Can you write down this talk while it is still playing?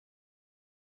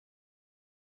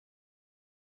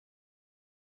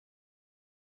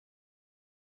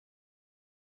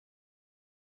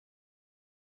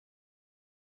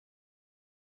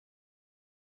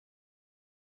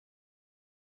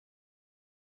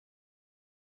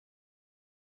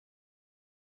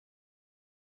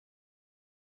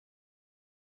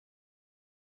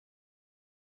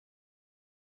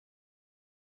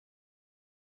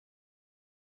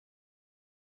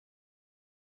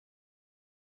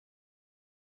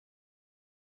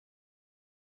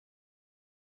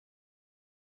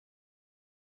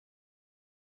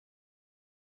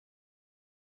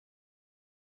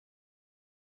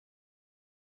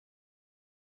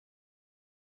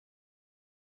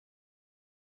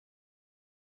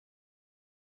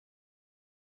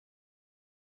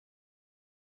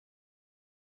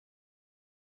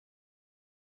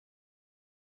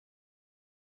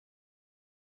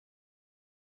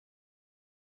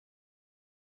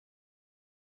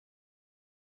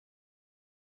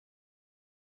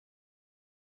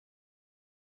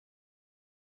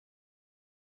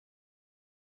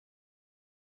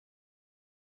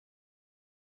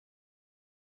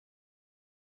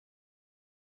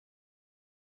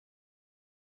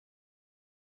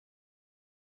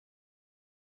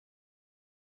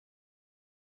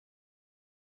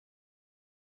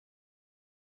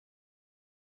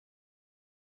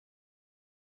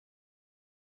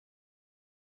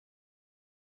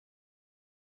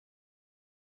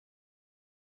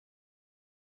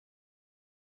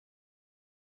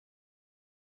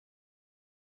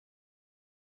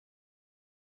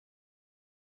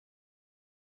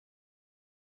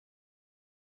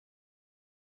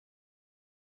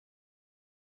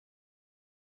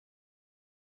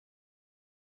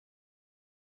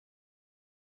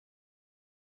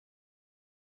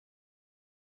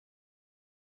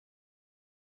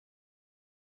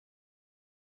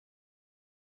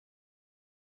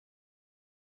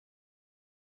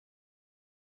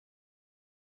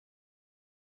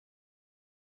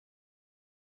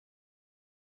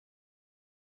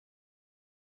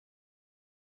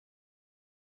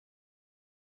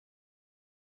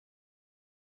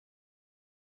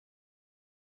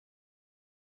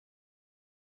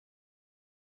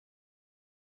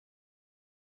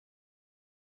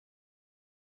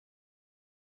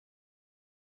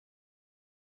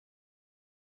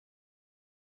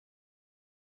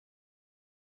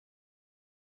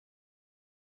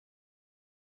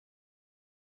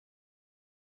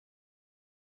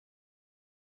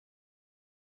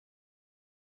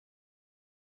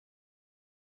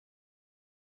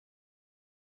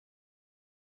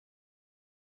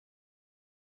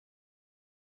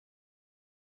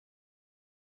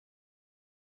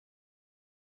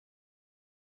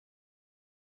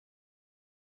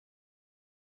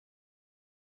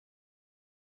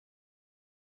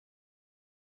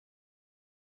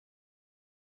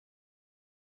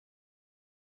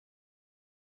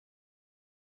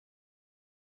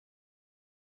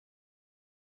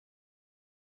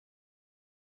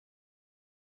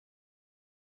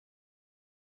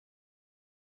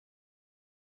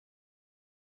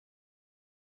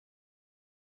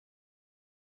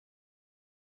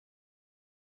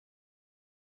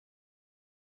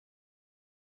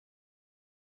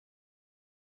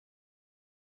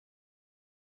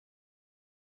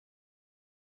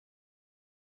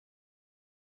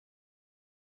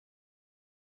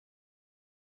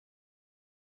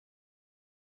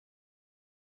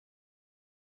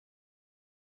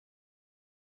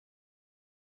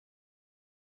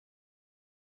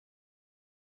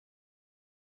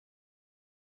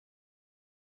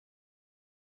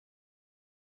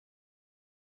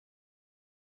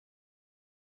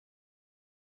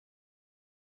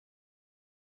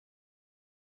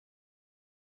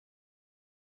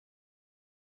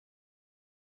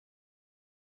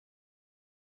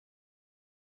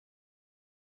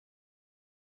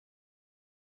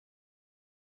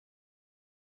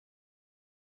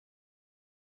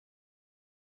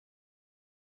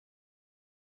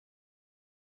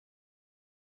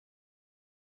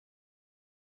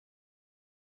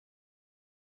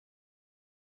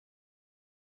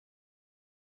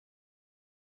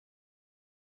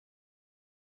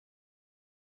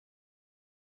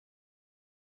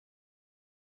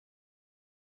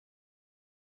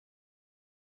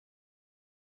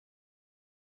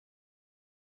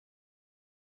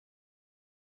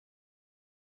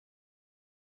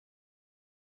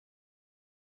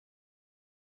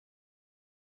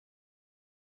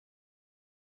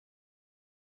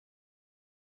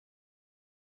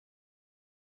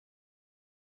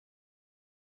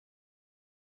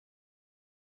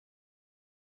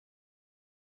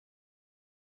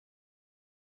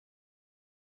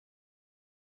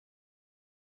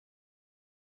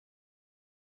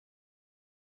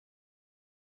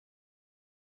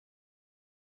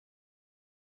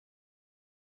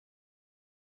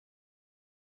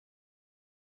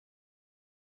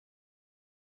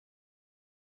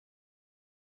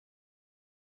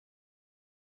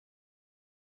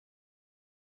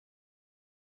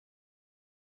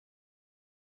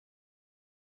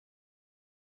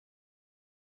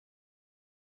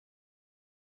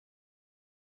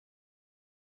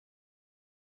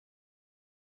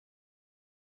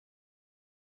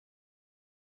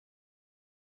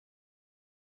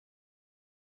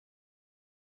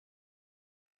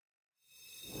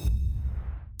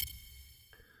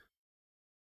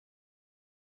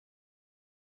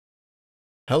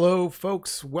Hello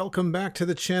folks, welcome back to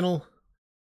the channel.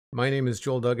 My name is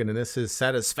Joel Duggan and this is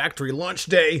Satisfactory launch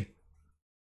day.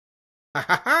 Ha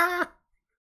ha ha!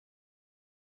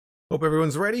 Hope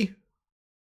everyone's ready.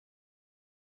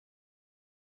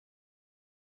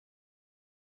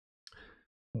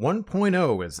 One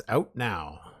 1.0 is out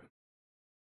now.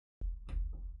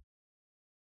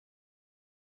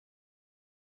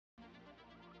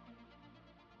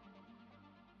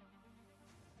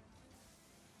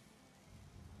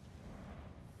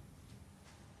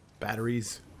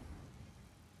 Batteries,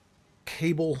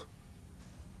 cable,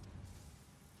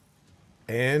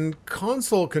 and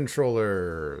console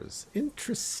controllers.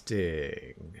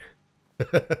 Interesting.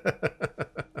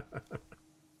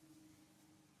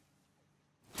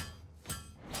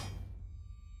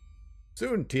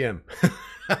 Soon, TM.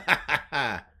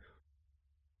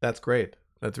 That's great.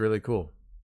 That's really cool.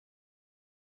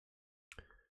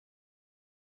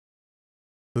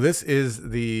 So this is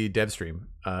the dev stream.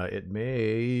 It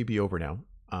may be over now.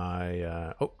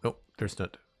 Oh, no, there's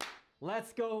not.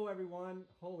 Let's go, everyone.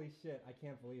 Holy shit, I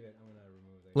can't believe it. I'm going to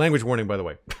remove it. Language warning, by the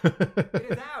way.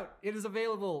 It is out. It is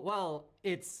available. Well,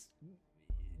 it's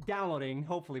downloading,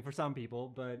 hopefully, for some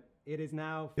people, but it is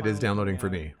now. It is downloading for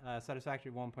me.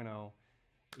 Satisfactory 1.0.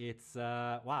 It's,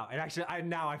 wow. It actually,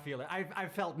 now I feel it. I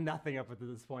felt nothing up to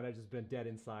this point. I've just been dead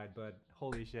inside, but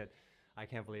holy shit. I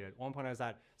can't believe it. 1.0 is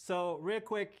out. So real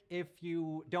quick, if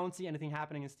you don't see anything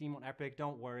happening in Steam on Epic,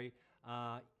 don't worry.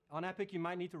 On Epic, you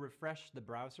might need to refresh the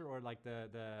browser or like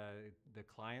the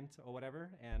client or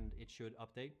whatever, and it should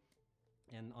update.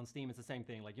 And on Steam, it's the same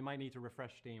thing. Like you might need to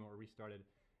refresh Steam or restart it,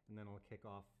 and then it'll kick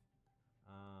off.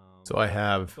 So I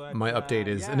have my update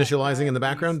is initializing in the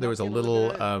background. There was a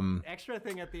little extra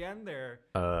thing at the end there.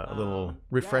 A little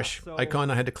refresh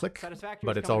icon I had to click,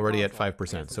 but it's already at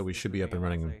 5%, so we should be up and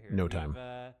running in no time.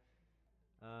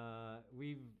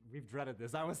 We've dreaded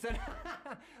this. I was saying,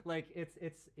 like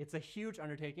it's a huge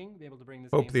undertaking to be able to bring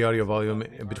this. Hope the audio volume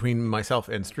between myself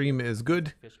and stream is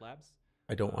good. Fish Labs.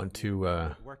 I don't want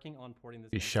to working on porting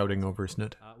this be shouting over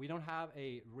Snit. We don't have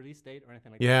a release date or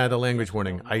anything like that. Yeah, the language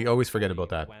warning. I always forget about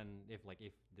that. If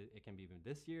it can be even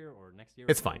this year or next year.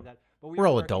 It's fine. Like but we're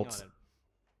all adults.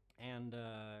 And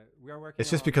we are working. It's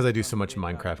just because I do so much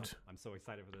Minecraft I'm so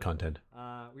excited for this. content.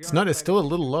 Snut is still a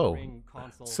little low.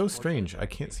 It's so strange. I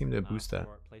can't seem to boost that.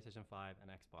 For PlayStation 5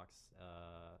 and Xbox.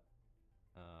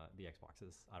 The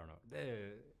Xboxes. I don't know.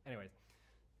 Anyways.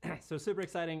 So super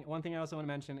exciting. One thing I also want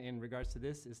to mention in regards to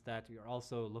this is that we are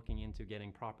also looking into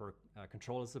getting proper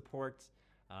controller support.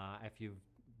 If you've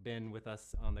been with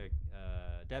us on the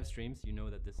dev streams, you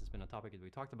know that this has been a topic that we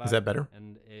talked about. Is that better?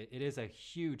 And it is a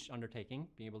huge undertaking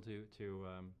being able to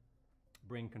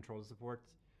bring controller support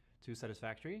to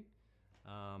Satisfactory.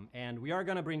 And we are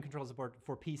going to bring controller support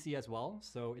for PC as well.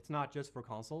 So it's not just for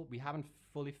console. We haven't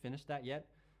fully finished that yet.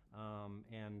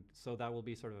 And so that will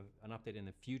be sort of an update in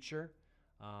the future.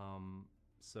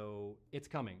 So it's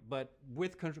coming, but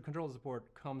with controller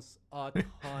support comes a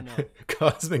ton of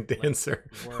Cosmic Dancer,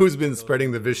 who's been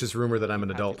spreading the vicious rumor that I'm an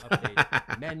adult.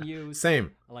 Menus,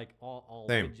 same, like all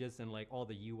widgets and like all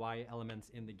the UI elements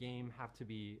in the game have to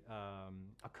be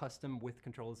accustomed with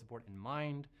controller support in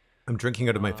mind. I'm drinking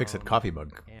out of my Fix-It coffee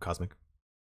mug, Cosmic.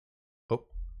 Oh,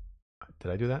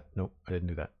 did I do that? Nope, I didn't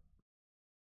do that.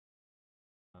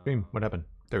 Stream, what happened?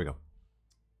 There we go.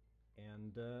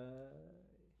 And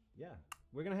yeah,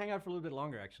 we're gonna hang out for a little bit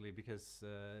longer actually because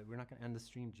we're not gonna end the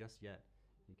stream just yet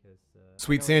because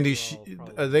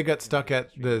SweetSandi, they got stuck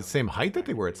at the same height that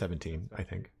they were at 17, I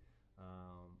think.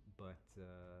 But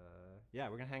yeah,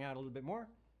 we're gonna hang out a little bit more.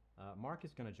 Mark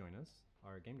is gonna join us,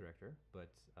 our game director, but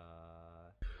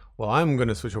well, I'm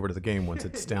gonna switch over to the game once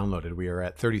it's downloaded. We are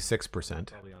at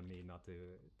 36%. Probably on me not to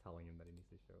telling him that he needs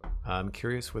to show up. I'm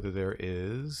curious whether there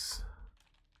is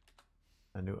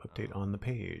a new update on the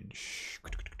page.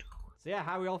 So yeah,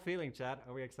 how are we all feeling, chat?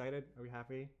 Are we excited? Are we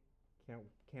happy?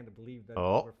 Can't believe that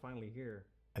we're finally here.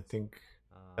 I think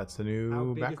that's the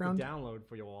new background. How big is the download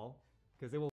for you all?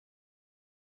 Because it will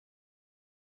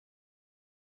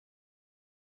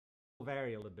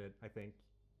vary a little bit, I think.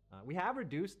 We have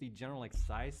reduced the general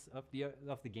size of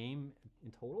the game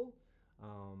in total.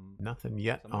 Nothing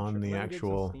yet on the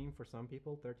actual Steam for some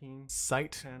people, 13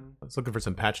 site. 10. I was looking for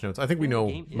some patch notes. I think we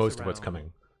know most of what's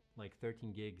coming. Like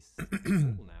 13 gigs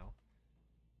total now.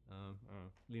 I don't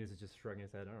know. Linus is just shrugging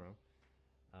his head. I don't know.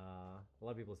 A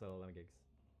lot of people said 11 gigs.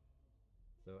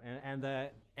 So and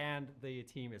the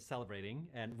team is celebrating,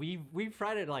 and we've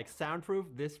tried to like soundproof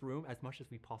this room as much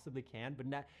as we possibly can, but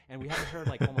not, and we haven't heard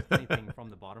like almost anything from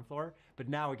the bottom floor, but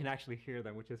now we can actually hear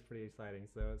them, which is pretty exciting.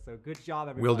 So good job,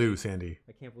 everybody. Will do, Sandy.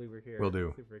 I can't believe we're here. Will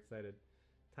do. Super excited.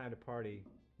 Time to party.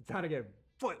 It's time to get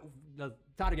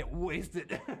Time to get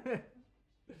wasted.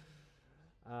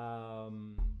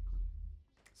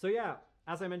 So yeah,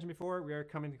 as I mentioned before, we are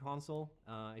coming to console.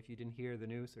 If you didn't hear the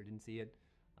news or didn't see it,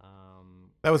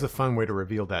 that was a fun way to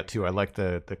reveal that too. I like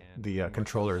the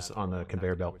controllers on the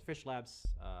conveyor belt. With Fish Labs,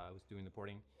 I was doing the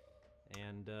porting,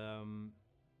 and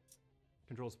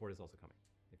control support is also coming.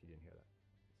 If you didn't hear that,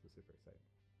 so super exciting.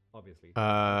 Obviously,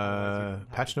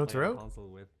 patch notes are out. Console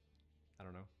with, I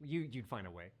don't know. You'd find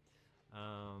a way.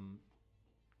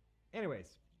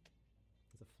 Anyways,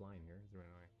 there's a fly in here. It's really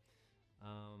annoying.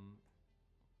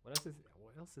 What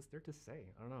else is there to say?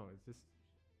 I don't know. It's just,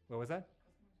 what was that?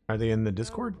 Are they in the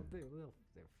Discord? They'll figure it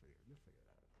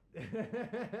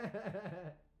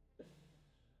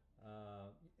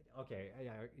out. Okay,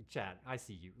 yeah, chat. I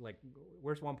see you. Like,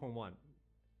 where's 1.1?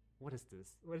 What is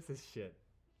this? What is this shit?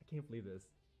 I can't believe this.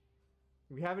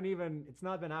 We haven't even. It's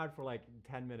not been out for like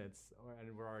 10 minutes,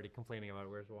 and we're already complaining about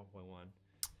where's 1.1.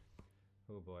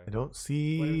 Oh boy. I don't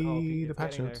see the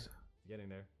patch notes. Getting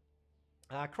there.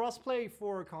 Crossplay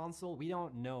for console, we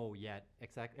don't know yet.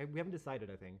 Exactly, we haven't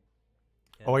decided. I think.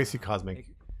 Oh, I see Cosmic.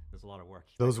 There's a lot of work.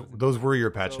 Those were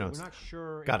your patch notes. We're not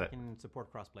sure Got if it. we can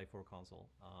support crossplay for console.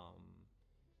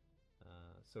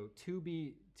 So to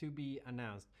be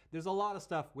announced. There's a lot of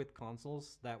stuff with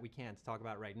consoles that we can't talk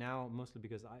about right now, mostly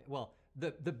because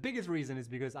the biggest reason is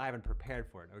because I haven't prepared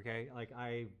for it. Okay, like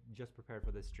I just prepared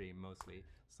for this stream mostly,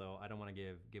 so I don't want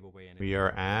to give away any. We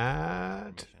are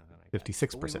at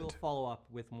 56%. We will follow up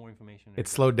with more information.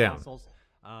 It's slowed down. Consoles.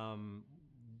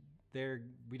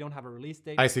 We don't have a release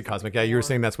date. I see Cosmic. Yeah, you were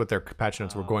saying that's what their patch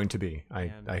notes were going to be.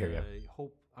 I hear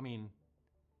you. I mean,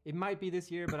 it might be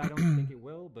this year, but I don't think it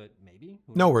will. But maybe.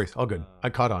 No worries. All good. I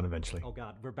caught on eventually. Oh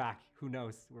God, we're back. Who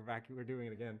knows? We're back. We're doing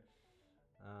it again.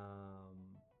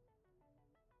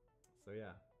 So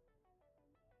yeah.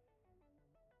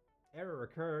 Error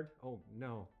occurred. Oh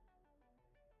no.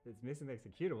 It's missing the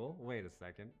executable. Wait a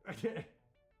second.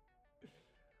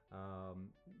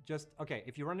 Just okay.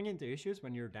 If you're running into issues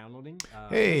when you're downloading,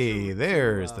 hey,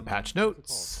 there's the patch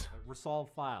notes.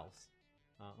 Resolve files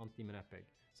on Steam and Epic.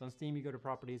 So on Steam, you go to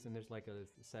properties, and there's like a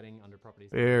setting under properties.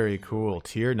 Very cool.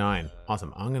 Tier 9.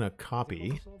 Awesome. I'm gonna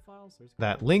copy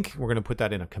that link. We're gonna put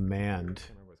that in a command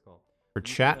for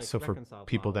chat. So for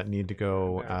people that need to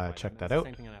go check that out,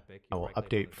 I will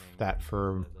update that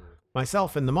for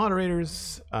myself and the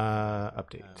moderators.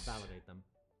 Update.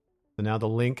 So now the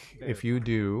link, if you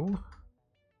do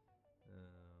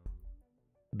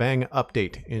bang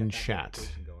update in chat.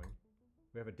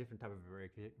 We have a different type of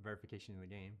verification in the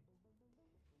game.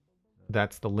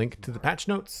 That's the link to the patch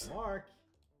notes. Mark,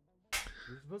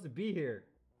 you're supposed to be here.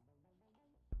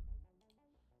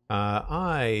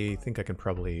 I think I can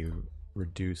probably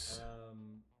reduce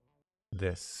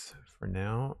this for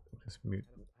now. Just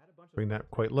bring that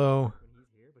quite low.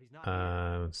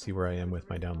 Let's see where I am with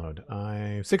my download.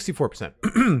 I'm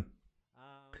 64%.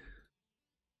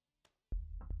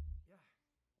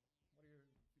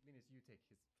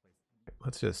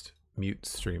 Let's just mute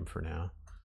stream for now.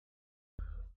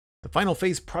 The final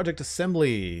phase project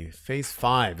assembly, phase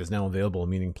 5, is now available,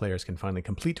 meaning players can finally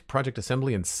complete project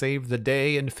assembly and save the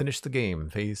day and finish the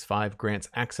game. Phase 5 grants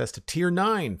access to Tier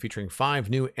 9, featuring 5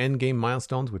 new endgame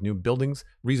milestones with new buildings,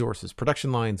 resources,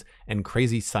 production lines, and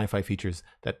crazy sci-fi features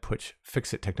that push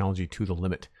Fix-It technology to the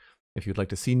limit. If you'd like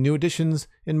to see new additions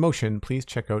in motion, please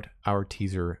check out our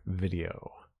teaser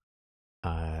video.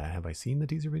 Have I seen the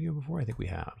teaser video before? I think we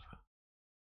have.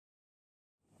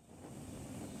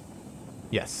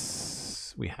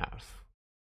 Yes, we have.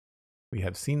 We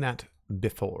have seen that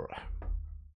before.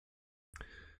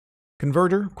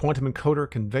 Converter, quantum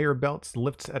encoder, conveyor belts,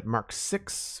 lifts at Mark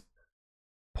 6,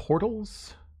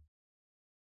 portals.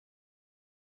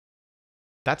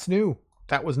 That's new.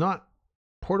 That was not.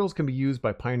 Portals can be used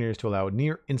by pioneers to allow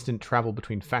near instant travel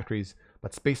between factories,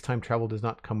 but space-time travel does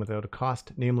not come without a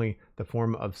cost, namely the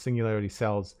form of singularity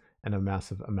cells and of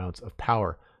massive amounts of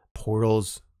power.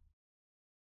 Portals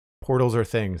are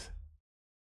things.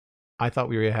 I thought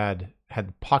we had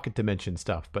pocket dimension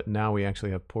stuff, but now we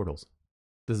actually have portals.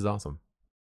 This is awesome.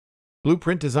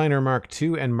 Blueprint Designer Mark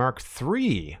II and Mark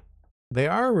III. They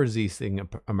are releasing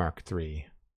a Mark III.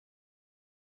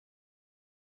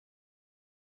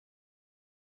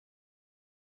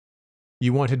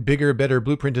 You wanted bigger, better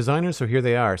Blueprint Designer, so here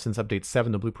they are. Since Update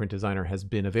 7, the Blueprint Designer has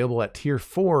been available at Tier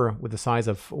 4 with a size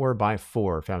of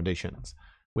 4x4 foundations.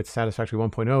 With Satisfactory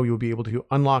 1.0, you will be able to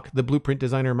unlock the Blueprint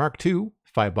Designer Mark II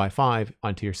 5x5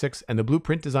 on Tier 6 and the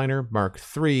Blueprint Designer Mark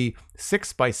III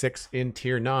 6x6 in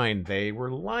Tier 9. They were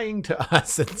lying to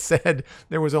us and said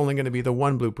there was only going to be the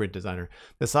one Blueprint Designer.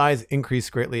 The size increase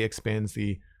greatly expands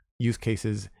the use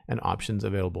cases and options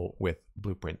available with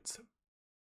blueprints.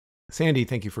 Sandy,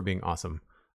 thank you for being awesome.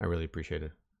 I really appreciate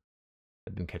it.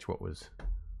 I didn't catch what was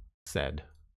said.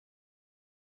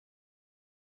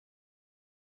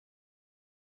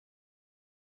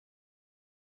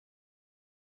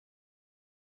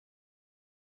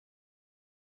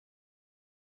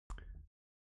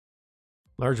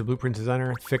 Larger blueprint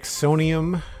designer,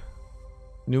 Fixonium,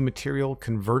 new material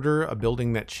converter, a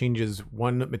building that changes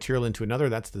one material into another.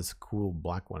 That's this cool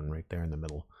black one right there in the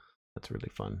middle. That's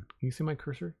really fun. Can you see my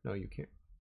cursor? No, you can't.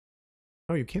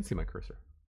 Oh, you can't see my cursor.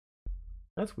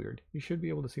 That's weird. You should be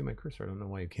able to see my cursor. I don't know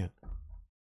why you can't.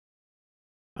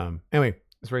 Anyway,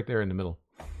 it's right there in the middle.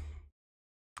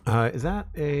 Is that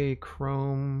a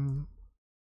Chrome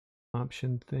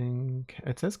option thing?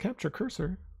 It says capture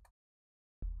cursor.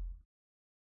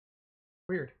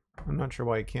 Weird. I'm not sure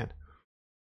why you can't.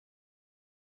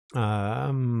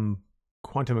 Quantum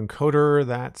encoder,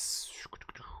 that's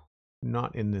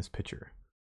not in this picture.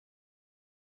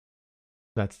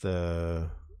 That's the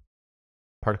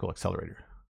particle accelerator.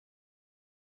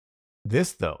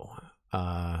 This though,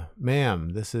 ma'am,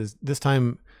 this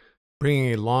time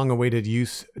bringing a long-awaited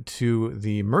use to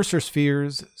the Mercer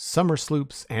spheres, summer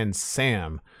sloops, and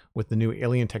SAM. With the new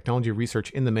alien technology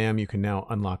research in the MAM, you can now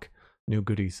unlock new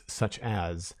goodies such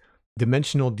as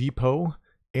Dimensional Depot,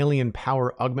 Alien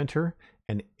Power Augmenter,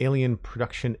 and Alien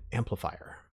Production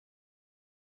Amplifier.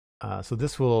 So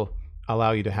this will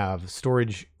allow you to have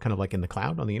storage kind of like in the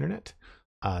cloud on the internet.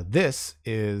 This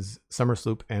is Summer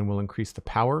Sloop and will increase the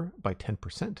power by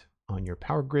 10% on your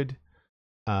power grid.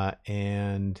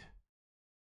 And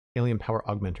Alien Power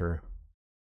Augmenter,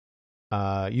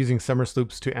 using Summer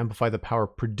Sloops to amplify the power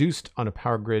produced on a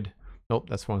power grid. Nope,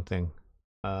 that's one thing.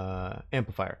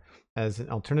 Amplifier. As an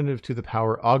alternative to the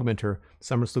power augmenter,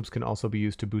 Summer Sloops can also be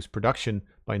used to boost production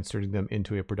by inserting them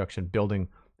into a production building.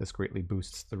 This greatly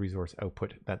boosts the resource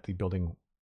output that the building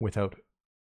without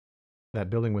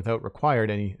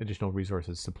required any additional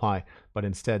resources supply, but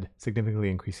instead significantly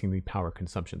increasing the power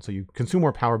consumption. So you consume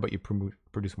more power, but you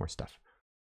produce more stuff.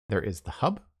 There is the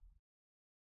hub.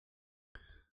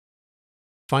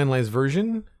 Finalized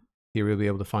version. Here you'll be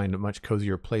able to find a much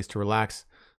cozier place to relax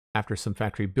after some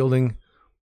factory building.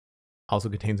 Also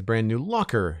contains a brand new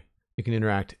locker you can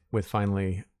interact with to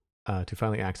finally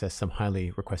access some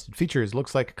highly requested features.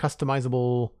 Looks like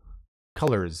customizable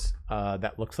colors.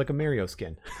 That looks like a Mario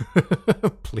skin.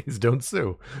 Please don't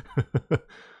sue.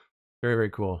 Very, very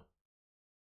cool.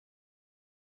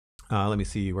 Let me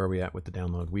see where we're at with the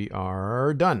download. We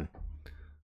are done.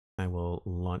 I will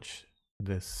launch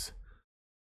this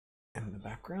in the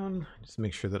background. Just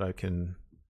make sure that I can.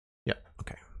 Yeah,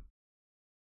 okay.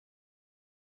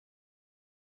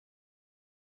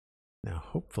 Now,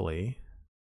 hopefully,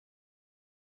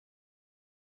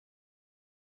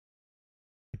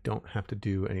 I don't have to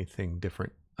do anything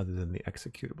different other than the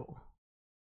executable.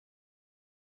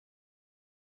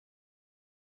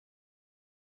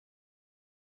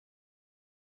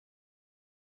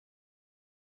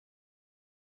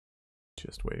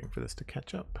 Just waiting for this to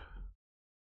catch up.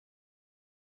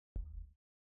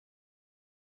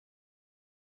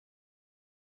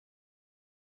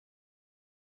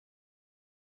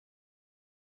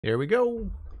 Here we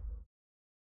go.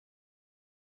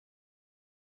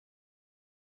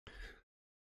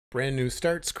 Brand new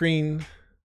start screen.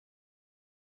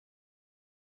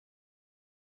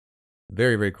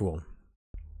 Very, very cool.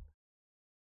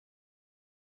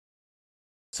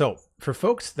 So for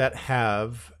folks that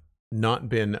have not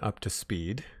been up to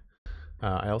speed,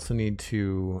 I also need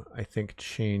to, I think,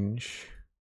 change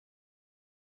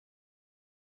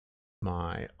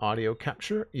my audio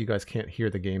capture. You guys can't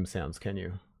hear the game sounds, can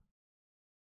you?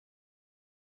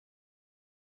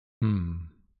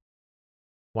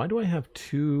 Why do I have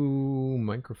two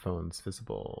microphones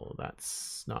visible?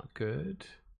 That's not good.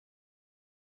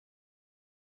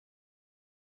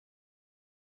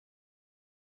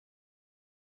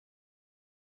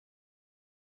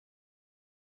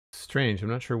 Strange. I'm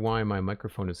not sure why my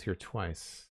microphone is here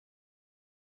twice.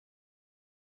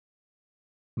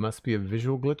 Must be a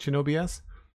visual glitch in OBS.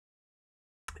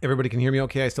 Everybody can hear me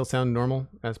okay? I still sound normal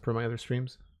as per my other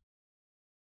streams?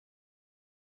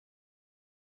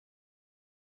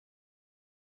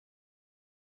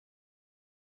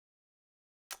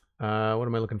 What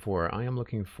am I looking for? I am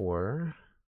looking for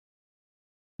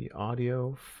the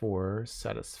audio for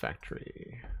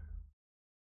Satisfactory.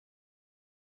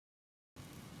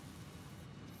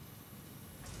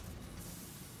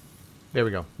 There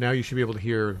we go. Now you should be able to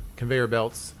hear conveyor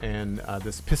belts and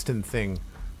this piston thing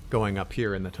going up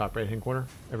here in the top right-hand corner.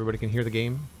 Everybody can hear the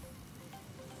game.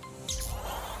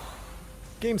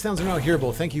 Game sounds are now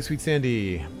hearable. Thank you,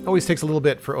 SweetSandi. Always takes a little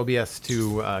bit for OBS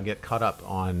to get caught up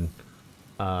on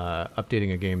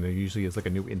updating a game. There usually is like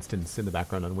a new instance in the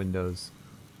background on Windows.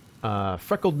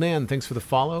 Freckled Man, thanks for the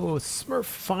follow.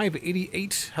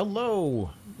 Smurf588, hello.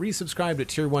 Resubscribed at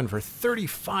Tier 1 for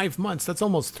 35 months. That's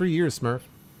almost 3 years, Smurf.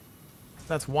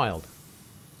 That's wild.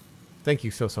 Thank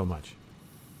you so, so much.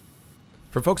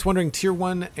 For folks wondering, Tier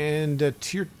 1 and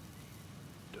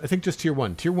I think just Tier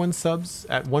 1. Tier 1 subs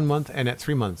at 1 month and at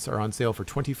 3 months are on sale for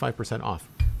 25% off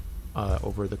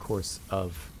over the course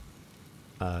of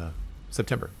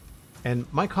September.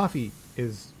 And my coffee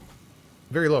is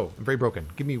very low and very broken.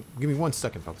 Give me 1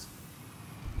 second, folks.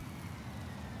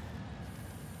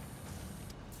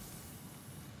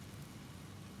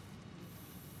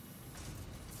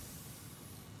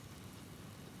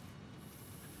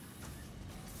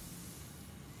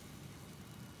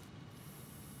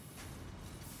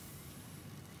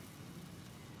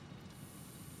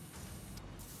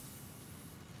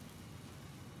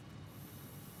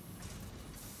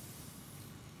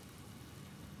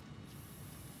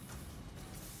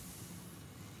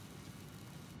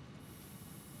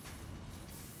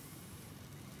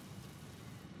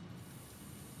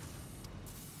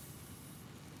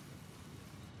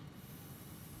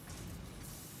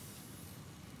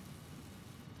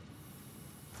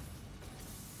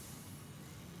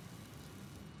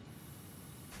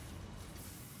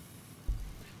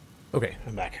 Okay,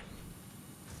 I'm back.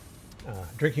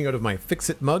 Drinking out of my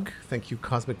Fix-It mug. Thank you,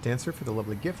 Cosmic Dancer, for the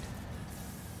lovely gift.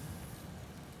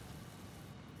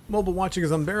 Mobile watching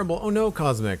is unbearable. Oh no,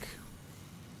 Cosmic.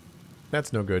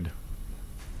 That's no good.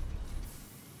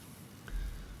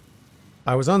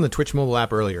 I was on the Twitch mobile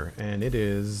app earlier, and it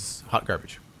is hot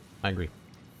garbage. I agree.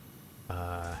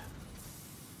 I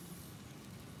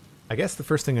guess the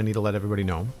first thing I need to let everybody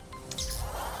know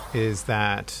is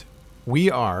that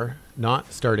we are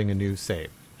not starting a new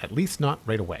save, at least not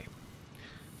right away.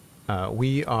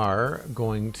 We are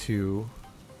going to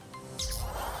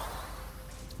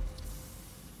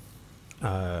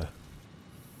update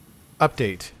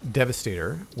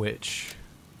Devastator, which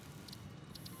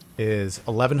is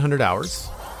 1100 hours.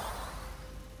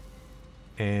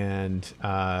 And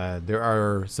there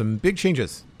are some big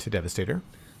changes to Devastator.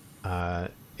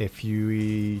 If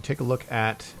you take a look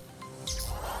at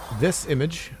this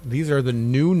image, these are the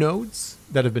new nodes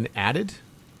that have been added.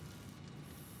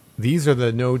 These are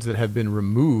the nodes that have been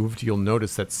removed. You'll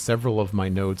notice that several of my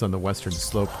nodes on the western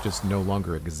slope just no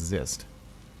longer exist.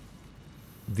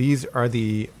 These are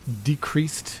the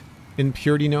decreased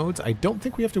impurity nodes. I don't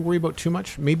think we have to worry about too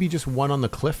much. Maybe just one on the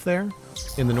cliff there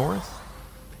in the north.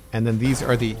 And then these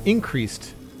are the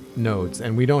increased nodes,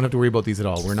 and we don't have to worry about these at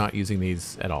all. We're not using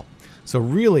these at all. So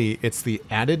really, it's the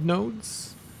added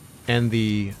nodes and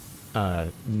the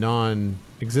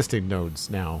non-existing nodes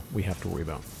now we have to worry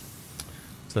about.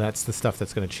 So that's the stuff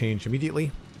that's going to change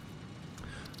immediately.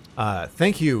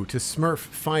 Thank you to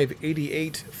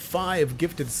Smurf588, 5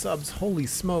 gifted subs. Holy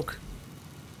smoke.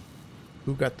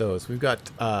 Who got those? We've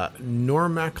got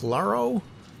Normac Laro,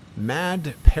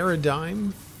 Mad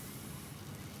Paradigm,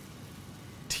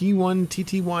 T1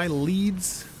 TTY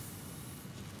Leads,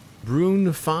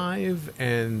 Brune 5,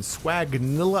 and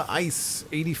Swagnilla Ice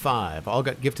 85. All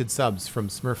got gifted subs from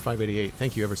Smurf588.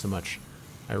 Thank you ever so much.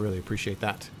 I really appreciate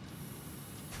that.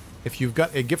 If you've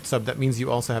got a gift sub, that means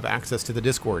you also have access to the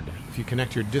Discord. If you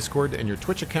connect your Discord and your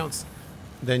Twitch accounts,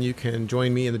 then you can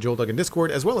join me in the Joel Duggan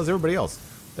Discord, as well as everybody else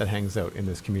that hangs out in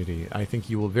this community. I think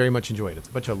you will very much enjoy it. It's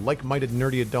a bunch of like-minded,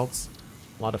 nerdy adults.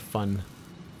 A lot of fun.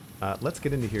 Let's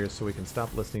get into here so we can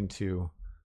stop listening to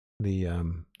the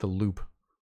loop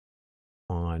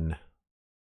on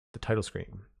the title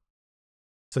screen.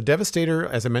 So Devastator,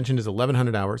 as I mentioned, is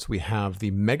 1100 hours. We have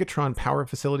the Megatron power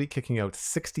facility kicking out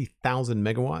 60,000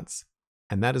 megawatts,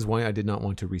 and that is why I did not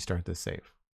want to restart this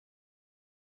save.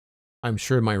 I'm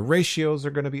sure my ratios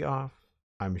are going to be off.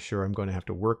 I'm sure I'm going to have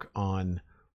to work on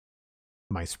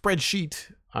my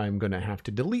spreadsheet. I'm going to have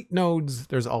to delete nodes.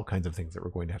 There's all kinds of things that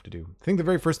we're going to have to do. I think the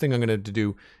very first thing I'm going to have to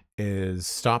do is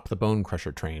stop the Bone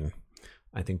Crusher train.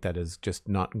 I think that is just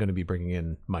not going to be bringing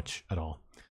in much at all.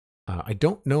 I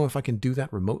don't know if I can do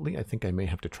that remotely. I think I may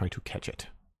have to try to catch it.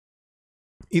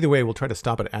 Either way, we'll try to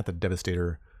stop it at the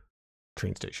Devastator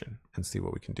train station and see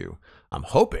what we can do. I'm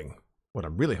hoping, what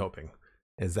I'm really hoping,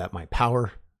 is that my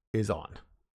power is on.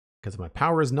 Because if my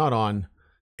power is not on,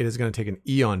 it is going to take an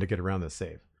eon to get around this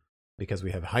save. Because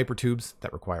we have hypertubes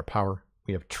that require power.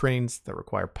 We have trains that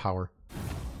require power.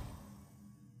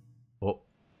 Oh.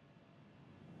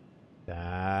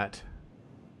 That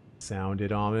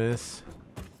sounded ominous.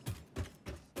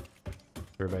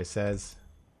 Everybody says,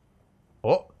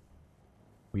 oh,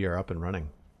 We are up and running.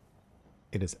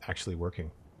 It is actually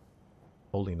working.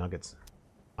 Holy nuggets.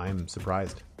 I am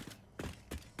surprised.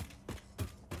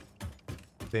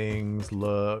 Things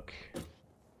look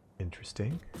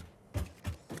interesting.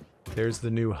 There's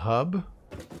the new hub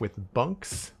with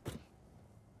bunks.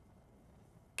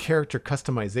 Character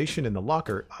customization in the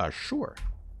locker. Sure.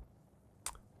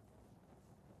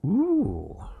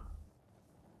 Ooh.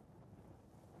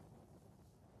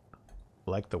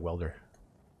 Like the welder.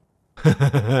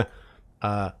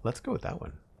 Let's go with that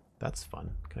one. That's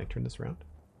fun. Can I turn this around?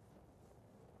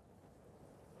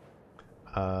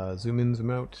 Zoom in,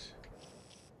 zoom out.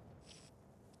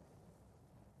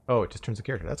 Oh, it just turns the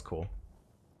character. That's cool.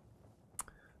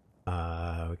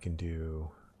 We can do...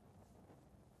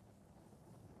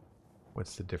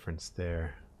 What's the difference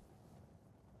there?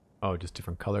 Oh, just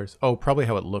different colors. Oh, probably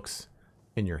how it looks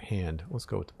in your hand. Let's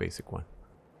go with the basic one.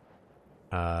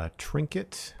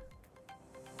 Trinket.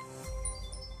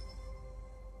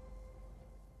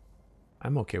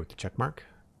 I'm okay with the check mark.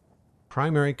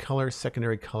 Primary color,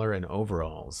 secondary color, and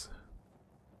overalls.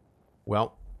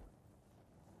 Well,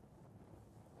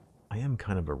 I am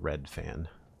kind of a red fan.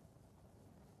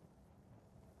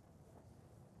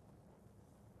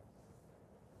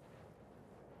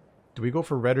 Do we go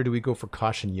for red or do we go for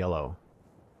caution yellow?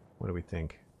 What do we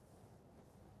think?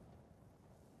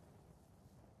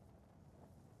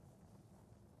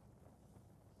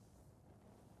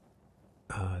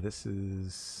 This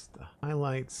is the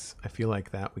highlights. I feel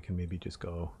like that we can maybe just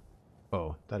go...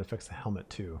 Oh, that affects the helmet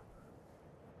too.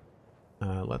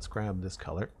 Let's grab this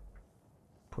color.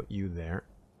 Put you there.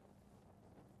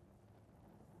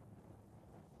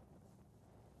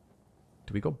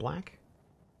 Do we go black?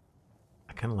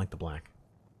 I kind of like the black.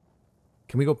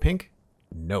 Can we go pink?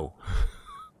 No.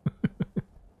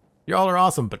 Y'all are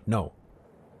awesome, but no.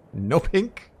 No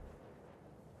pink.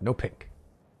 No pink.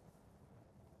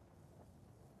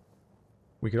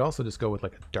 We could also just go with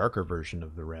like a darker version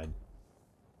of the red.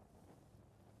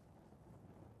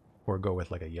 Or go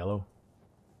with like a yellow.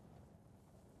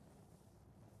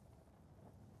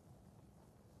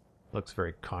 Looks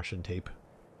very caution tape.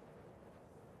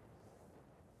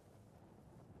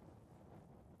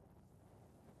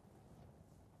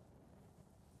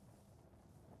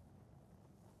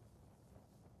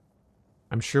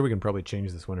 I'm sure we can probably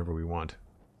change this whenever we want.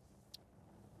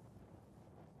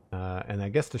 And I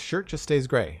guess the shirt just stays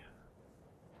gray.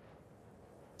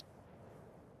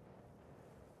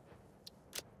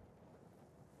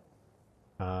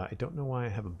 I don't know why I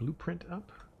have a blueprint up.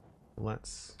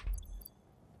 Let's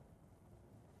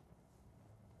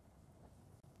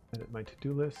edit my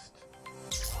to-do list.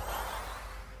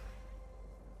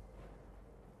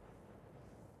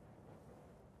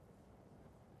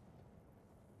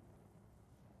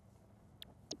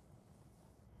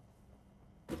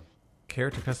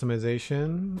 Character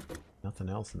customization. Nothing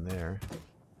else in there.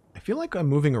 I feel like I'm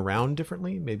moving around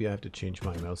differently. Maybe I have to change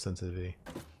my mouse sensitivity.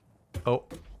 Oh,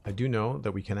 I do know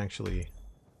that we can actually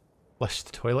flush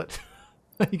the toilet.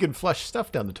 You can flush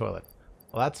stuff down the toilet.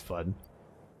 Well, that's fun.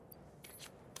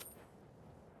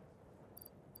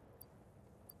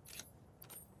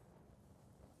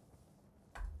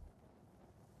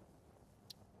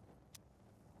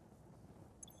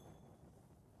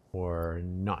 Or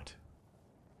not.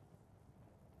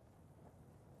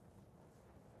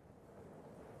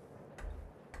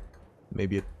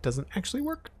 Maybe it doesn't actually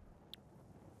work.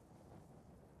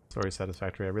 Sorry,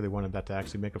 Satisfactory. I really wanted that to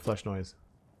actually make a flush noise.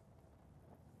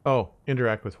 Oh,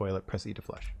 interact with toilet. Press E to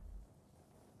flush.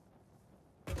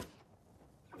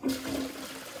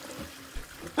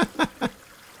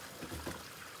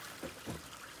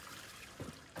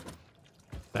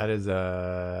 That is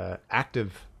a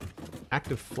active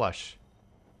flush.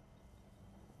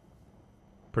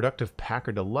 Productive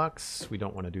Packer Deluxe. We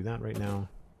don't want to do that right now.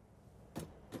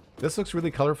 This looks really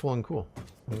colorful and cool.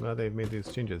 I'm glad they've made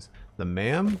these changes. The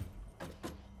ma'am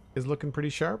is looking pretty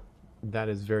sharp. That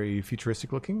is very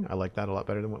futuristic looking. I like that a lot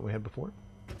better than what we had before.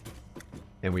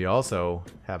 And we also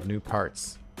have new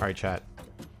parts. All right, chat.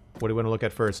 What do we want to look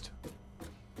at first?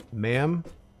 Ma'am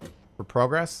for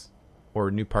progress or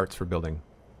new parts for building?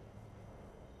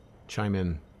 Chime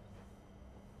in.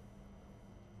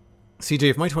 CJ,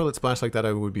 if my toilet splashed like that,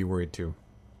 I would be worried too.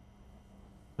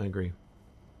 I agree.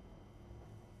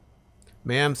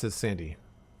 Ma'am, says Sandy.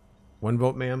 One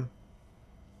vote, ma'am.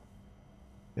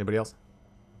 Anybody else?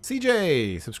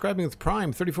 CJ, subscribing with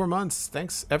Prime, 34 months.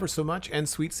 Thanks ever so much. And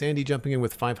SweetSandi jumping in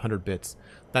with 500 bits.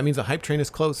 That means a hype train is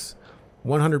close.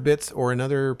 100 bits or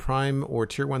another Prime or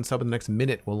Tier 1 sub in the next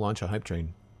minute will launch a hype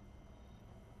train.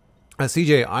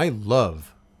 CJ, I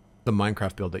love the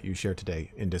Minecraft build that you shared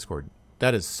today in Discord.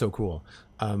 That is so cool.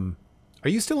 Are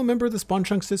you still a member of the Spawn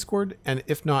Chunks Discord? And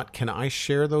if not, can I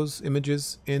share those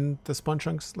images in the Spawn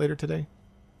Chunks later today?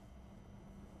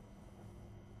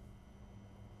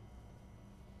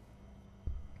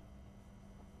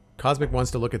 Cosmic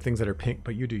wants to look at things that are pink,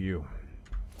 but you do you.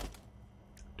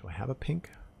 Do I have a pink?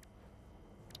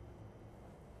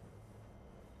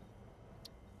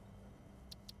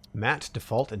 Matte,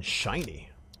 default, and shiny.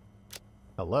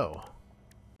 Hello.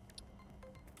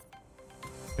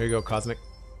 There you go, Cosmic.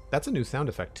 That's a new sound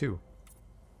effect, too.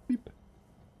 Beep.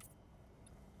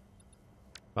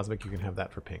 Cosmic, you can have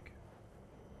that for pink.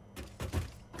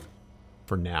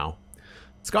 For now.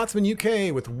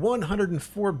 ScotsmanUK with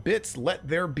 104 bits. Let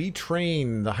there be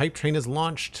train. The hype train is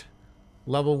launched.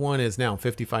 Level 1 is now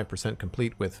 55%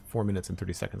 complete with 4 minutes and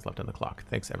 30 seconds left on the clock.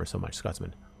 Thanks ever so much,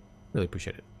 Scotsman. Really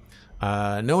appreciate it.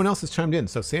 No one else has chimed in,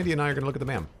 so Sandy and I are going to look at the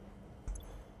MAM.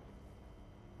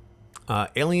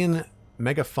 Alien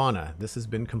Megafauna. This has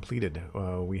been completed.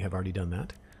 We have already done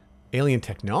that. Alien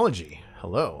Technology.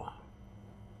 Hello.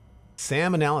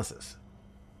 SAM Analysis.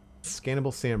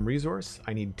 Scannable SAM resource.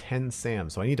 I need 10 SAM,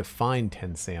 so I need to find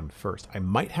 10 SAM first. I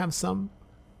might have some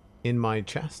in my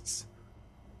chests.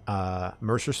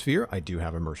 Mercer Sphere. I do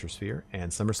have a Mercer Sphere.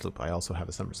 And Summer Sloop. I also have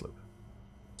a Summer Sloop.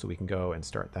 So we can go and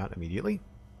start that immediately.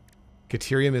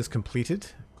 Caterium is completed.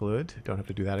 Good. Don't have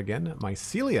to do that again.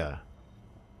 Mycelia.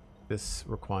 This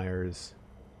requires...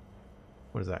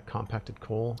 What is that? Compacted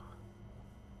coal.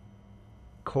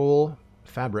 Coal,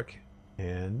 fabric,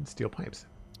 and steel pipes.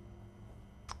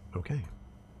 Okay.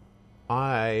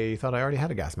 I thought I already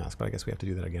had a gas mask, but I guess we have to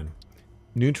do that again.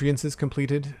 Nutrients is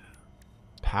completed.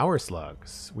 Power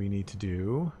slugs. We need to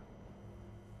do...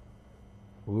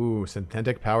 Ooh,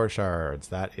 synthetic power shards.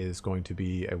 That is going to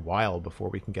be a while before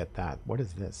we can get that. What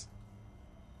is this?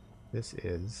 This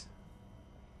is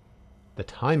the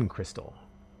time crystal.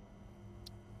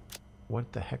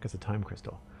 What the heck is a time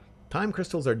crystal? Time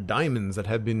crystals are diamonds that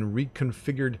have been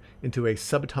reconfigured into a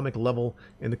subatomic level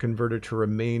in the converter to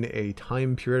remain a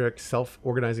time periodic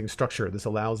self-organizing structure. This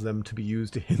allows them to be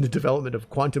used in the development of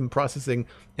quantum processing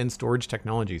and storage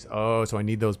technologies. Oh, so I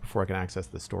need those before I can access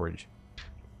the storage.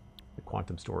 The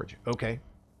quantum storage. Okay.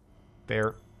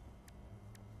 Fair.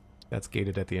 That's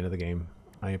gated at the end of the game.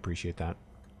 I appreciate that.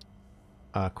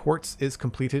 Quartz is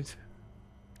completed.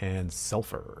 And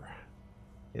sulfur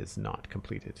is not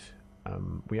completed.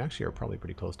 We actually are probably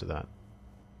pretty close to that.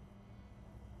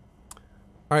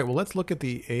 All right, well, let's look at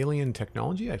the alien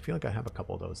technology. I feel like I have a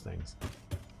couple of those things.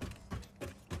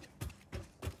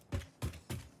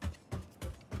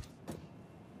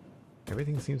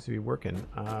 Everything seems to be working.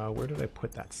 Where did I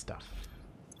put that stuff?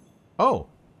 Oh,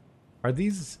 are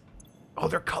these... Oh,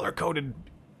 they're color-coded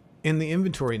in the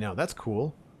inventory now. That's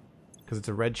cool. Because it's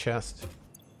a red chest,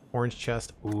 orange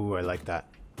chest. Ooh, I like that.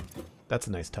 That's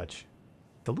a nice touch.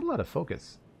 It's a little out of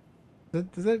focus.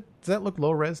 Does that look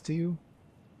low res to you?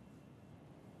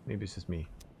 Maybe it's just me.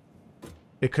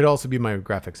 It could also be my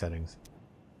graphic settings.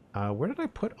 Where did I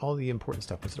put all the important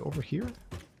stuff? Was it over here?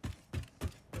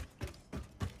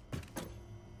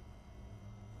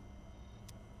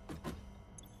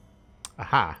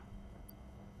 Aha.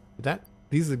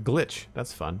 These are glitch.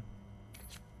 That's fun.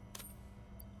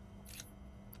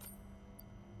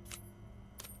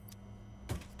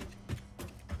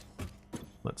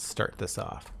 Let's start this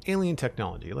off. Alien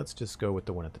technology. Let's just go with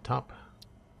the one at the top.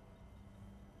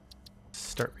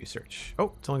 Start research.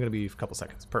 Oh, it's only going to be a couple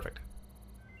seconds. Perfect.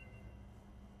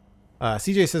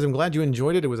 CJ says, I'm glad you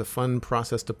enjoyed it. It was a fun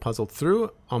process to puzzle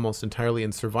through, almost entirely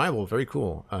in survival. Very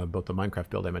cool. Both the Minecraft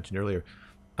build I mentioned earlier.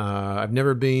 I've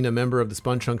never been a member of the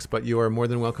Spawn Chunks, but you are more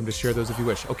than welcome to share those if you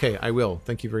wish. Okay, I will.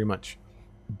 Thank you very much.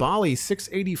 Bali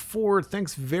 684,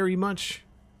 thanks very much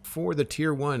for the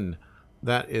tier 1.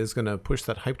 That is going to push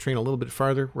that hype train a little bit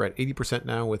farther. We're at 80%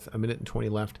 now with a minute and 20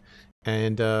 left.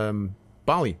 And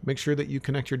Bali, make sure that you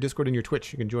connect your Discord and your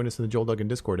Twitch. You can join us in the Joel Duggan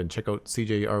Discord and check out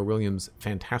CJR Williams'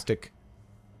 fantastic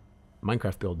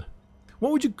Minecraft build.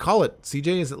 What would you call it,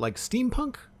 CJ? Is it like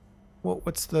steampunk?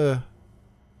 What's the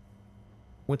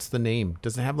name?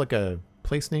 Does it have like a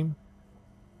place name?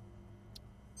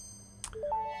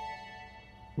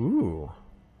 Ooh.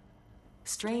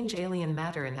 Strange alien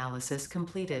matter analysis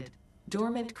completed.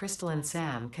 Dormant crystalline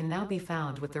SAM can now be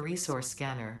found with the resource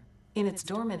scanner. In its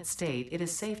dormant state, it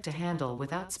is safe to handle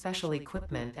without special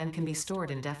equipment and can be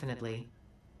stored indefinitely.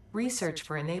 Research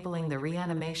for enabling the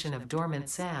reanimation of dormant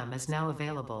SAM is now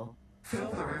available.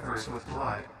 Fill the rivers with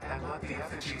blood and let the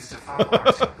effigies defile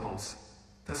our temples.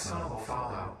 The sun will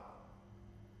follow.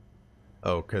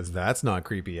 Oh, because that's not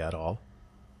creepy at all.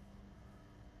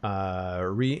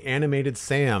 Reanimated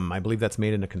SAM. I believe that's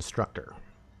made in a constructor.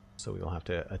 So we'll have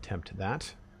to attempt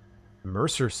that.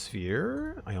 Mercer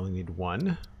Sphere. I only need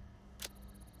one.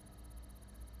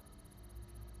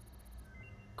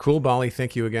 Cool, Bali.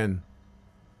 Thank you again.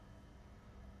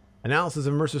 Analysis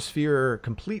of Mercer Sphere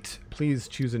complete. Please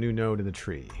choose a new node in the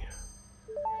tree.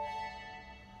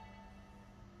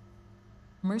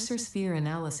 Mercer Sphere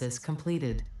analysis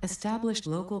completed. Established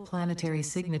local planetary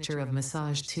signature of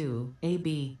Massage 2,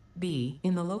 AB, B,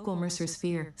 in the local Mercer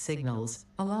Sphere signals,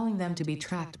 allowing them to be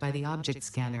tracked by the object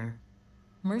scanner.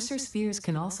 Mercer spheres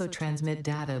can also transmit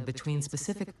data between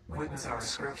specific... Witness our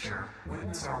scripture.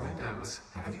 Witness our windows.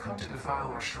 Have you come to defile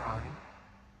our shrine?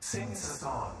 Sing us a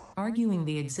song. Arguing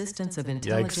the existence of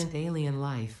intelligent alien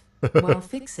life. While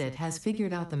Fixit has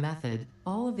figured out the method,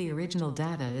 all of the original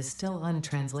data is still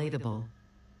untranslatable.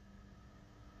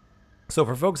 So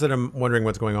for folks that are wondering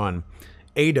what's going on,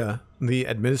 Ada, the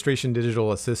administration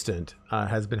digital assistant,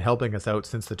 has been helping us out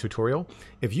since the tutorial.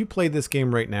 If you play this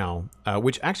game right now,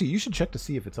 which actually you should check to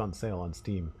see if it's on sale on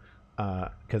Steam,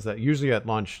 because usually at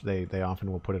launch they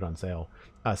often will put it on sale.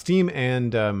 Steam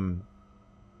and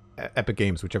Epic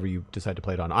Games, whichever you decide to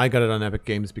play it on. I got it on Epic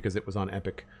Games because it was on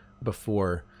Epic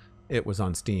before it was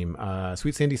on Steam.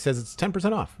 SweetSandi says it's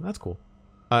 10% off. That's cool.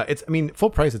 I mean, full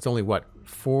price, it's only what,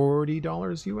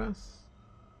 $40 US?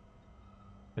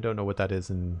 I don't know what that is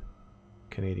in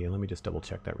Canadian. Let me just double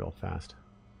check that real fast.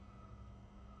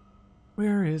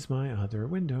 Where is my other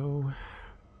window?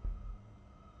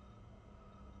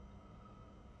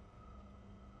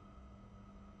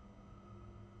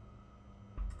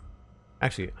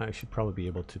 Actually, I should probably be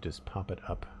able to just pop it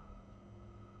up.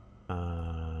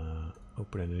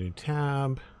 Open a new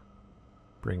tab.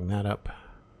 Bring that up.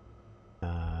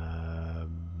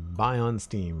 Buy on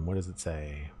Steam. What does it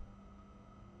say?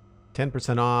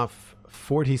 10% off,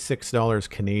 $46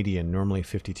 Canadian, normally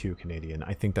 $52 Canadian.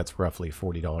 I think that's roughly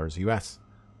 $40 US.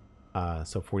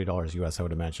 So $40 US, I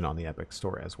would imagine, on the Epic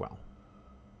Store as well.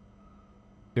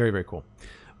 Very, very cool.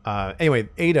 Anyway,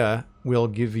 Ada will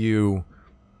give you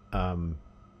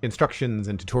instructions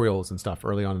and tutorials and stuff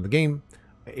early on in the game.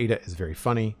 Ada is very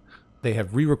funny. They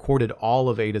have re-recorded all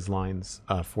of Ada's lines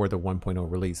for the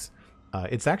 1.0 release.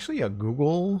 It's actually a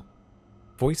Google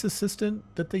voice assistant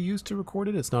that they use to record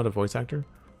it. It's not a voice actor.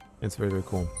 It's very, very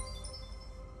cool.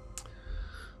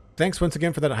 Thanks once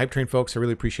again for that hype train, folks. I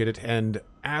really appreciate it. And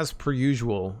as per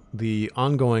usual, the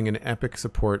ongoing and epic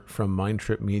support from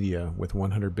MindTripMedia with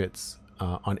 100 bits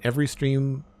on every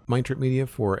stream, MindTripMedia,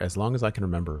 for as long as I can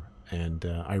remember. And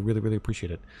I really, really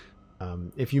appreciate it.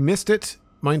 If you missed it,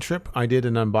 MindTrip, I did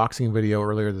an unboxing video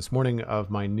earlier this morning of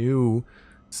my new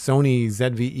Sony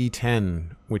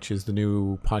ZV-E10, which is the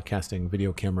new podcasting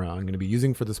video camera I'm going to be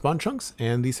using for the Spawn Chunks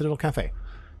and the Citadel Cafe.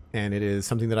 And it is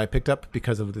something that I picked up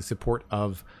because of the support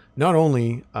of not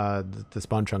only the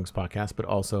Spawn Chunks podcast, but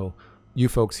also you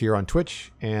folks here on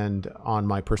Twitch and on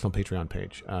my personal Patreon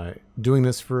page. Doing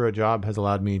this for a job has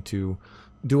allowed me to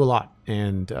do a lot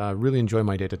and really enjoy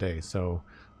my day-to-day. So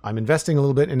I'm investing a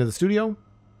little bit into the studio,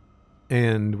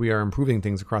 and we are improving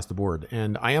things across the board.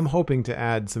 And I am hoping to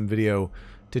add some video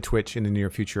to Twitch in the near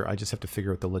future. I just have to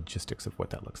figure out the logistics of what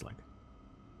that looks like.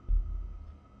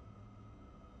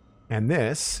 And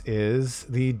this is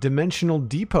the Dimensional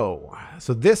Depot.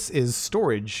 So this is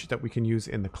storage that we can use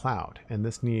in the cloud. And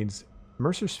this needs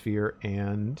Mercer Sphere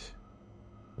and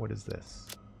what is this?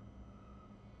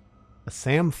 A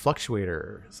SAM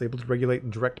fluctuator. It's able to regulate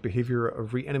and direct behavior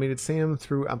of reanimated SAM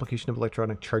through application of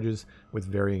electronic charges with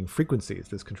varying frequencies.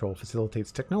 This control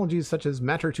facilitates technologies such as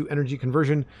matter to energy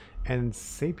conversion and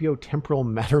sapiotemporal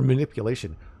matter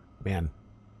manipulation. Man.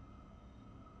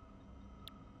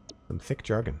 Some thick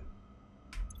jargon.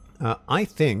 I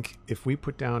think if we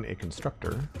put down a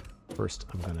constructor, first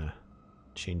I'm going to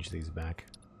change these back.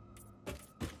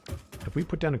 If we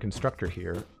put down a constructor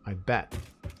here, I bet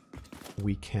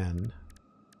we can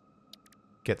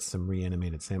get some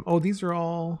reanimated SAM. Oh, these are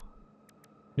all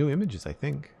new images, I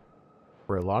think,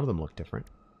 where a lot of them look different.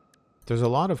 There's a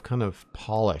lot of kind of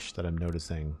polish that I'm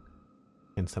noticing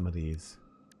in some of these.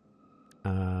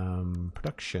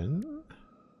 Production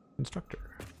constructor.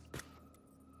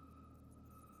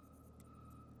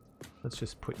 Let's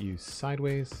just put you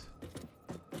sideways.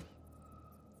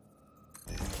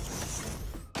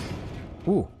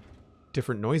 Ooh,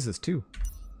 different noises too.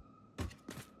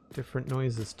 Different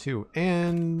noises too.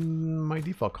 And my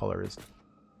default color is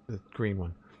the green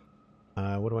one.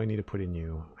 What do I need to put in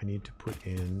you? I need to put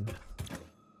in...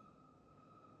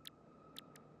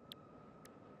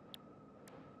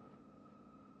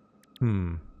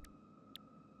 Do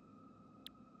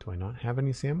I not have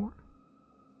any SAM more?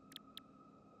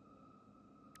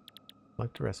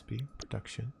 Select a recipe,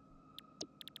 production.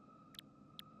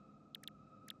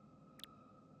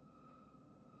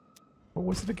 What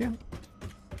was it again?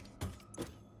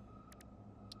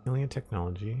 Alien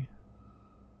technology.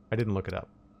 I didn't look it up.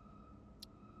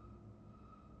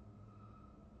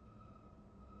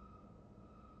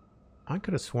 I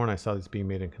could have sworn I saw this being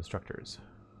made in constructors.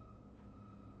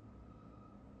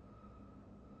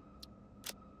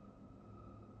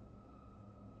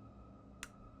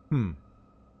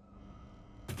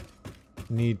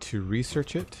 Need to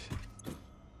research it.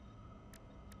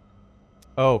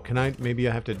 Oh, can I? Maybe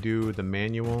I have to do the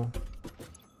manual.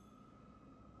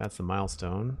 That's the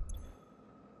milestone.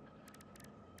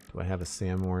 Do I have a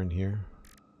SAM ore in here?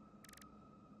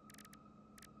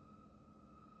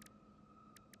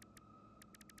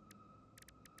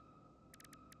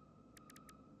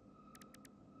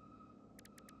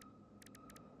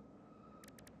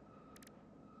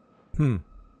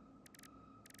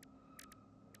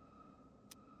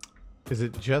 Does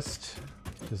it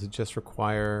just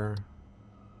require...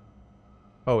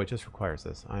 Oh, it just requires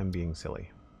this. I'm being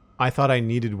silly. I thought I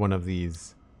needed one of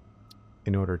these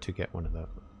in order to get one of the...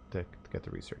 to get the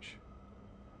research.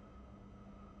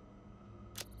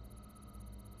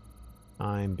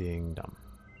 I'm being dumb.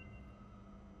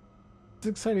 It's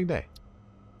an exciting day.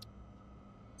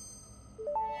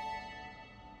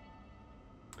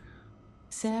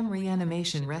 SAM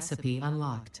reanimation recipe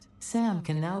unlocked. SAM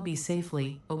can now be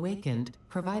safely awakened,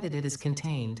 provided it is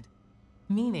contained.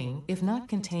 Meaning, if not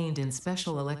contained in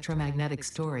special electromagnetic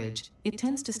storage, it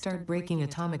tends to start breaking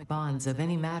atomic bonds of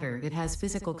any matter it has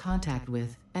physical contact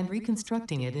with, and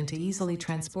reconstructing it into easily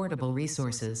transportable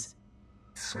resources.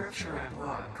 Scripture and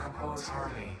blood compose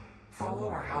harmony. Follow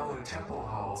our hallowed temple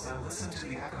halls and listen to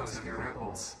the echoes of your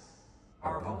ripples.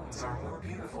 Our bones are more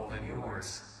beautiful than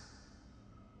yours.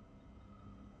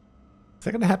 Is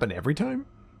that going to happen every time?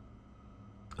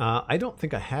 I don't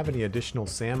think I have any additional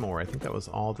SAM ore. I think that was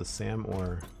all the SAM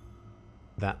ore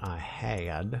that I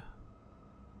had.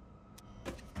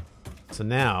 So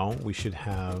now we should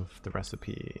have the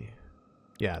recipe.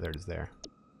 Yeah, there it is there.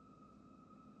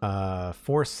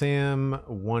 4 SAM,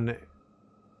 1...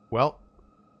 Well,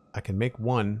 I can make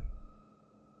 1.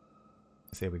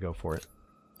 Say we go for it.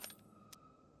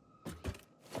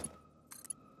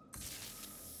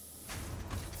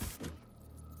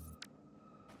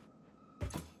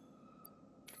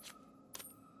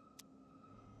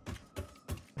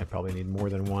 I probably need more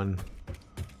than 1.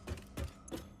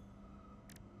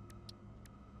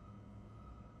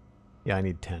 Yeah, I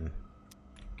need 10.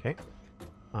 Okay.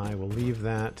 I will leave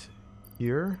that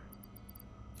here.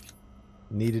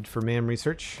 Needed for MAM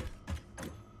research.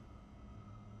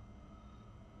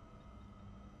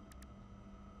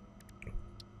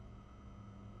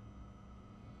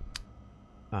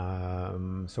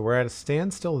 So we're at a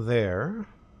standstill there.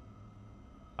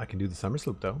 I can do the summer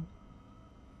sloop though.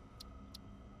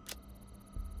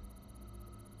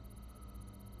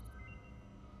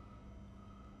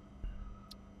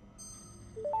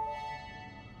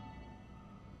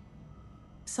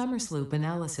 Summer sloop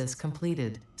analysis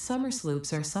completed. Summer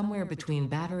sloops are somewhere between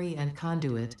battery and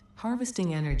conduit,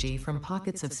 harvesting energy from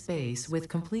pockets of space with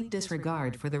complete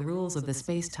disregard for the rules of the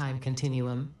space-time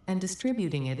continuum, and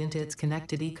distributing it into its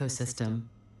connected ecosystem.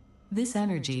 This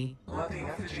energy, Let the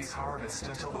effigies harvest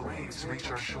until the waves reach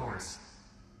our shores.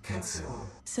 Consume.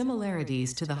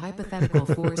 similarities to the hypothetical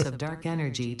force of dark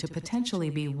energy to potentially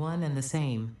be one and the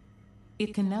same.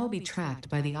 It can now be tracked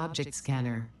by the object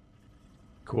scanner.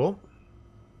 Cool.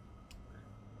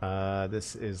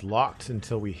 This is locked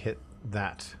until we hit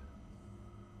that.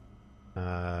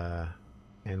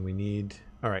 And we need...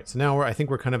 Alright, so now I think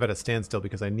we're kind of at a standstill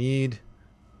because I need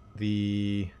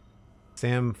the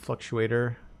SAM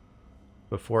fluctuator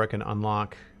before I can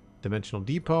unlock Dimensional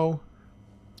Depot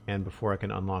and before I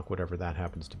can unlock whatever that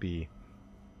happens to be.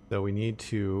 So we need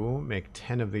to make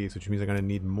 10 of these, which means I'm going to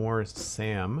need more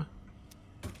SAM.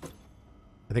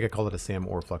 I think I called it a SAM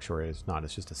ore fluctuator. It's not,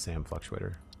 it's just a SAM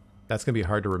fluctuator. That's going to be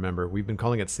hard to remember. We've been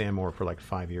calling it SAM ore for like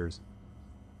 5 years.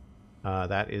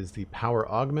 That is the power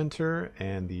augmenter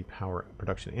and the power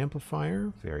production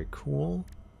amplifier. Very cool.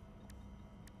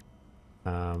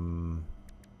 Power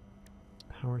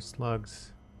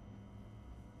slugs.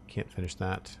 Can't finish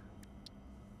that.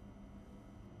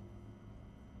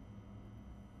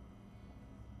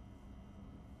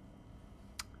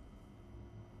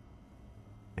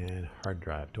 And hard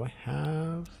drive. Do I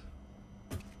have...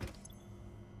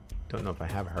 Don't know if I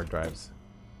have hard drives.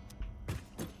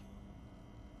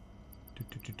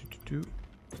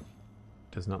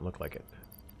 Does not look like it.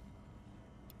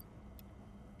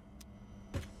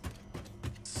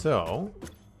 So,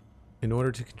 in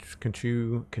order to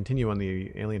continue on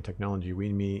the alien technology,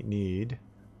 we need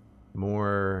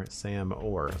more SAM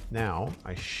ore. Now,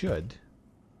 I should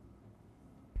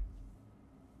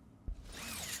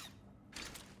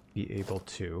be able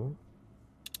to.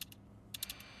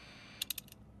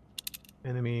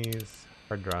 Enemies,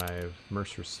 hard drive,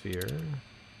 Mercer sphere.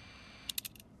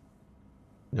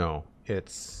 No,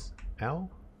 it's L?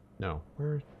 No,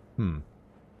 where?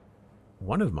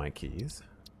 One of my keys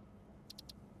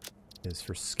is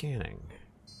for scanning.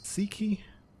 C key?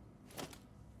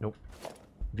 Nope.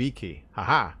 V key.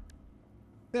 Haha.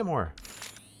 Say more.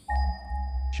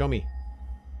 Show me.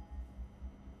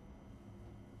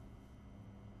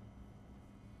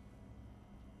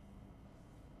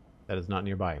 That is not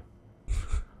nearby.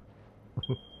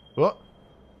 Oh!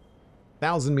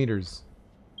 1,000 meters.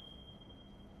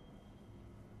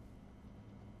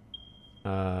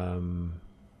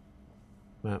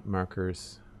 Map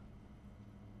markers.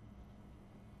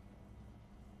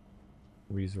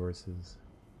 Resources.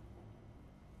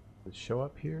 Does it show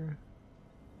up here?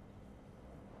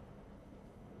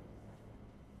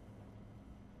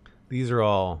 These are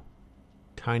all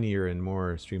tinier and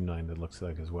more streamlined, it looks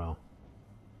like, as well.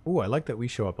 Ooh, I like that we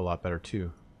show up a lot better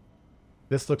too.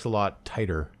 This looks a lot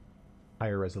tighter.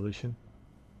 Higher resolution.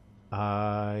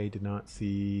 I did not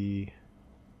see...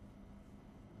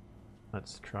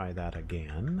 Let's try that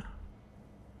again.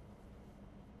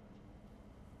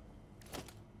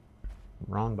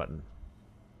 Wrong button.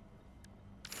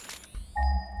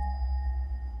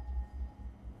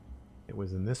 It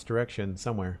was in this direction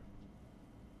somewhere.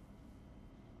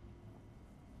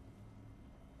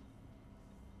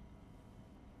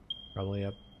 Probably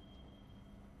up.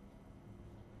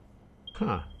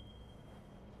 Huh.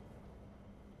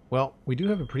 Well, we do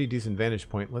have a pretty decent vantage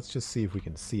point. Let's just see if we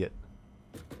can see it.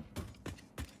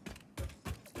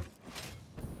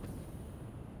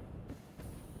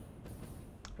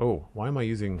 Oh, why am I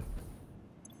using...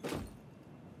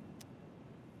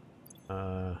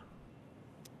 a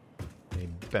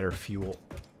better fuel?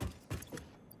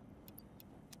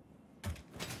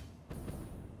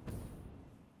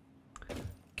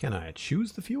 Can I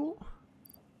choose the fuel?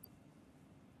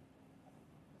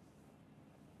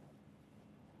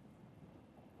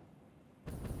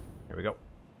 There we go.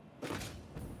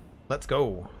 Let's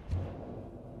go.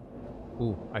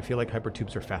 Ooh, I feel like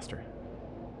hypertubes are faster.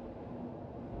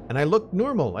 And I look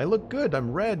normal. I look good.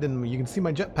 I'm red and you can see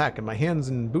my jetpack and my hands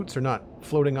and boots are not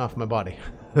floating off my body.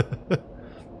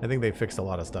 I think they fixed a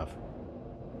lot of stuff.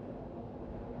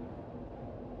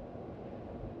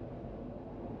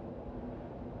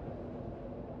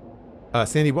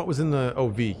 Sandy, what was in the... Oh,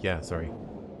 V. Yeah, sorry.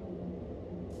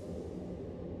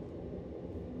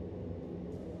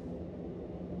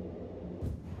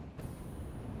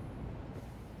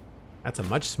 That's a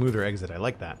much smoother exit. I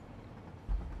like that.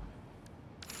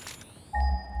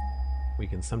 We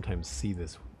can sometimes see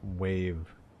this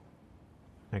wave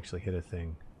actually hit a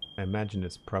thing. I imagine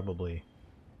it's probably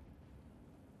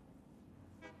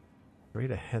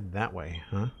straight ahead that way,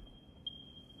 huh?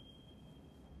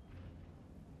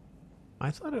 I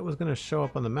thought it was going to show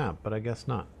up on the map, but I guess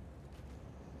not.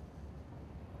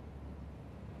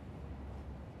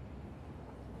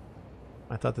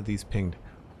 I thought that these pinged.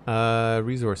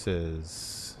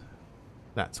 Resources.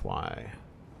 That's why.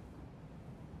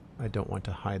 I don't want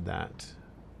to hide that.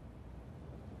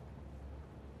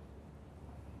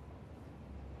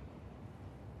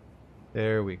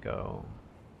 There we go.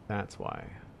 That's why.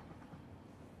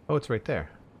 Oh, it's right there.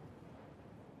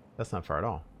 That's not far at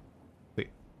all. Sweet.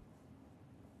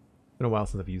 It's been a while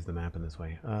since I've used the map in this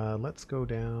way. Let's go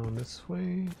down this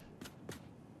way.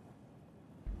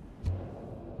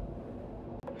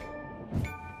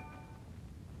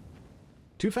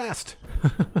 Too fast!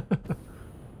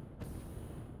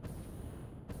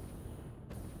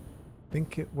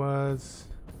 Think it was...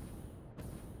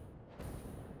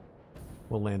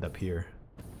 We'll land up here.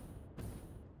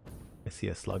 I see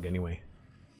a slug anyway.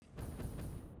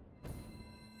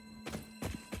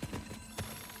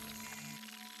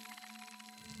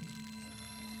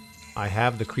 I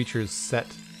have the creatures set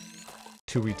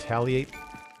to retaliate.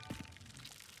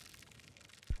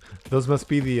 Those must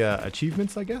be the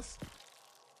achievements, I guess?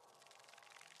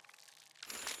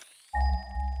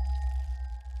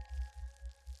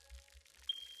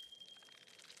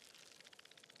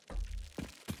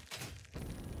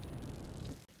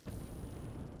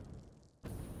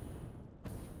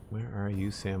 Where are you,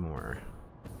 Samor?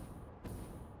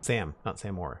 Sam, not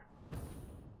Samor.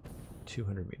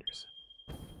 200 meters.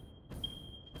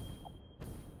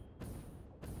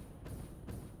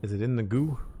 Is it in the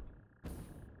goo?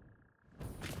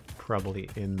 Probably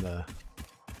in the...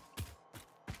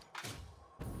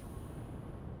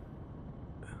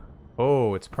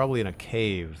 Oh, it's probably in a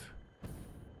cave.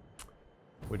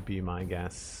 Would be my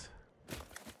guess.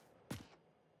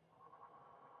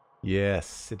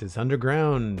 Yes, it is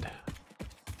underground.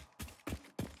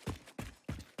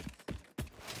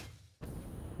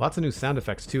 Lots of new sound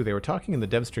effects too. They were talking in the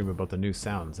dev stream about the new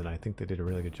sounds, and I think they did a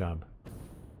really good job.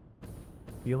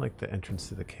 I feel like the entrance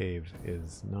to the cave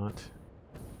is not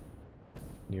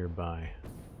nearby.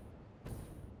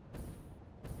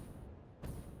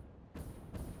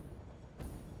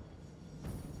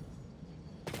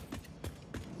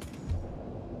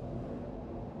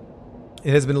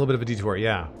 It has been a little bit of a detour,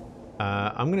 yeah.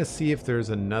 I'm going to see if there's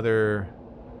another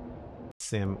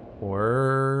Sam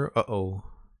or... Uh-oh.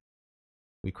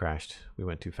 We crashed. We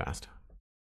went too fast.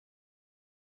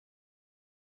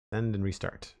 Send and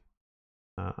restart.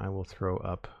 I will throw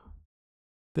up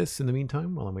this in the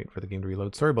meantime while I'm waiting for the game to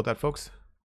reload. Sorry about that, folks.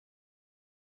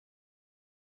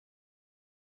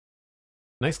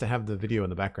 Nice to have the video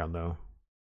in the background, though.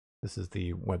 This is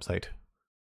the website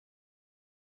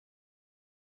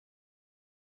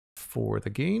for the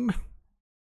game.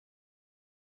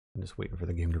 I'm just waiting for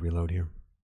the game to reload here.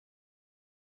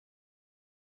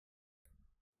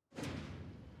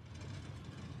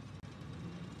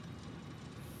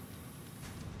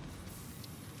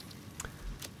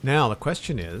 Now, the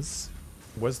question is,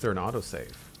 was there an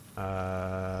autosave?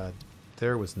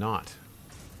 There was not.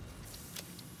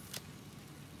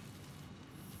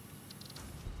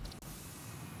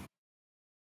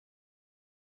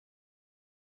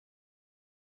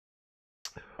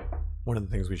 One of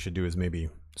the things we should do is maybe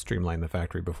streamline the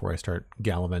factory before I start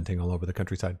gallivanting all over the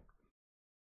countryside.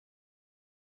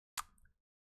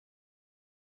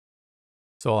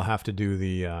 So I'll have to do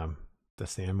the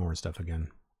Sandmore stuff again.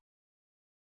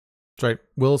 That's right.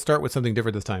 We'll start with something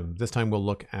different this time. This time we'll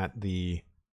look at the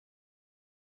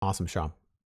awesome shop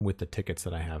with the tickets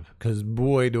that I have. Because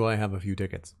boy, do I have a few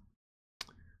tickets.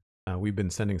 We've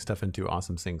been sending stuff into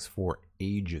Awesome Things for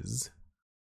ages.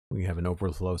 We have an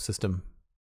overflow system.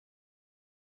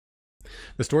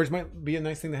 The storage might be a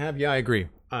nice thing to have. Yeah, I agree.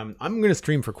 I'm going to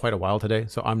stream for quite a while today,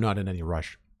 so I'm not in any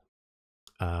rush.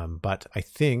 But I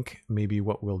think maybe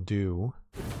what we'll do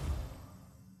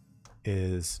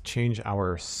is change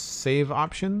our save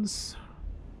options.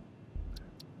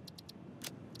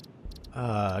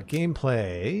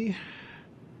 Gameplay.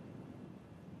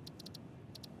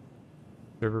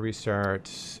 Server restart.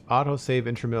 Autosave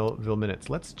interval minutes.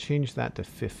 Let's change that to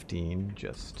 15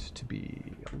 just to be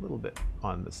a little bit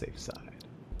on the safe side.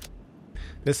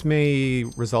 This may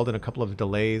result in a couple of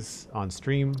delays on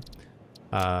stream.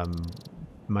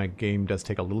 My game does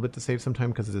take a little bit to save sometime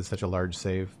because it is such a large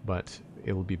save, but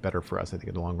it will be better for us, I think,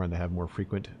 in the long run to have more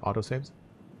frequent autosaves.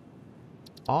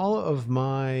 All of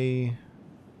my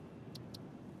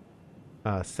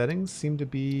settings seem to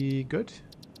be good.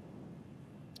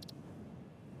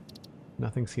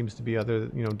 Nothing seems to be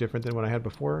different than what I had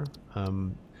before.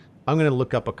 I'm going to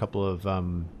look up a couple of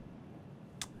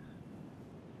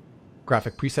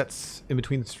graphic presets in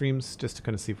between the streams just to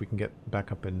kind of see if we can get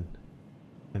back up and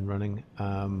running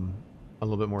a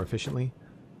little bit more efficiently.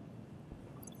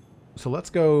 So let's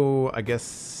go, I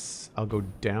guess I'll go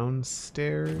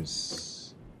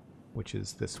downstairs, which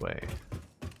is this way.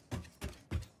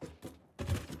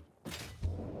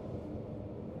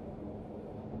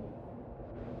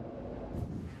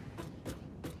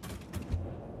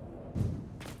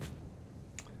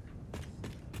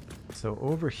 So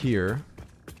over here,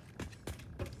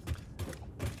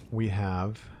 we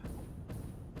have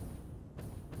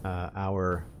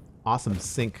our awesome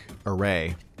sink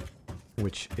array,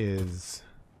 which is...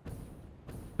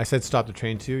 I said stop the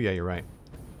train too? Yeah, you're right.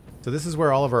 So this is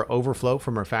where all of our overflow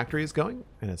from our factory is going,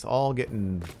 and it's all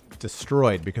getting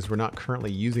destroyed because we're not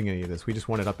currently using any of this. We just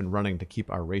want it up and running to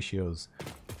keep our ratios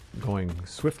going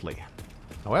swiftly.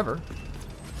 However,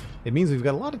 it means we've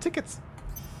got a lot of tickets.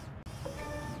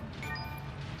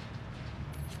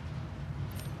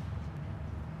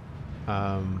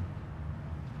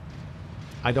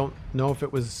 I don't know if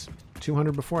it was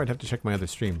 200 before. I'd have to check my other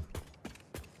stream.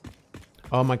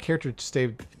 Oh, my character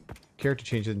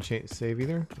change didn't save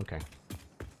either? Okay.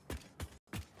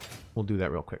 We'll do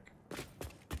that real quick.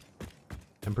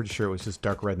 I'm pretty sure it was just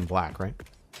dark red and black, right?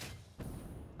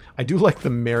 I do like the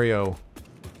Mario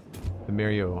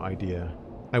idea.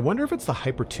 I wonder if it's the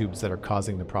hypertubes that are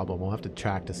causing the problem. We'll have to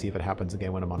check to see if it happens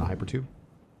again when I'm on a hypertube.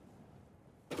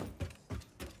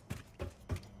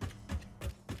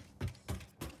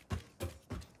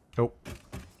 Oh,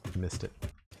 missed it.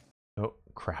 Oh,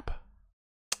 crap.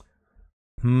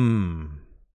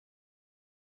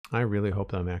 I really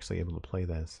hope that I'm actually able to play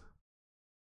this.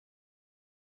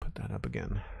 Put that up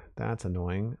again. That's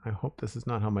annoying. I hope this is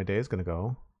not how my day is going to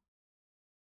go.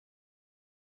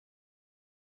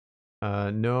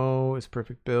 No is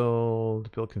perfect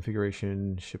build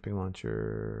configuration, shipping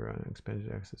launcher,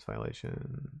 expanded access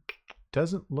violation.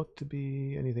 Doesn't look to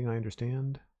be anything I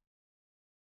understand.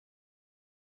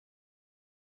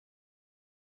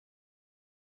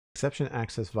 Exception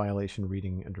access violation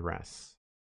reading address.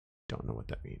 Don't know what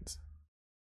that means.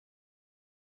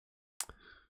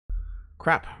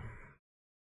 Crap.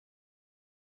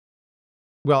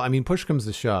 Well, I mean, push comes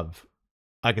to shove.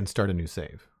 I can start a new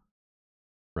save.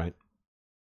 Right?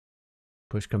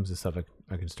 Push comes to shove,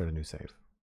 I can start a new save.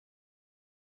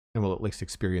 And we'll at least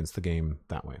experience the game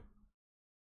that way.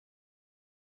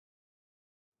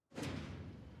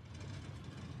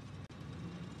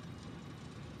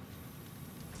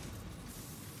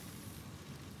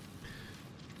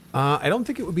 I don't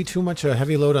think it would be too much a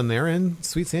heavy load on their end,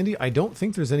 SweetSandi. I don't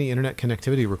think there's any internet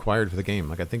connectivity required for the game.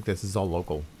 Like, I think this is all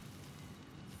local.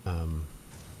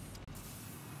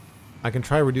 I can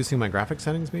try reducing my graphic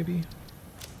settings, maybe.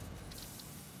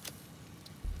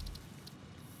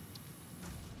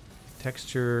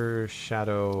 Texture,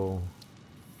 shadow.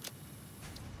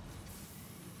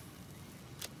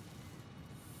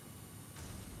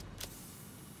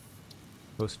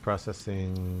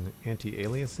 Post-processing,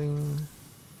 anti-aliasing.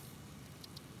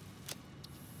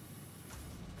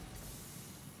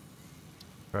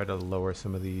 Try to lower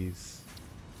some of these.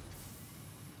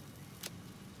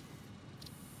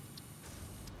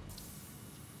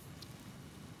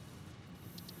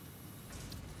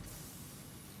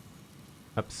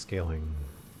 Upscaling.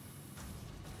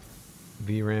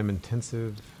 VRAM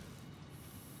intensive.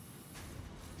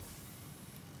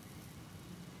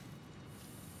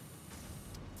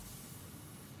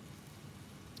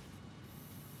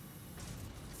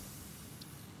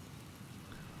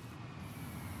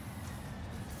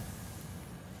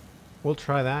 We'll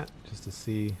try that just to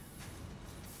see.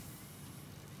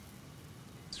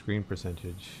 Screen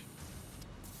percentage.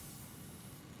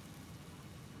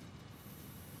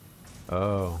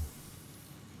 Oh.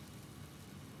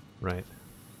 Right.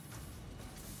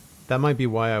 That might be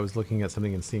why I was looking at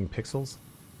something and seeing pixels.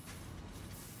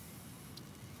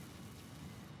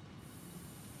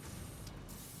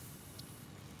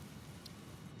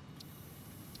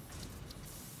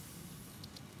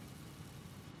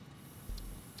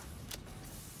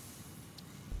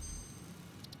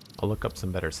 I'll look up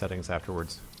some better settings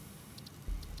afterwards.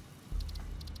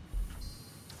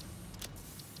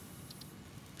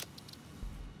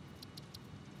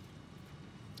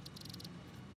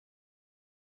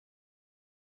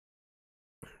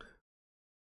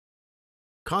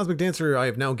 Cosmic Dancer, I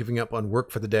have now giving up on work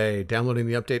for the day. Downloading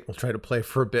the update, we'll try to play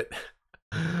for a bit.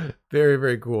 Very,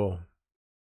 very cool.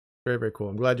 Very, very cool.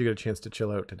 I'm glad you got a chance to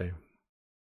chill out today.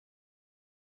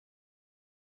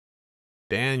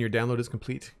 Dan, your download is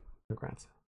complete. Congrats.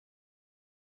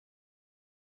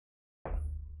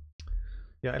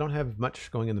 Yeah, I don't have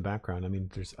much going in the background. I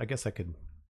mean, I guess I could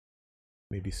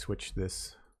maybe switch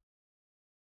this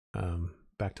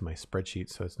back to my spreadsheet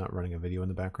so it's not running a video in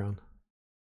the background.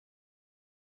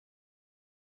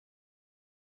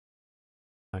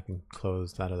 I can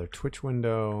close that other Twitch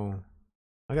window.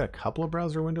 I got a couple of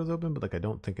browser windows open, but like I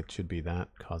don't think it should be that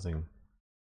causing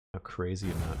a crazy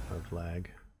amount of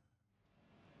lag.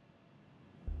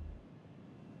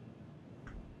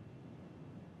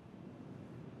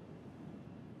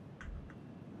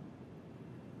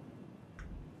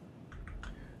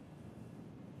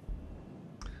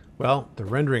 Well, the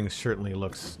rendering certainly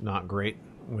looks not great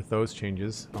with those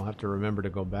changes. I'll have to remember to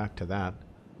go back to that.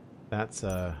 That's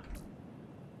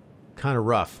kind of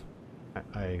rough.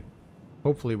 I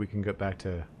hopefully we can get back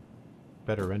to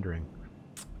better rendering.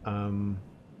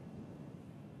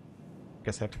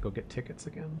 Guess I have to go get tickets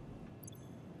again.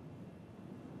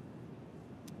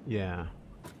 Yeah.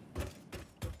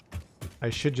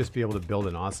 I should just be able to build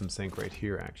an awesome sync right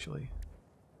here, actually.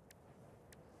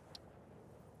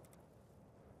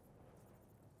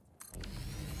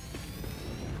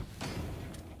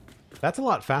 That's a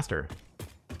lot faster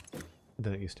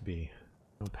than it used to be.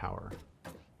 No power.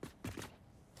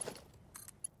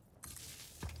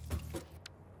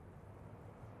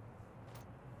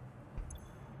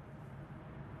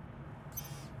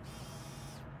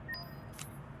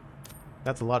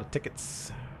 That's a lot of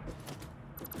tickets.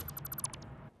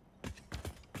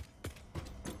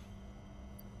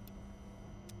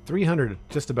 $300,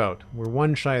 just about. We're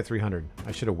one shy of 300.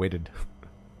 I should have waited.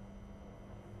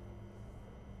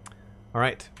 All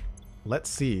right, let's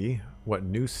see what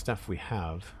new stuff we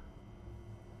have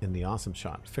in the Awesome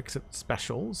Shot. Fix-It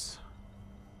Specials.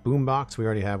 Boombox, we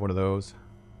already have one of those.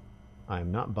 I'm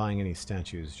not buying any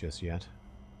statues just yet.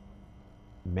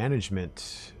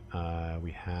 Management,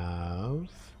 we have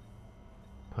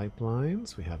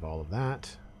Pipelines, we have all of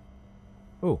that.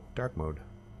 Oh, dark mode.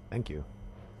 Thank you.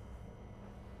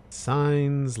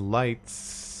 Signs,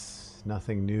 lights,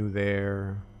 nothing new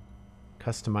there.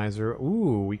 Customizer.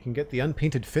 Ooh, we can get the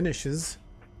unpainted finishes.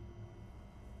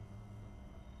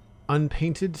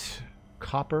 Unpainted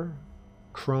copper,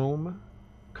 chrome,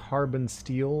 carbon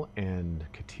steel, and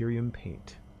Caterium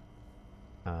paint.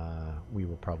 We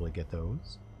will probably get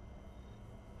those.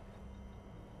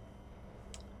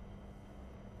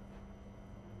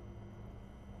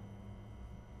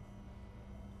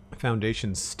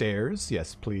 Foundation stairs,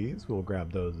 yes please. We'll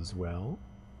grab those as well.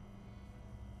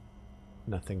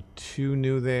 Nothing too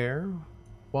new there.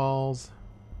 Walls.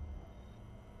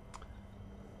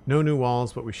 No new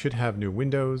walls, but we should have new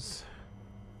windows.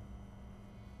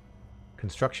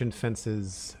 Construction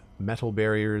fences, metal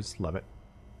barriers, love it.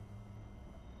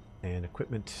 And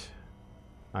equipment.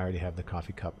 I already have the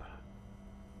coffee cup.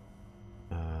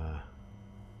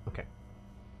 Okay.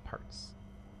 Parts.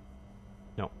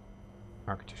 No.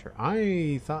 Architecture.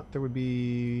 I thought there would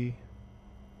be...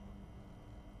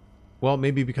 Well,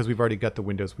 maybe because we've already got the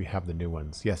windows, we have the new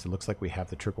ones. Yes, it looks like we have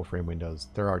the triple frame windows.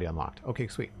 They're already unlocked. Okay,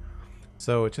 sweet.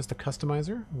 So it's just a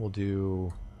customizer. We'll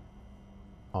do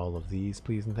all of these,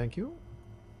 please and thank you.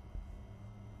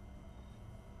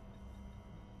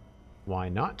 Why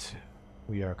not?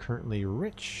 We are currently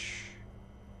rich.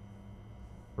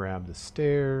 Grab the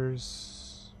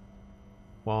stairs.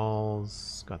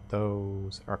 Walls. Got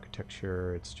those.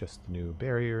 Architecture. It's just the new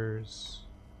barriers.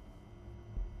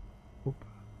 Oop.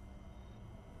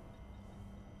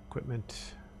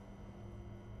 Equipment.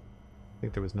 I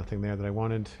think there was nothing there that I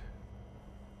wanted.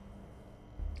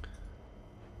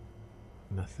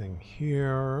 Nothing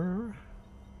here.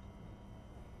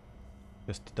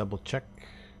 Just to double check.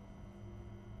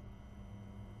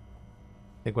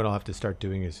 I think what I'll have to start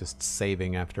doing is just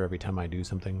saving after every time I do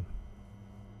something.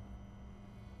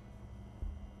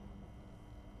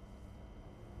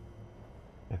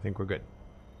 I think we're good.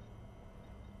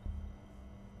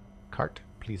 Cart,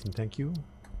 please and thank you.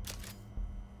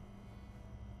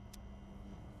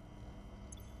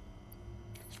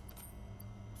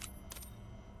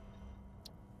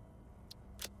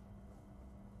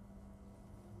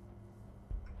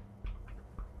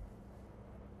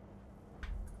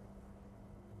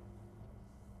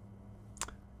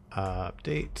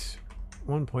 Update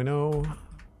 1.0.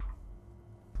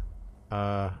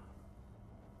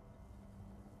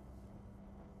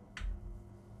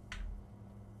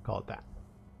 Call it that.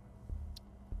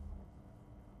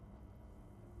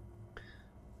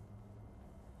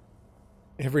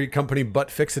 Every company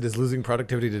but Fixit is losing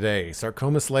productivity today.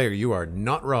 Sarcoma Slayer, you are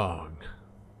not wrong.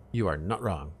 You are not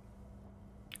wrong.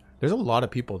 There's a lot of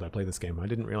people that play this game. I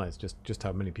didn't realize just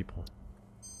how many people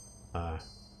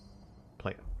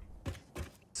play it.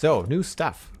 So, new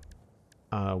stuff.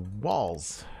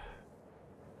 Walls.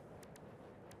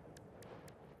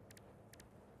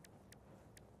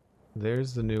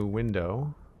 There's the new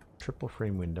window. Triple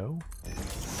frame window.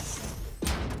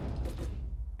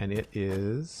 And it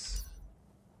is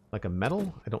like a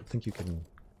metal. I don't think you can...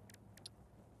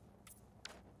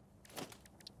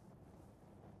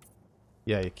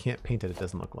 Yeah, you can't paint it, it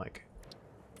doesn't look like.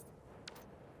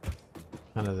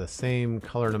 Kind of the same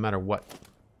color no matter what.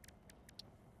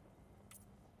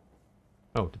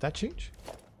 Oh, did that change?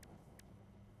 A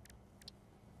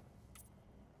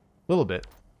little bit.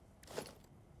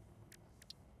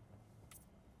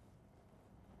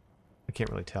 I can't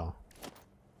really tell.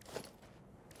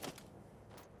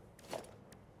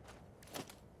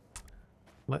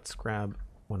 Let's grab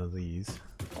one of these.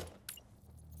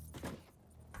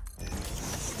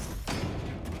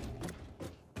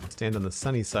 Stand on the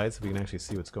sunny side so we can actually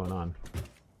see what's going on.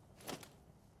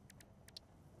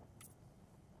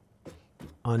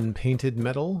 Unpainted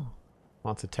metal.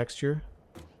 Lots of texture.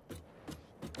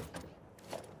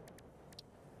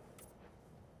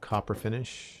 Copper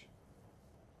finish.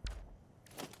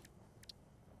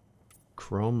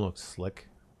 Chrome looks slick.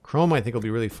 Chrome I think will be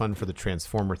really fun for the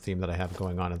Transformer theme that I have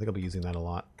going on. I think I'll be using that a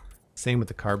lot. Same with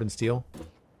the carbon steel.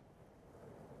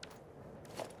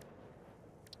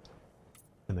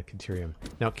 And the Caterium.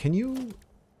 Now can you...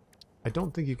 I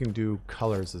don't think you can do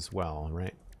colors as well,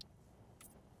 right?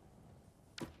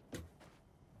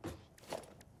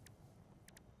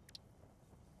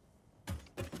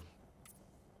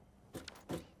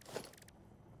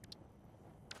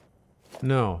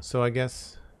 No, so I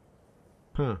guess...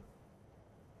 Huh.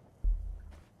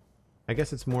 I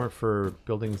guess it's more for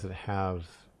buildings that have,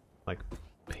 like,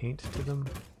 paint to them.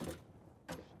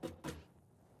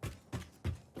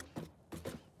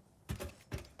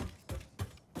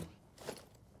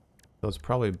 So it's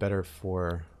probably better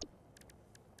for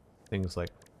things like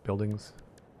buildings.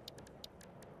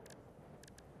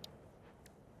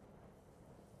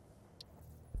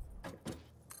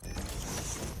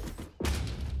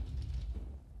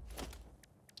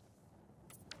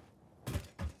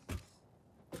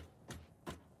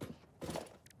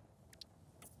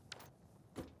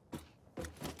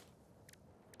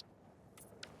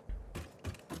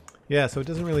 Yeah, so it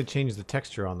doesn't really change the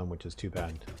texture on them, which is too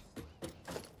bad.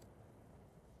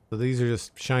 So these are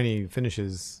just shiny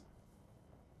finishes.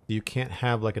 You can't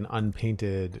have like an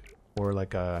unpainted or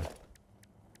like a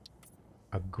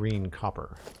green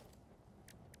copper.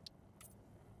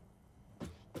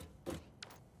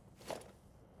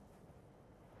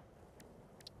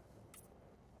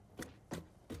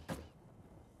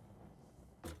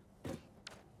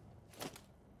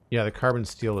 Yeah, the carbon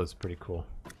steel is pretty cool.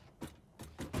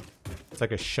 It's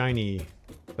like a shiny,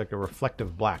 like a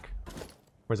reflective black.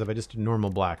 Whereas if I just do normal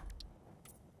black,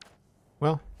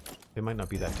 well, it might not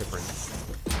be that different.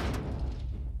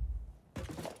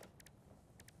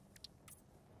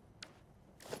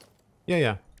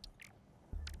 Yeah.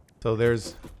 So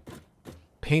there's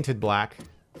painted black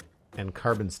and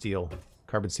carbon steel.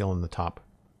 Carbon steel on the top,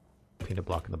 painted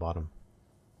block in the bottom.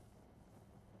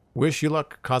 Wish you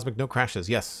luck, Cosmic No Crashes.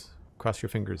 Yes, cross your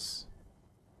fingers.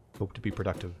 Hope to be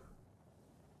productive.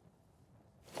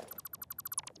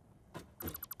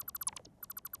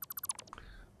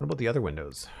 What about the other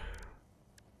windows?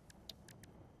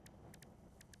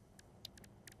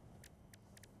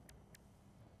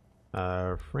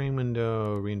 Frame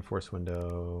window, reinforced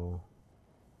window.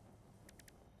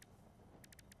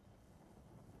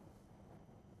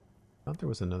 I thought there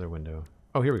was another window.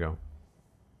 Oh, here we go.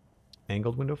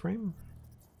 Angled window frame.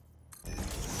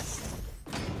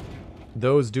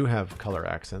 Those do have color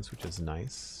accents, which is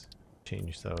nice.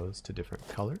 Change those to different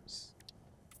colors.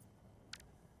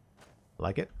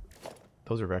 Like it.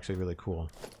 Those are actually really cool.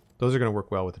 Those are going to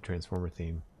work well with the Transformer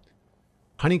theme.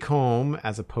 Honeycomb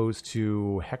as opposed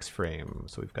to hex frame.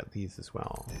 So we've got these as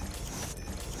well.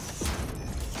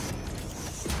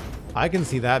 I can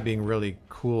see that being really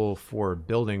cool for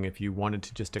building if you wanted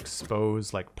to just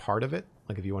expose like part of it.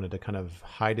 Like if you wanted to kind of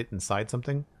hide it inside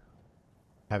something.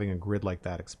 Having a grid like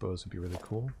that exposed would be really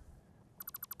cool.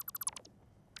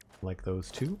 Like those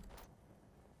two.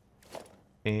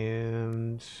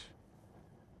 And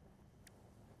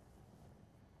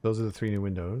those are the 3 new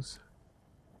windows.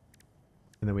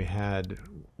 And then we had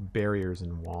barriers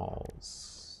and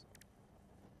walls.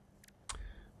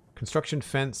 Construction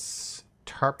fence,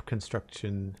 tarp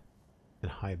construction, and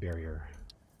high barrier.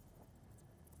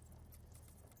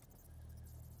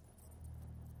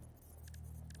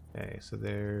 Okay, so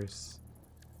there's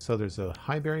a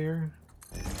high barrier.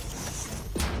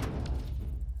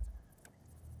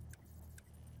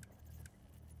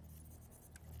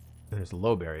 And there's a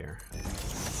low barrier.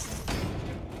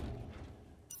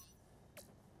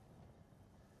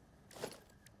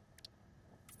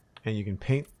 And you can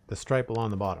paint the stripe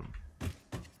along the bottom.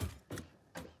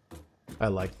 I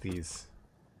like these.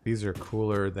 These are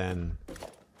cooler than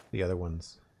the other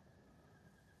ones.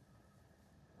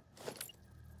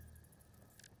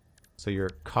 So your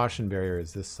caution barrier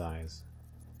is this size.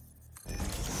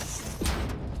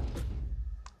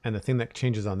 And the thing that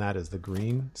changes on that is the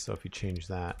green. So if you change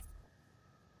that.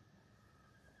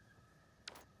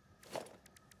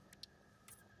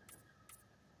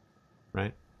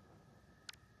 Right?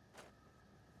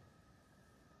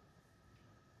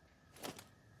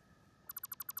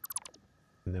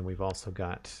 And then we've also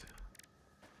got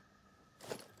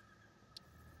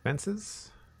fences.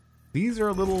 These are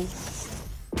a little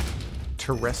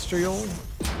terrestrial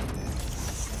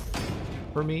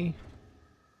for me.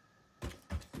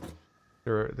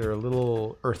 They're a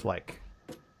little Earth-like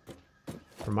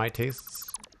for my tastes,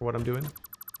 for what I'm doing.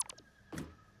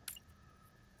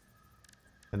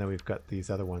 And then we've got these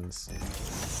other ones.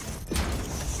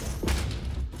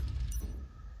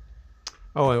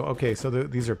 Oh, okay, so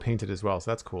these are painted as well,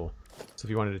 so that's cool. So if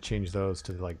you wanted to change those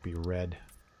to like be red.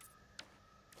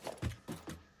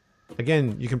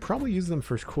 Again, you can probably use them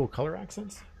for cool color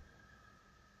accents.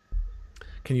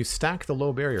 Can you stack the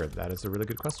low barrier? That is a really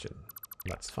good question.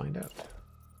 Let's find out.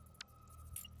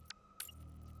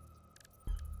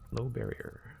 Low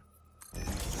barrier.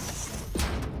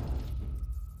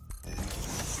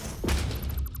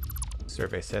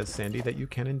 Survey says, Sandy, that you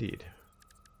can indeed.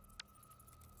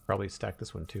 Probably stack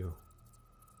this one too.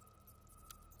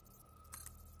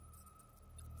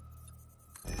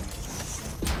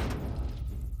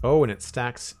 Oh, and it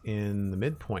stacks in the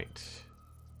midpoint.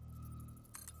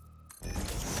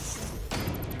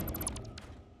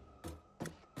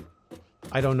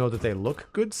 I don't know that they look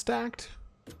good stacked,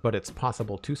 but it's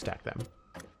possible to stack them.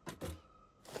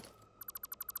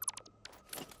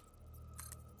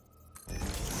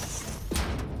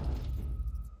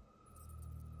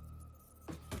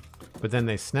 But then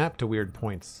they snap to weird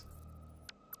points.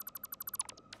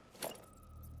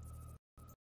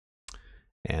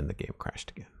 And the game crashed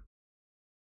again.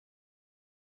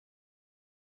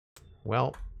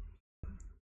 Well,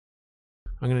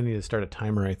 I'm going to need to start a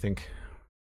timer, I think.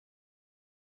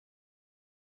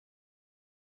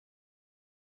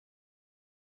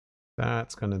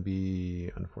 That's going to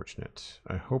be unfortunate.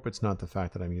 I hope it's not the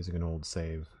fact that I'm using an old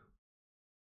save.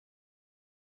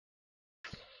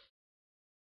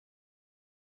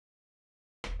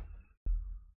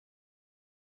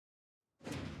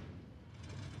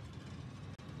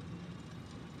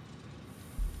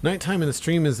 Nighttime in the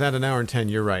stream is at 1 hour and 10.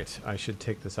 You're right. I should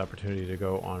take this opportunity to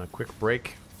go on a quick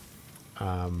break.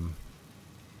 I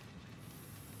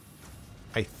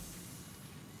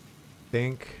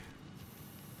think...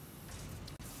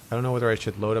 I don't know whether I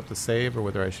should load up the save or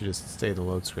whether I should just stay in the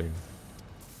load screen.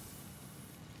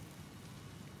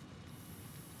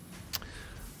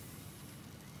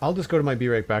 I'll just go to my Be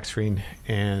Right Back screen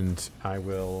and I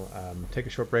will take a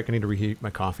short break. I need to reheat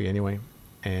my coffee anyway.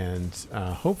 And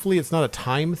hopefully it's not a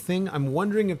time thing. I'm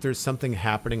wondering if there's something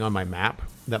happening on my map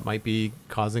that might be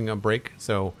causing a break.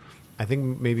 So I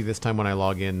think maybe this time when I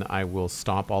log in, I will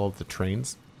stop all of the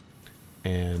trains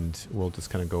and we'll just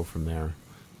kind of go from there.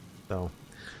 So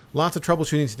lots of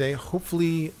troubleshooting today.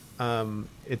 Hopefully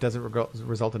it doesn't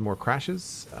result in more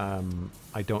crashes.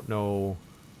 I don't know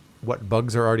what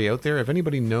bugs are already out there. If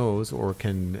anybody knows or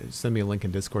can send me a link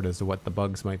in Discord as to what the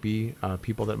bugs might be,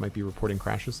 people that might be reporting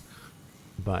crashes.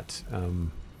 But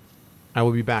I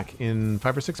will be back in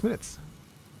 5 or 6 minutes.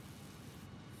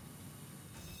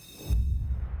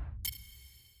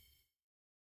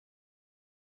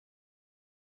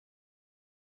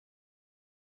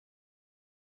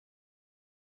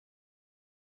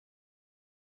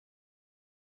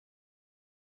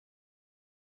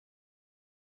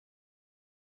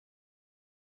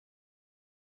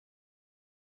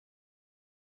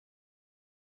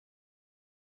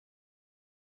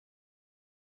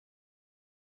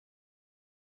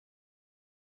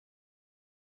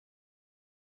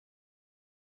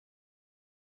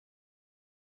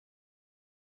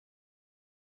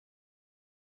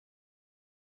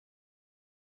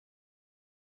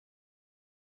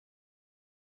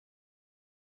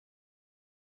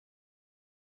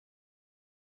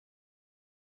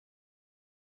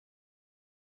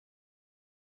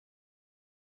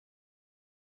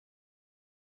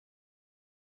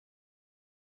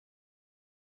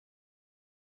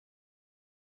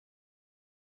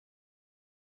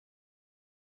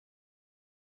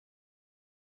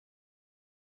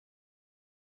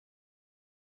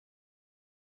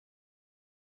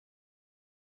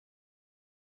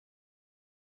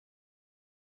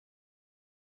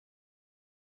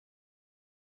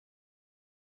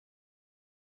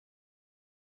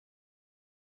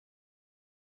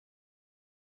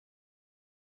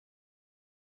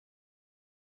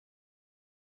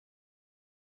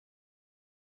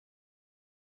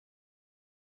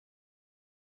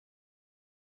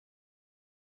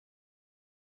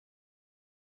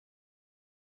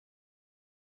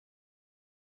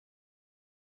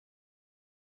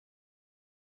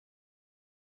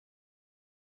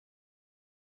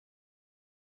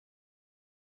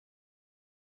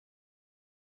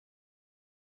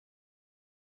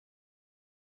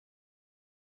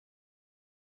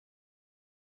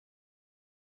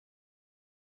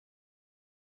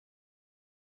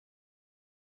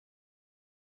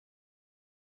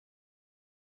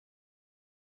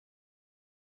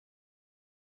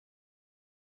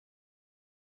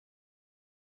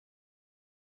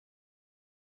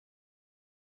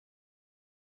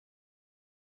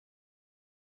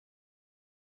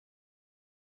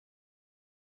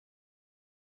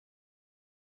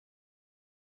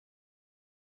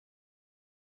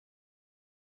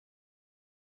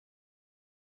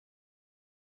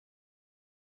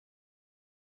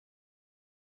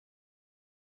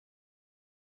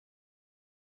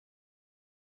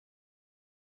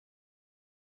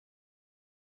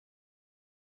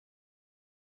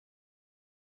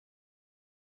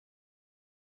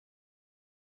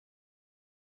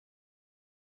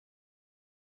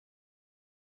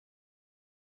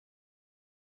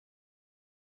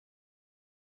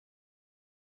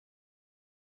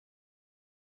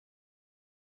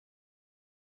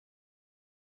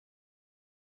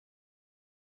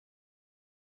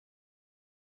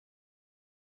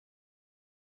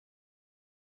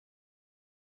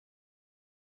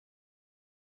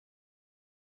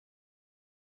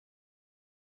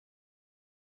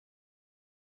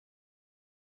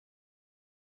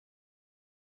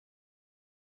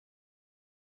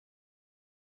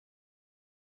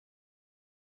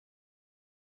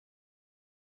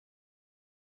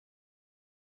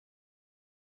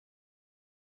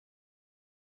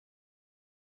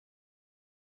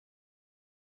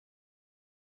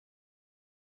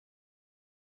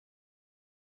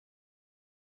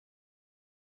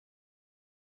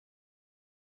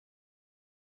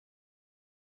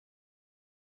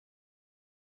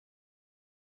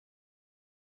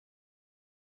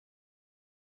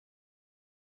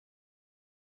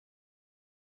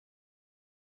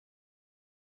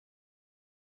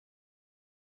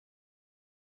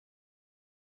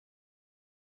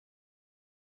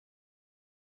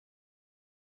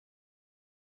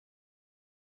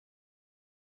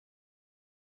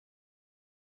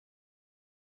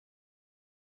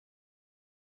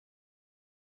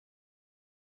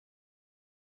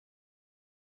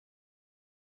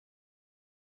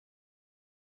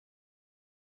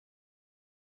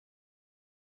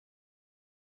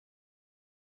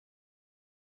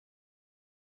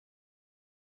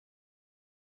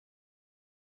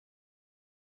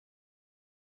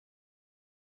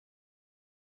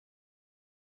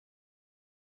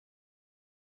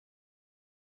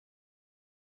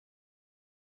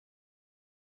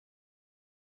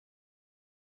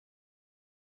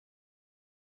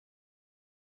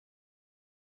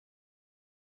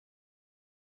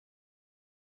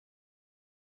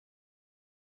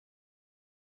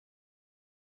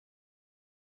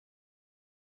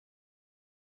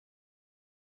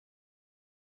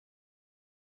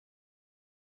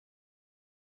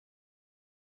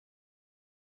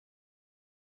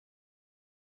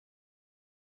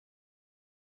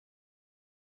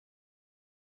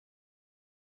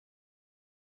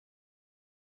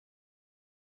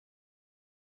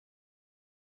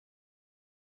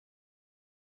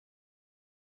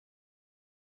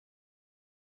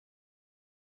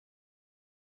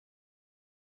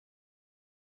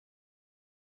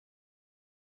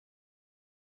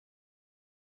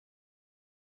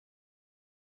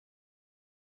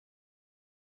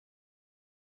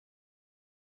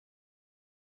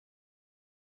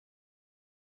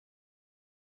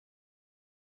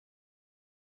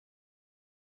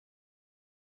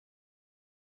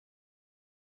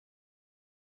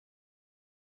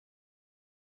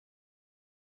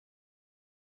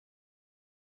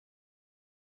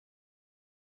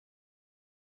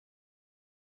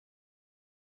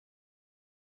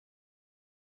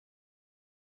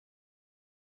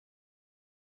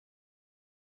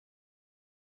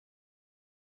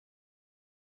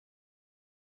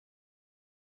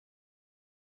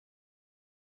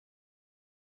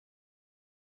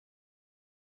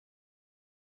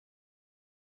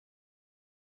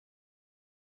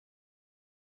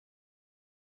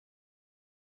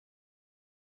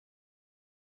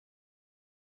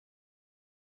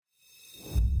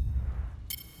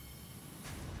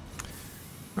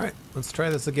 let's try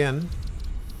this again.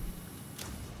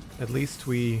 At least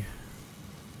we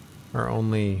are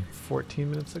only 14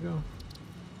 minutes ago.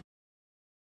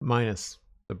 Minus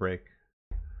the break.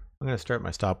 I'm going to start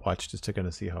my stopwatch just to kind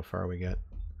of see how far we get.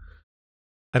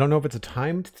 I don't know if it's a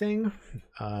timed thing,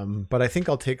 but I think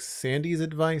I'll take Sandy's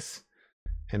advice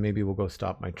and maybe we'll go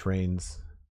stop my trains.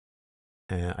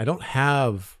 And I don't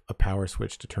have a power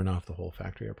switch to turn off the whole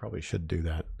factory. I probably should do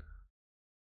that.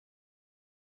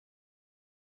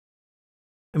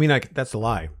 I mean, that's a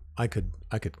lie. I could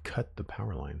cut the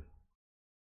power line.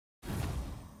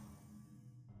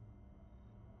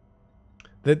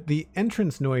 The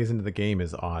entrance noise into the game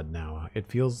is odd now. It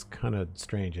feels kind of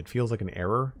strange. It feels like an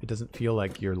error. It doesn't feel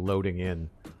like you're loading in.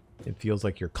 It feels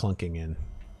like you're clunking in.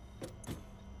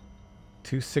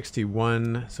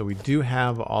 261. So we do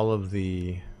have all of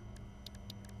the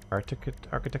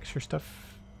architecture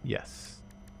stuff. Yes.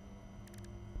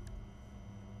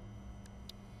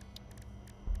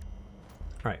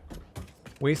 All right.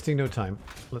 Wasting no time.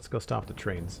 Let's go stop the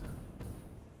trains.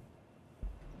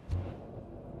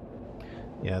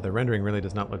 Yeah, the rendering really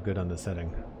does not look good on this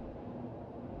setting.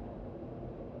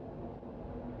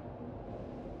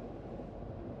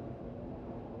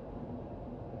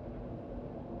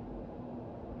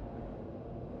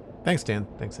 Thanks, Dan.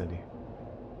 Thanks, Andy.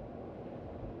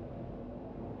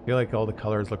 I feel like all the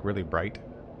colors look really bright.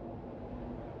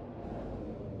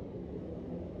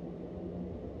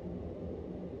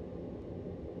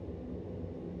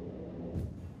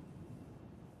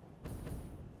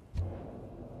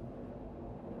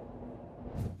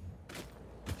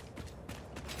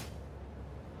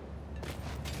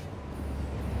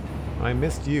 I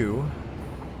missed you.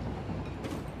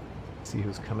 Let's see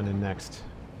who's coming in next.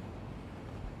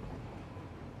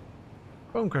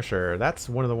 Bone Crusher. That's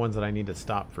one of the ones that I need to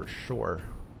stop for sure.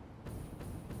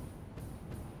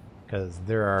 Because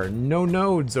there are no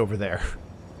nodes over there.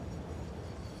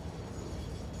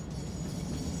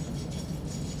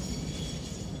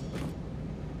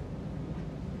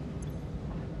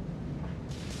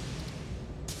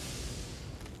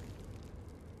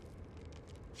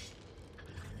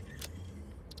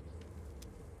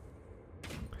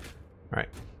 Alright,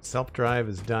 self-drive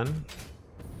is done.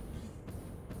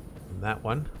 And that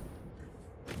one.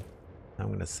 I'm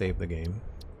going to save the game.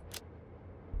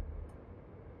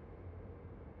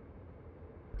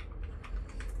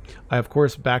 I, of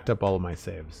course, backed up all of my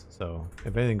saves, so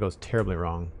if anything goes terribly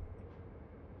wrong,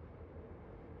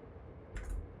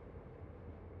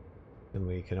 then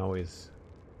we can always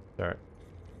start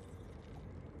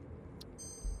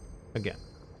again.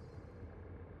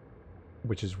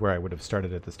 Which is where I would have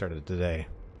started at the start of today.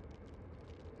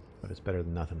 But it's better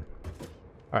than nothing.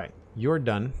 Alright, you're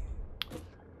done.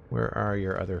 Where are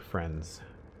your other friends?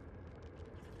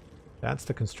 That's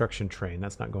the construction train.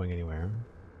 That's not going anywhere.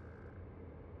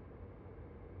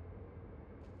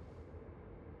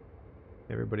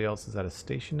 Everybody else is at a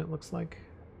station, it looks like.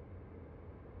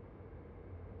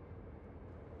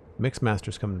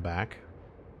 Mixmaster's coming back.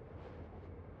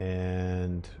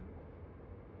 And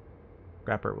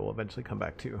Grapper will eventually come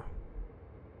back too.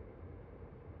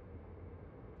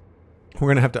 We're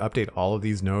going to have to update all of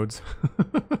these nodes.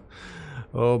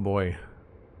 Oh boy.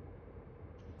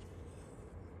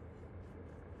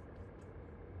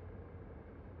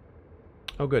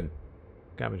 Oh good.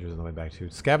 Scavenger's on the way back too.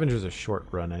 Scavenger's a short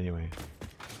run anyway.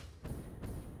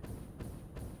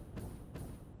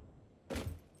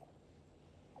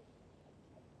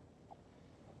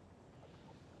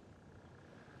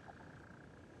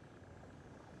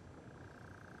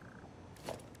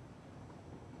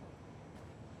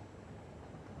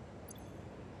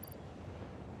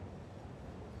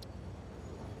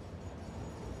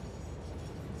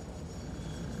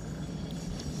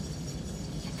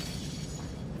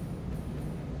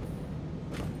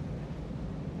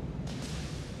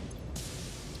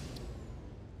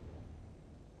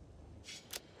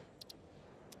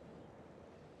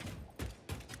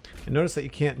 And notice that you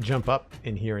can't jump up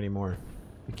in here anymore.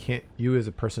 You as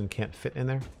a person can't fit in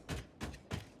there.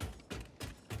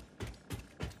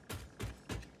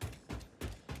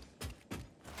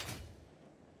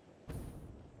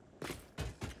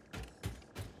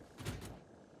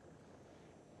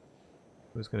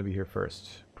 Who's going to be here first?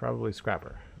 Probably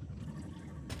Scrapper.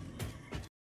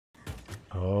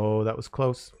 Oh, that was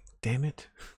close. Damn it.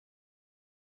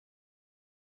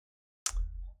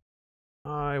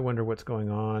 I wonder what's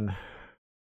going on.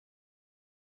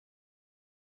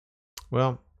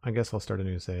 Well, I guess I'll start a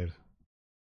new save.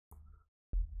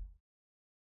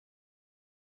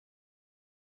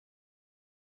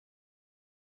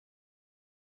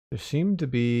 There seemed to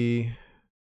be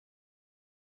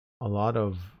a lot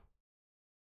of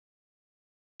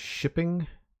shipping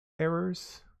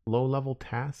errors, low-level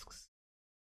tasks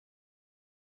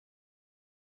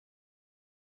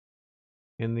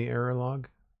in the error log.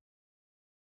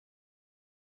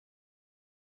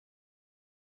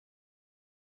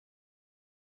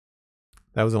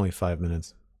 That was only 5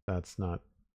 minutes. That's not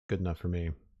good enough for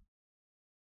me.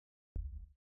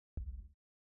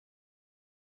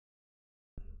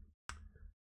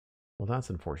 Well, that's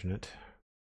unfortunate.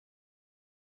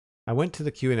 I went to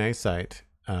the Q&A site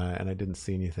and I didn't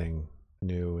see anything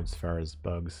new as far as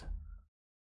bugs.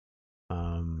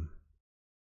 And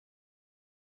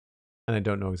I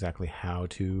don't know exactly how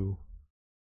to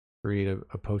create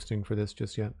a posting for this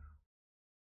just yet.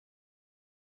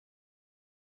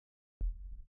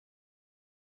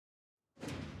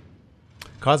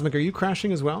 Cosmic, are you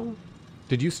crashing as well?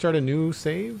 Did you start a new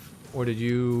save? Or did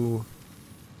you...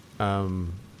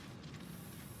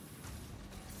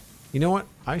 You know what?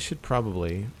 I should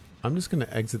probably... I'm just going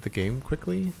to exit the game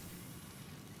quickly.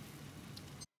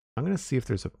 I'm going to see if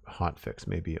there's a hotfix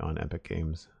maybe on Epic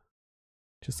Games.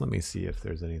 Just let me see if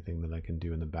there's anything that I can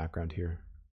do in the background here.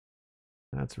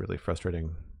 That's really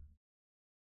frustrating.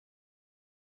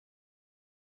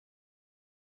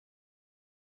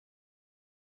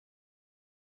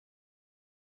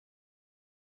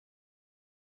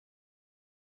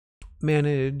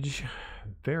 Manage,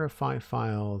 verify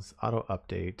files, auto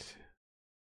update.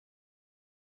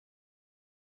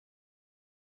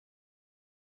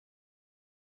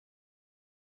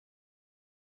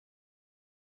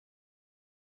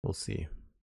 We'll see.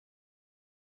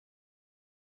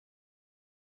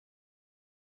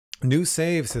 New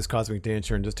save, says Cosmic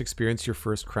Dancer, and just experienced your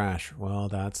first crash. Well,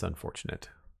 that's unfortunate.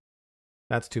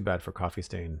 That's too bad for Coffee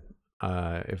Stain.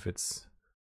 If it's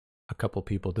a couple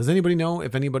people. Does anybody know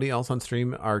if anybody else on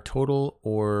stream are Total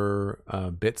or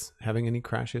Bits having any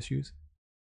crash issues?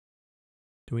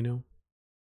 Do we know?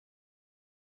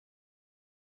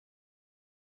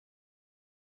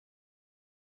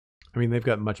 I mean, they've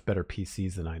got much better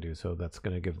PCs than I do, so that's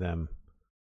going to give them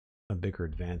a bigger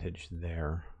advantage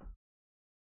there.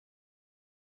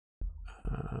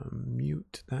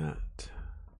 Mute that.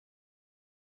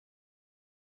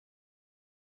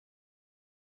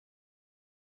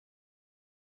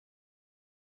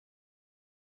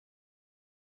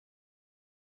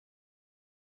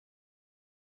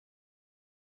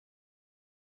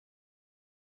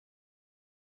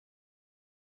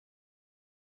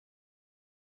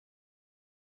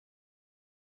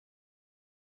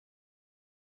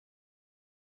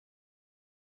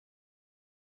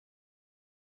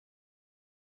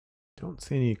 Don't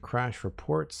see any crash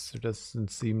reports. There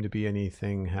doesn't seem to be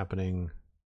anything happening.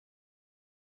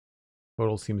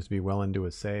 Total seems to be well into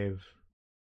a save.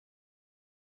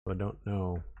 So I don't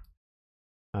know.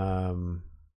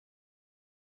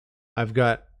 I've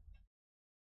got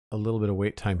a little bit of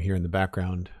wait time here in the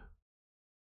background.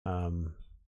 We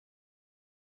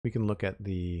can look at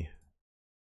the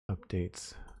updates,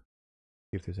 see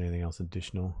if there's anything else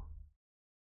additional.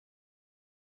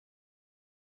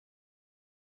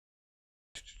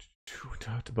 We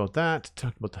talked about that.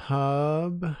 Talked about the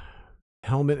hub,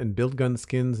 helmet and build gun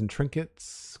skins and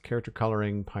trinkets, character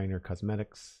coloring, Pioneer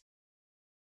Cosmetics,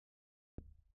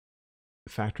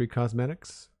 factory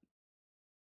cosmetics.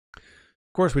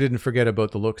 Of course, we didn't forget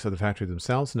about the looks of the factory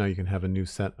themselves. Now you can have a new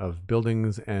set of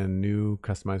buildings and new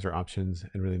customizer options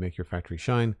and really make your factory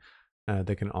shine.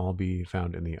 They can all be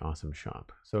found in the awesome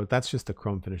shop. So that's just the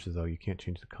chrome finishes, though. You can't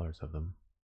change the colors of them.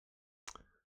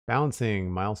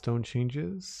 Balancing milestone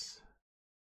changes.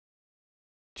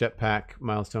 Jetpack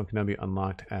milestone can now be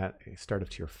unlocked at a start of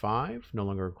tier 5. No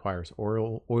longer requires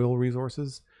oil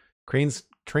resources. Trains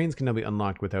can now be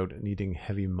unlocked without needing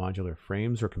heavy modular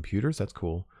frames or computers. That's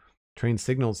cool. Train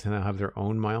signals can now have their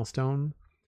own milestone.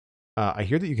 I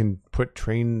hear that you can put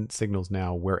train signals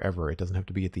now wherever. It doesn't have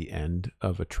to be at the end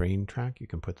of a train track. You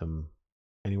can put them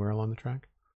anywhere along the track.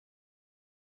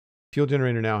 Fuel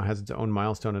generator now has its own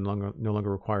milestone and no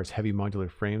longer requires heavy modular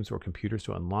frames or computers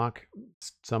to unlock.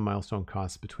 Some milestone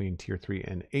costs between tier 3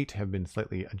 and 8 have been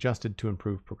slightly adjusted to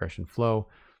improve progression flow.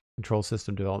 Control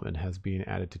system development has been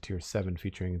added to tier 7,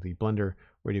 featuring the blender,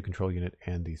 radio control unit,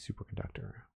 and the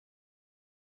superconductor.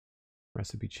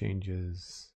 Recipe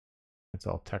changes. It's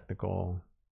all technical.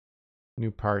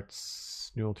 New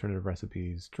parts, new alternative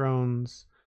recipes, drones.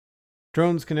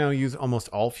 Drones can now use almost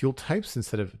all fuel types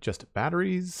instead of just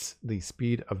batteries. The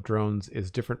speed of drones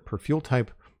is different per fuel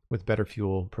type, with better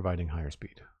fuel providing higher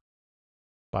speed.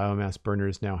 Biomass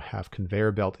burners now have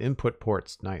conveyor belt input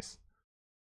ports. Nice.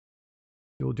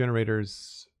 Fuel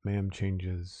generators, MAM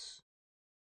changes.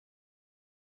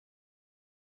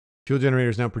 Fuel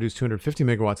generators now produce 250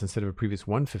 megawatts instead of a previous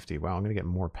 150. Wow, I'm going to get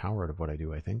more power out of what I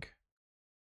do, I think.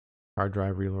 Hard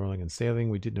drive re-rolling and sailing.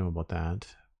 We did know about that.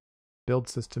 Build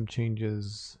system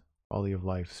changes. Quality of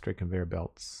life. Straight conveyor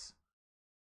belts.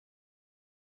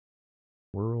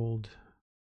 World.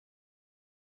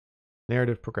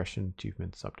 Narrative progression.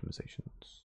 Achievements.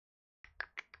 Optimizations.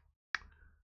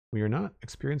 We are not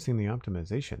experiencing the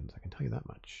optimizations. I can tell you that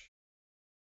much.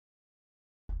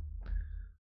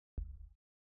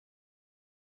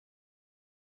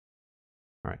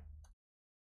 All right.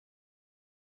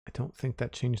 I don't think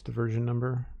that changed the version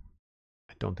number.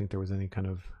 I don't think there was any kind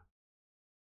of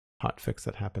hot fix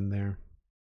that happened there.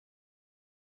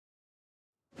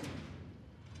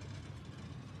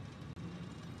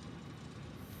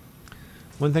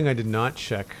 One thing I did not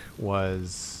check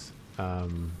was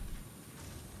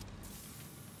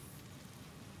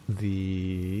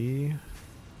the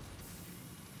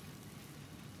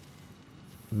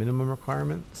minimum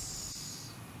requirements.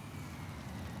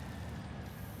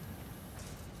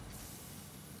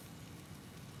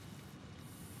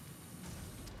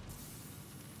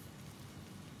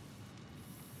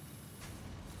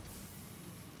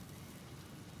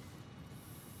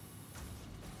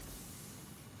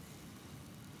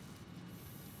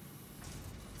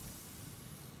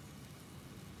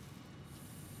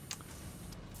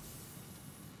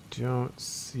 Don't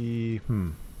see,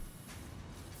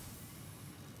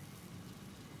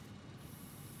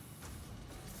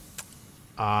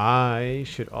 I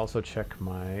should also check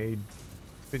my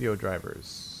video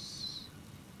drivers.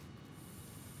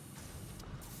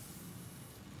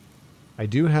 I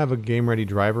do have a game ready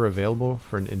driver available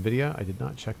for an NVIDIA. I did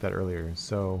not check that earlier.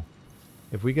 So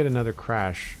if we get another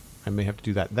crash, I may have to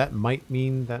do that. That might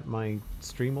mean that my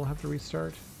stream will have to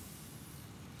restart.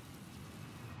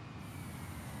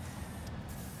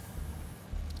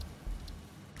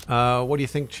 What do you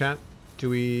think, chat? Do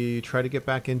we try to get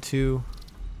back into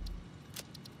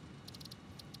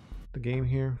the game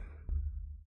here?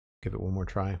 Give it one more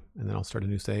try, and then I'll start a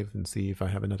new save and see if I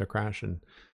have another crash. And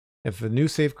if the new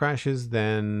save crashes,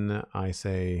 then I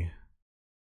say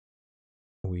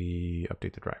we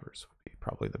update the drivers. Would be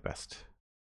probably the best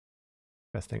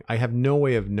thing. I have no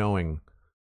way of knowing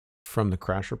from the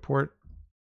crash report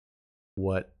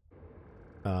what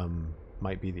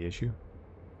might be the issue.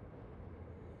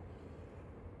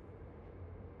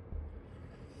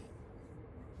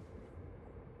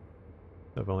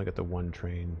 I've only got the one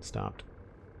train stopped.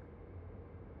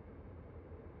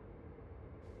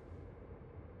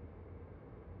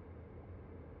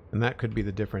 And that could be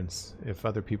the difference if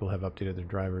other people have updated their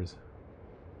drivers.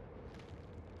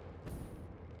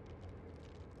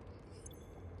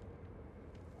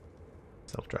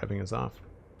 Self-driving is off.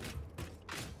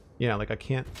 Yeah, like I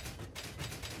can't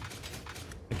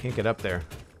get up there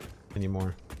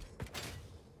anymore.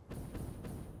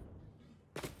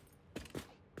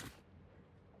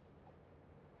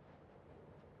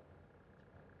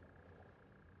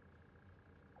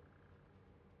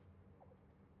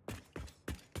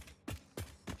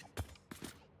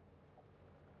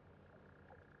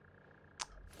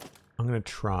 I'm going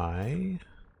to try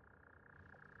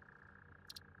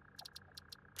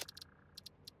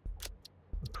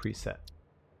a preset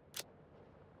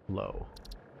low.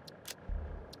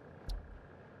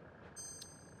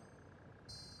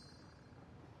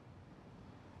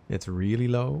 It's really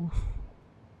low.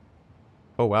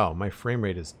 Oh wow, my frame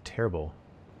rate is terrible.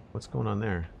 What's going on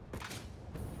there?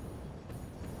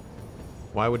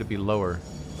 Why would it be lower?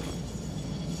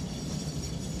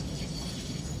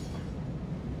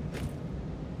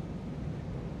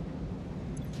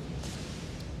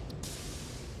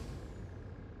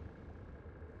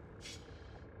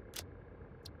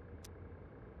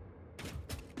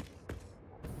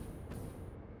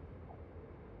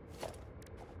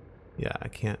 Yeah, I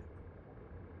can't.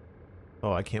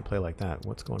 Oh, I can't play like that.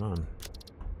 What's going on?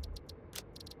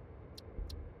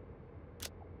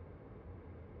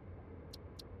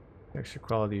 Texture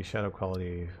quality, shadow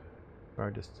quality,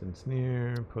 far distance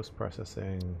near,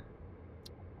 post-processing.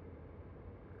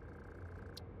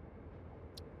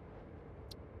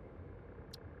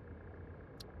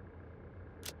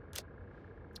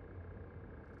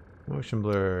 Motion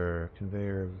blur,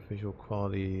 conveyor, visual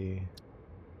quality.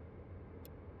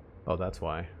 Oh, that's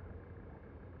why.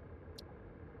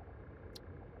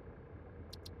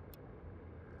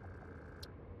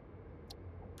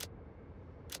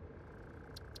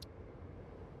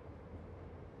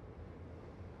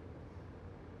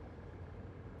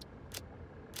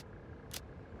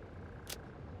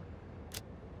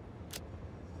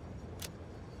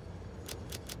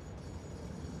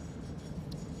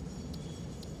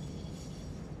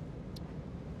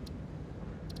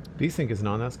 VSync isn't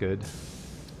on, that's good.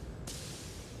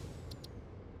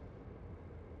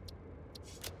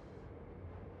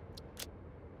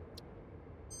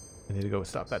 I need to go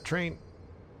stop that train.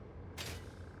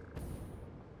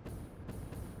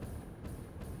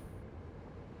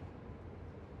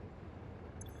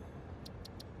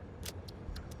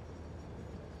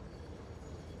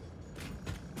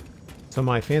 So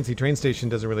my fancy train station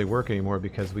doesn't really work anymore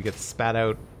because we get spat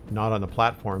out not on the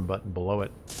platform but below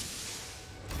it.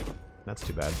 That's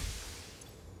too bad.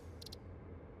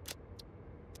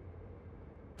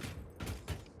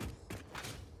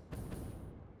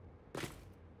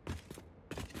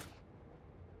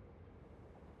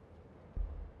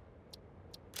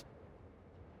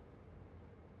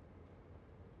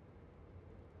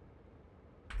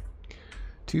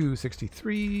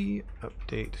 $263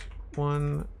 update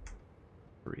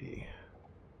 1.3.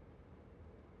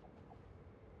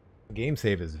 Game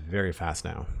save is very fast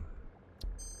now.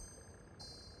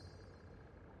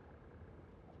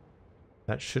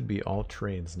 That should be all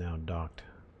trains now docked.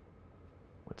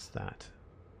 What's that?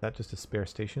 Is that just a spare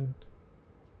station?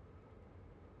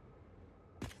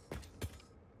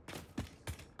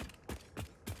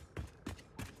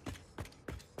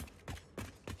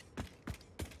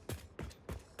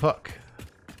 Hook.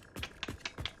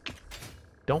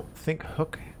 Don't think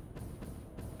Hook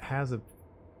has a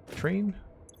train?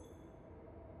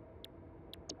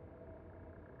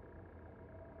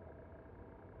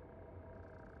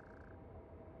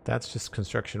 That's just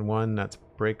construction 1, that's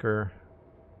breaker.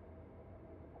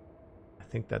 I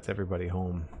think that's everybody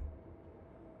home.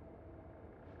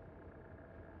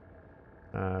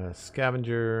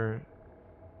 Scavenger,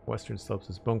 Western Slopes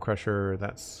is Bone Crusher,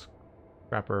 that's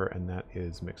Scrapper, and that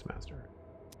is Mixmaster.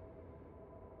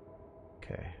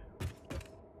 Okay.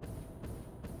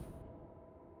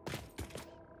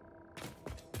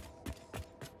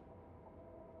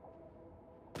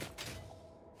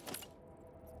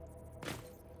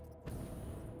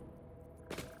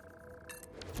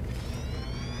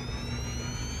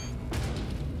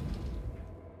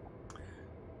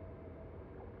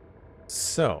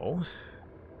 So,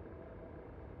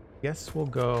 guess we'll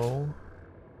go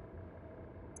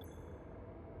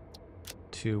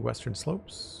to Western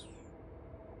Slopes.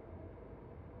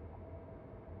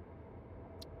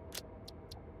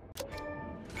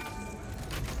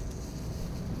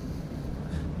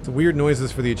 It's weird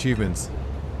noises for the achievements.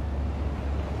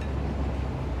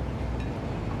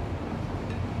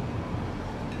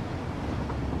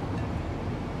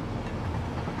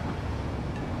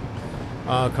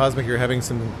 Cosmic, you're having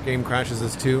some game crashes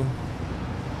as too.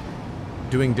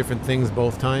 Doing different things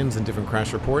both times and different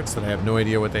crash reports that I have no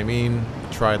idea what they mean.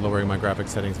 Tried lowering my graphics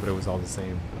settings, but it was all the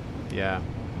same. Yeah.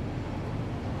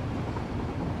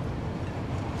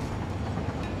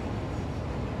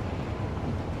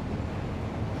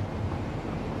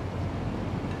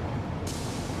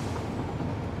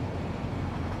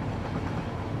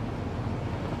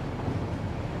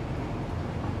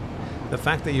 The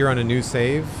fact that you're on a new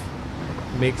save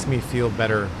makes me feel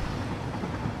better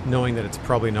knowing that it's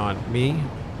probably not me.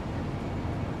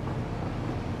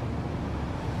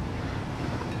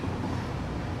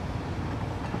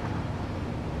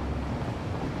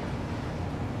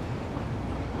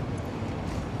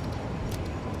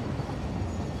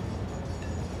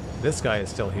 This guy is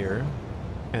still here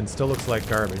and still looks like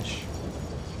garbage.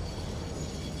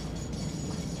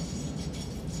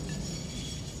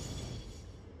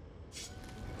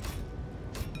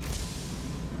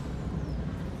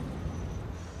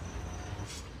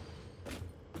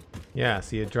 Yeah,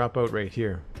 see a dropout right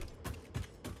here.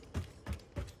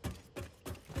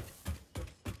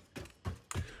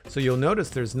 So you'll notice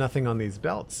there's nothing on these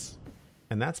belts,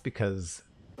 and that's because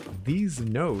these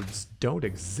nodes don't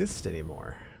exist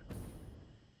anymore.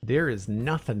 There is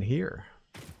nothing here.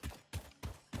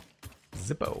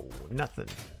 Zippo, nothing.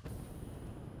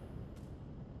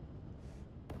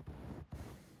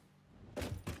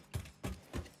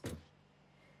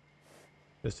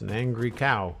 Just an angry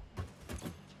cow.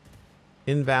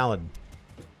 Invalid.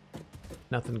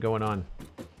 Nothing going on.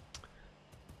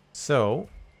 So,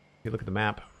 if you look at the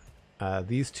map,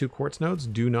 these two quartz nodes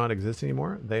do not exist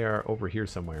anymore. They are over here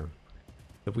somewhere.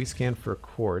 If we scan for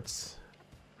quartz,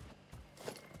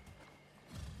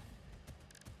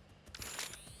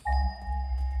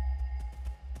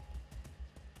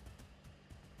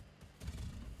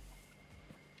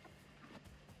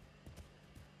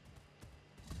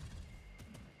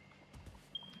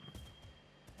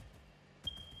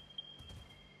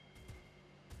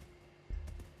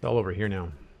 it's all over here now.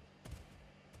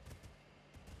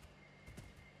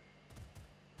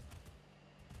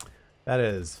 That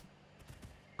is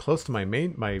close to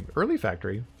my early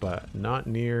factory, but not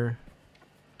near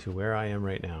to where I am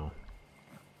right now.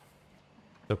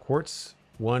 The quartz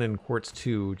 1 and quartz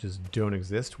 2 just don't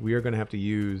exist. We are going to have to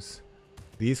use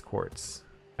these quartz,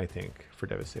 I think, for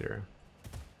Devastator.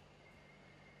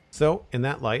 So in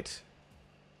that light,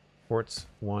 quartz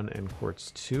 1 and quartz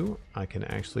 2, I can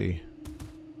actually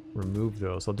remove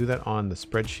those. I'll do that on the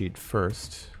spreadsheet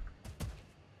first.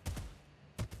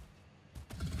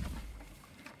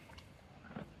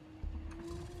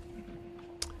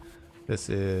 This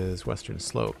is Western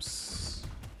Slopes.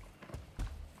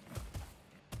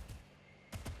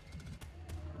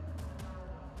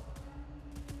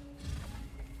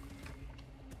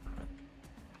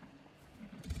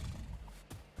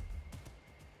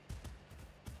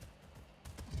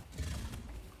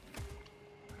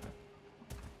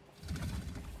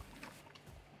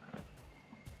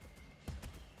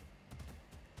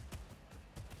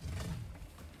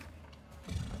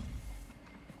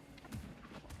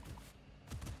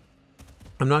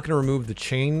 I'm not going to remove the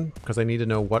chain because I need to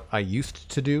know what I used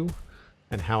to do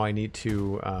and how I need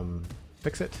to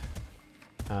fix it.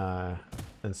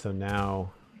 And so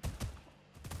now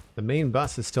the main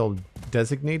bus is still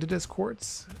designated as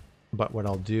quartz, but what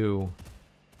I'll do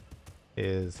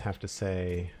is have to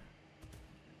say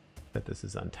that this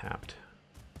is untapped.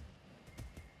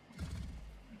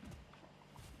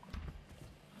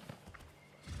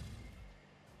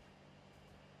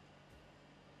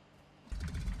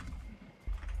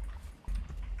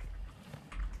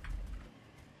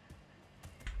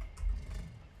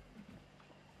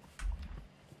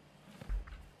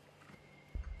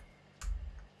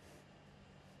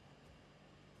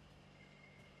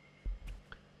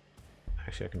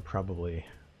 Actually, I can probably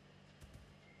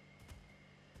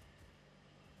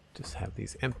just have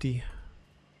these empty.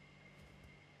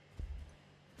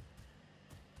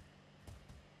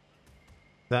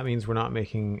 That means we're not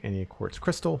making any quartz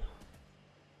crystal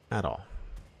at all.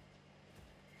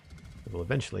 It will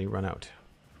eventually run out.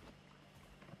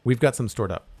 We've got some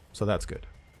stored up, so that's good.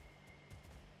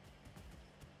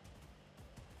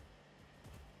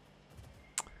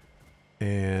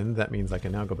 And that means I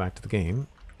can now go back to the game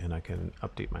and I can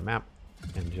update my map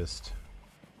and just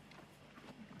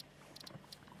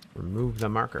remove the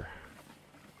marker.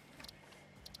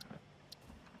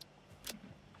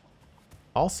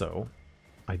 Also,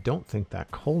 I don't think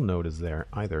that coal node is there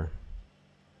either.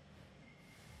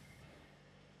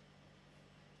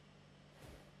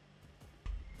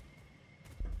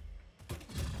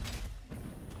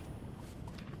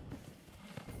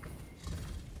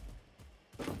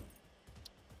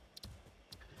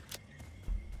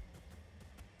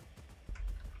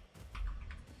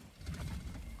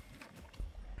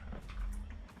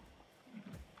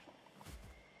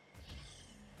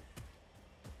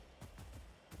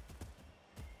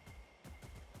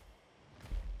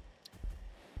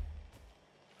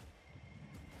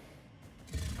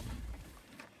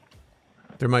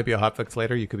 There might be a hotfix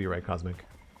later. You could be right, Cosmic.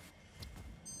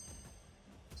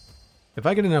 If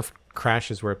I get enough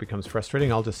crashes where it becomes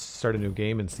frustrating, I'll just start a new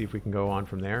game and see if we can go on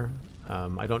from there.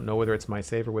 I don't know whether it's my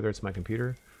save or whether it's my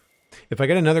computer. If I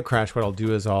get another crash, what I'll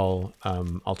do is I'll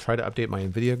try to update my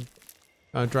NVIDIA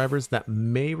drivers. That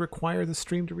may require the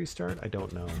stream to restart. I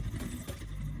don't know.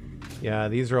 Yeah,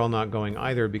 these are all not going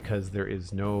either because there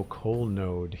is no coal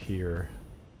node here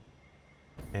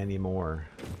anymore.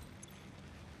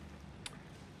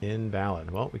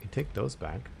 Invalid. Well, we can take those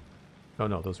back. Oh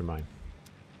no, those are mine.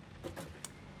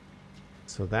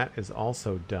 So that is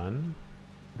also done.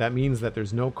 That means that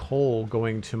there's no coal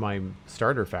going to my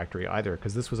starter factory either,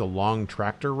 because this was a long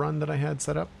tractor run that I had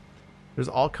set up. There's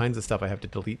all kinds of stuff I have to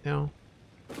delete now.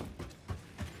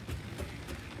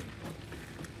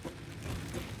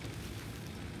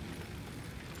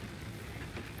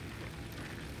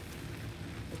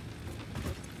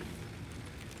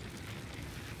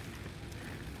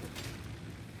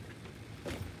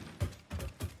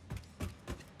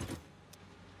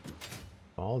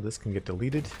 All this can get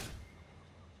deleted.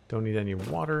 Don't need any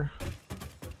water.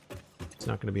 It's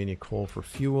not going to be any coal for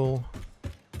fuel.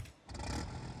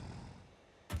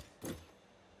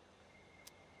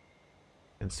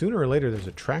 And sooner or later there's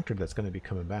a tractor that's going to be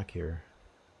coming back here.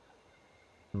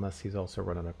 Unless he's also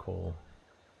running a coal.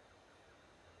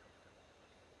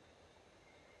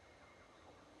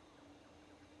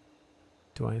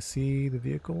 Do I see the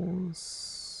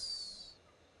vehicles?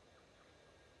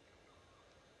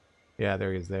 Yeah,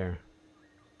 there he is there.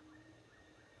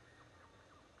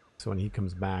 So when he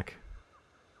comes back,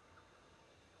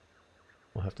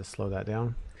 we'll have to slow that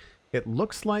down. It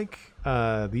looks like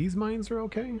these mines are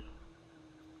okay.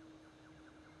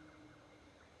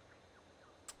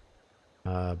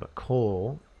 But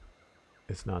coal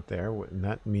is not there. And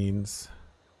that means,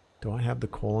 do I have the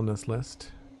coal on this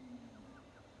list?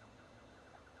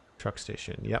 Truck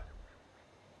station, yep.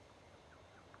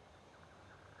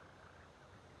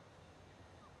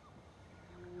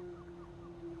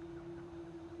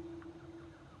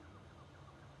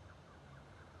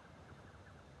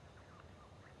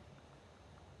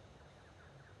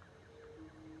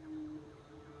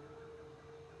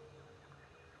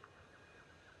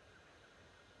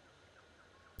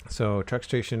 So truck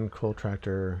station, coal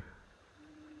tractor.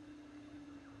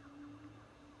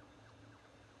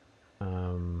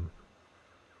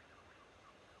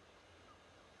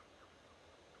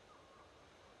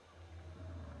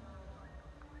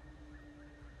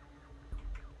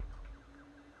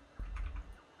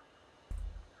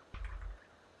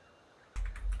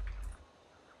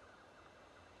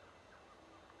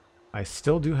 I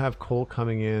still do have coal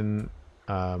coming in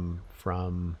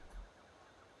from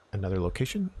another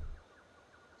location.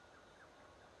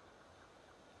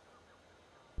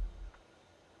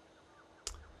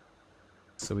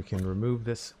 So we can remove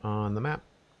this on the map.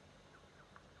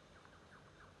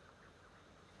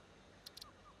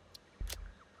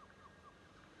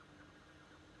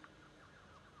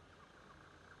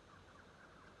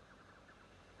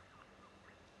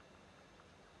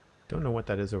 Don't know what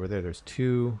that is over there. There's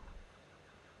two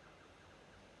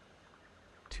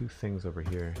things over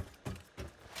here.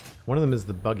 One of them is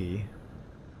the buggy.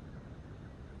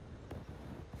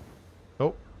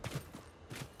 Oh.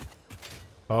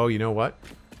 Oh, you know what?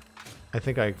 I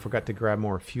think I forgot to grab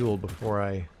more fuel before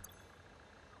I...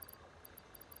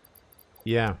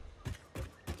 Yeah.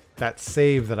 That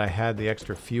save that I had the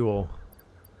extra fuel.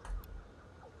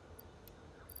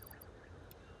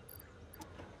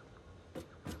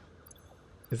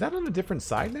 Is that on a different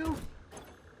side now?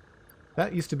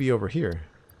 That used to be over here.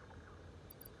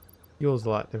 Fuel's a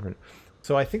lot different.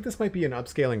 So I think this might be an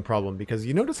upscaling problem because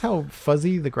you notice how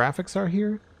fuzzy the graphics are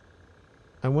here?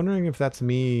 I'm wondering if that's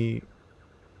me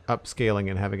upscaling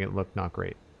and having it look not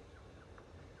great.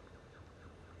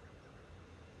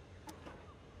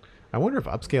 I wonder if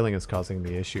upscaling is causing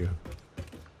the issue.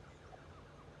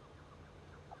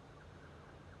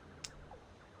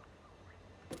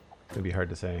 It's gonna be hard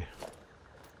to say.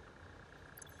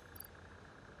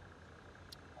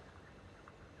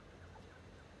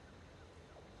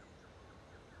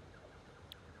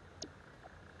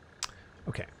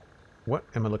 Okay, what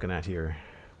am I looking at here?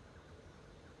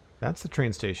 That's the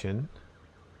train station.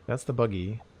 That's the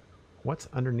buggy. What's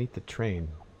underneath the train?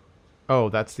 Oh,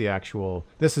 that's the actual...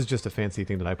 This is just a fancy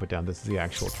thing that I put down. This is the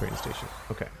actual train station.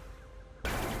 Okay.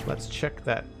 Let's check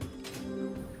that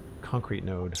concrete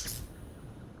node.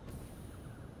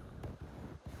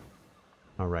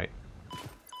 Alright.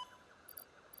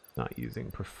 Not using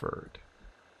preferred.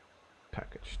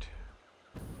 Packaged.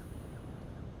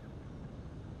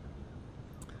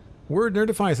 Word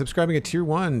Nerdify subscribing at tier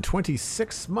 1,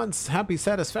 26 months. Happy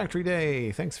Satisfactory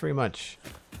Day. Thanks very much.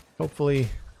 Hopefully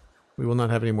we will not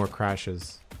have any more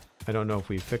crashes. I don't know if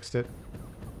we fixed it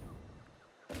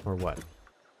or what.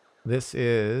 This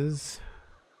is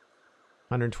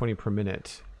 120 per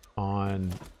minute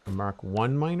on a Mark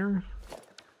 1 miner.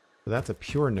 So that's a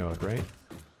pure node, right?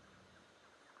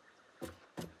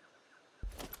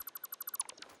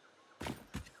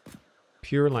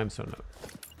 Pure limestone node.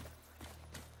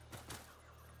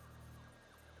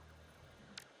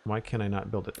 Why can I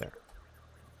not build it there?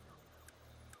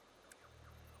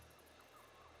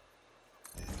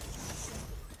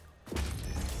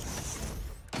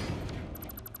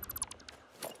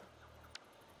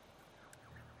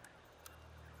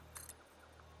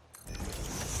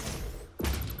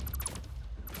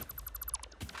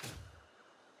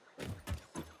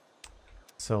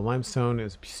 So limestone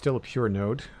is still a pure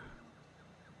node.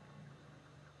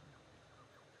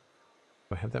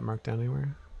 Do I have that marked down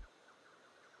anywhere?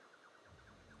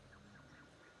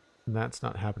 And that's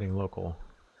not happening local.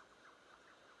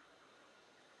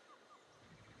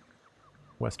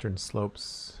 Western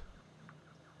slopes.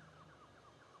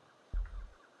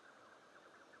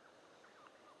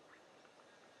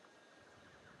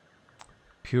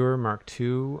 Pure Mark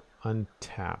II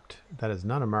untapped. That is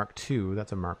not a Mark II,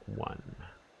 that's a Mark I.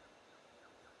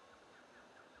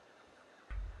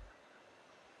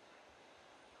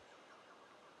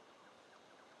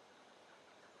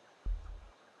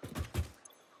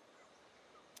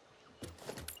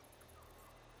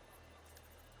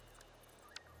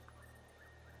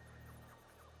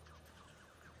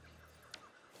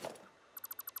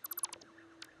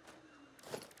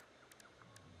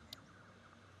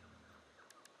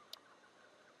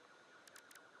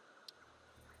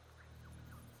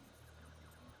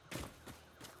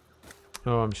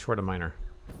 Oh, I'm short a miner.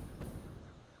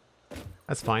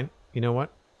 That's fine. You know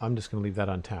what? I'm just going to leave that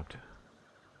untapped.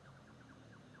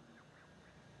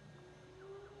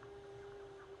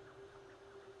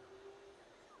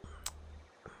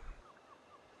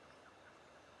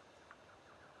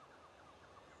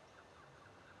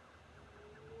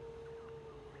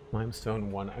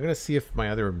 Limestone 1. I'm going to see if my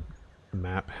other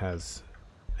map has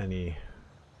any...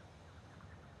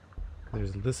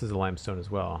 This is a limestone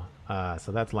as well.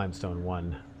 So that's limestone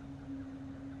 1.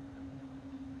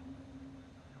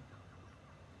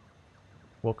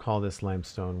 We'll call this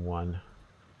limestone 1. Going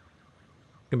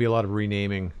to be a lot of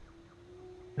renaming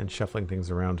and shuffling things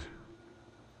around.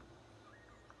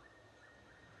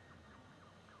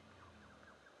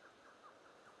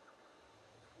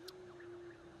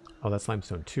 Oh, that's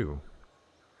limestone 2.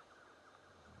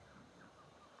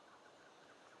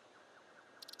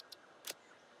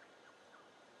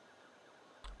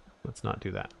 Let's not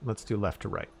do that. Let's do left to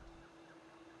right.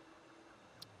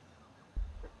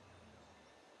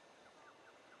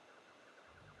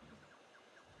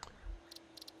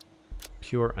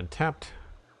 Pure untapped.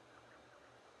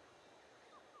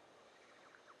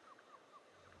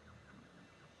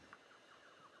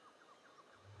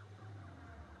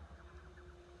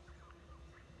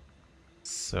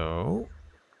 So,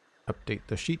 update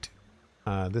the sheet.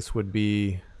 This would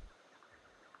be...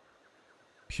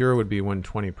 Pure would be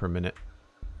 120 per minute.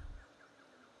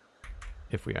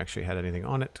 If we actually had anything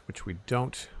on it, which we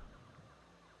don't.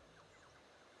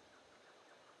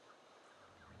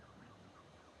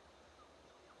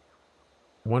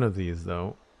 One of these,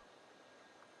 though,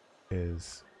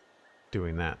 is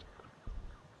doing that.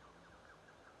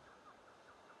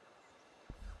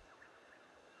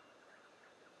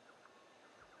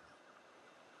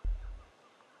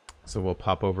 So we'll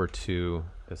pop over to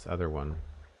this other one.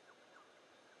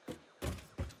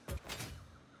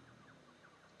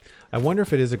 I wonder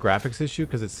if it is a graphics issue,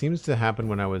 because it seems to happen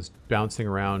when I was bouncing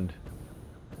around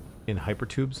in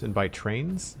hypertubes and by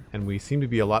trains, and we seem to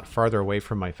be a lot farther away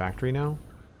from my factory now.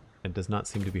 It does not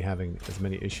seem to be having as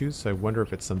many issues, so I wonder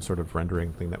if it's some sort of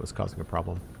rendering thing that was causing a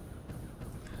problem.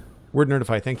 Word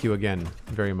Nerdify, thank you again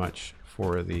very much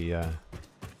for the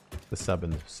sub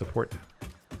and support.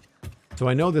 So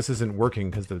I know this isn't working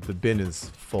because the bin is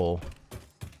full.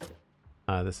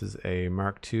 This is a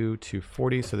Mark II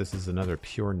 240, so this is another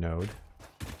pure node.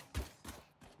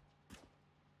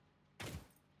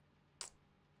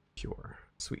 Pure.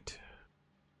 Sweet.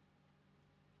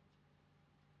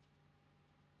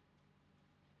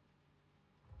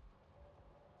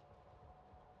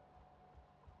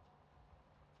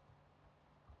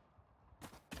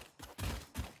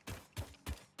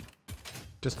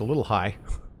 Just a little high.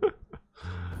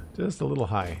 Just a little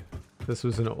high. This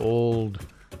was an old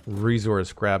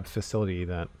resource grab facility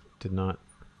that did not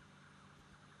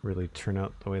really turn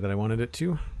out the way that I wanted it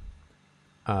to.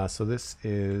 So this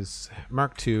is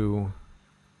Mark II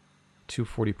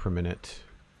 240 per minute.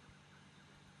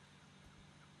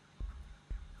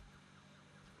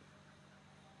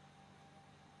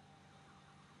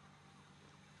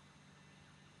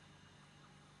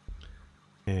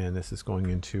 And this is going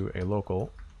into a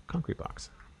local concrete box.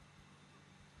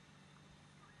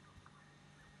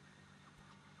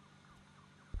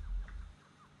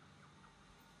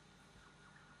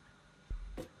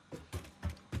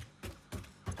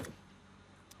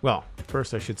 Well,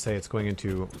 first I should say it's going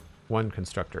into one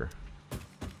constructor.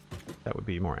 That would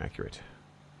be more accurate.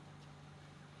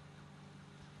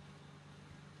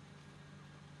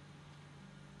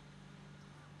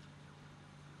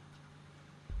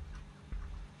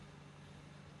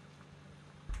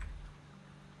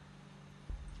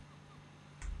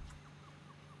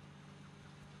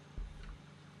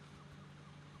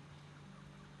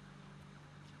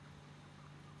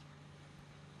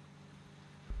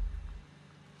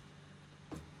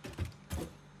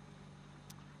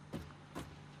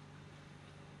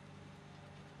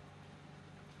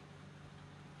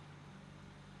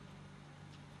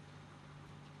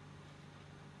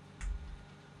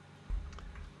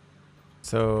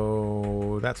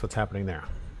 So that's what's happening there.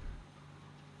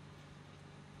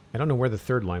 I don't know where the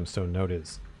third limestone node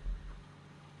is.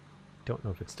 Don't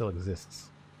know if it still exists.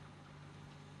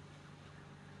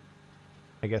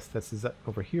 I guess this is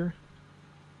over here.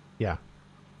 Yeah.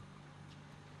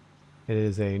 It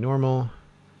is a normal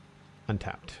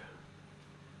untapped.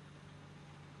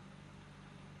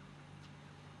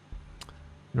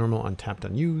 Normal untapped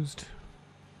unused.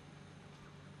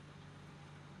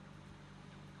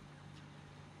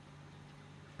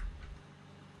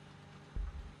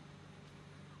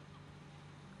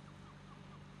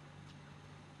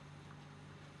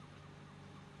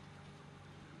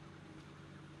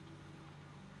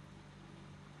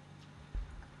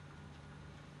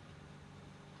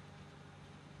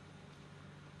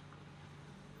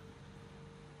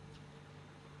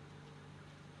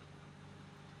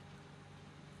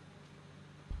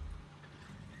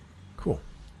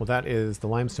 Well, that is the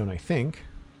limestone, I think.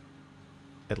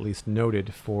 At least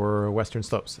noted for Western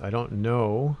Slopes. I don't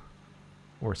know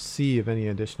or see of any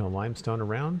additional limestone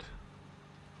around.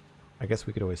 I guess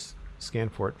we could always scan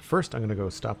for it. First, I'm going to go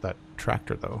stop that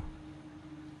tractor, though.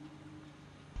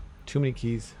 Too many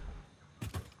keys.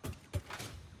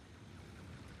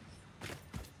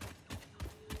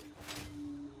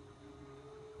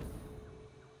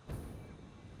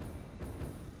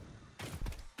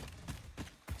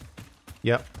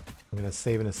 Yep. I'm going to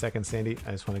save in a second, Sandy.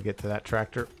 I just want to get to that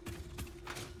tractor.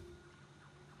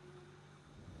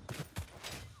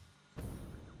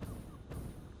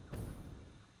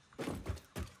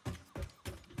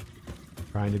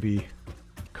 Trying to be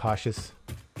cautious,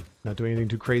 not doing anything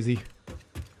too crazy.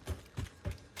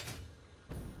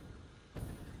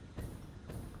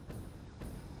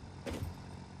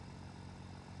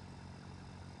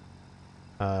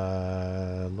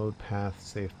 Load path,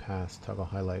 save paths, toggle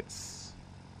highlights.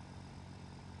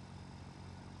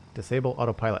 Disable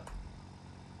autopilot.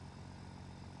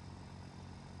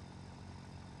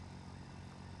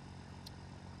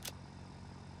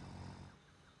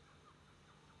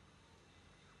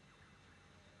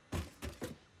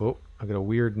 Oh, I got a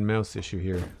weird mouse issue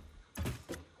here. There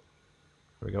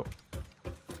we go.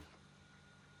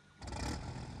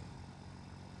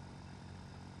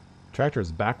 Tractor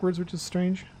is backwards, which is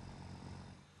strange.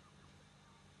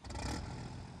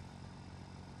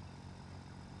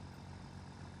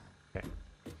 Okay.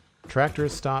 Tractor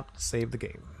is stopped. Save the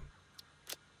game.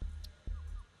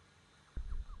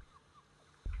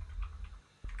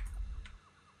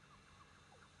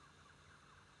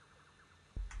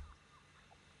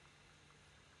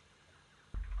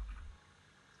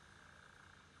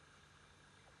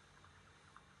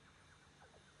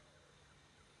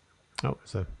 Oh,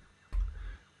 it's a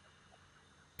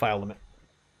file limit.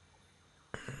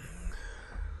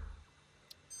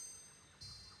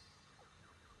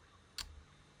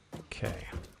 Okay.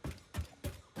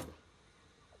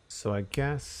 So I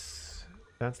guess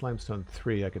that's limestone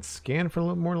 3. I could scan for a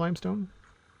little more limestone.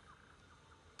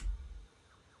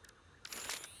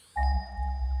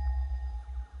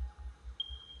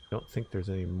 Don't think there's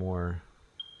any more.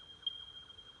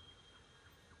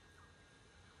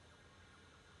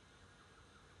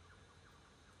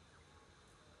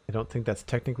 I don't think that's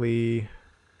technically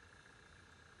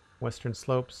Western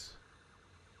Slopes.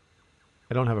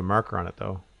 I don't have a marker on it,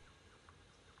 though.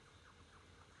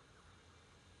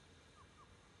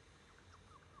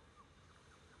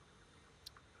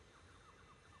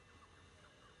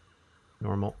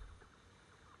 Normal.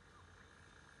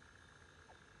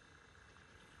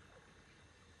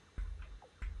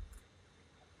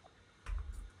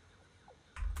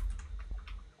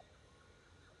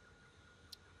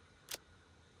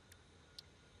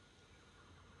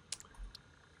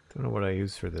 Don't know what I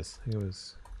used for this. I think it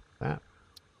was that.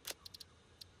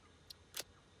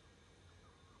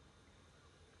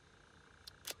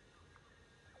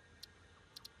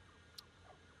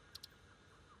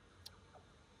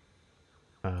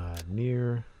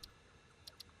 Near.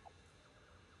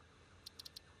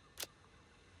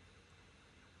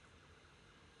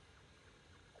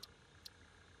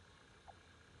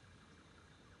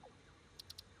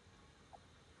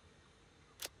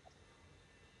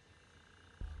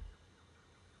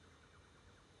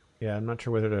 Yeah, I'm not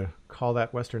sure whether to call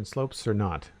that Western Slopes or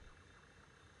not.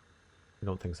 I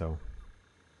don't think so.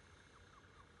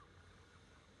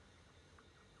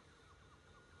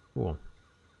 Cool.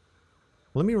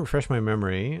 Let me refresh my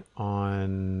memory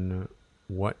on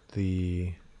what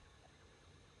the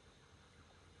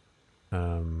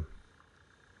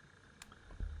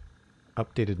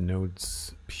updated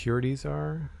nodes purities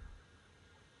are.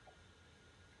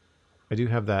 I do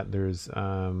have that. There's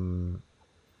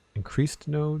increased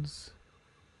nodes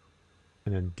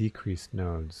and then decreased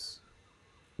nodes.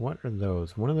 What are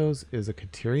those? One of those is a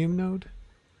Caterium node?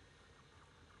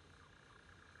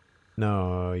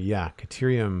 No, yeah,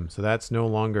 Caterium. So that's no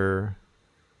longer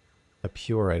a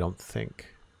pure, I don't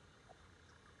think.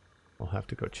 We'll have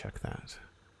to go check that.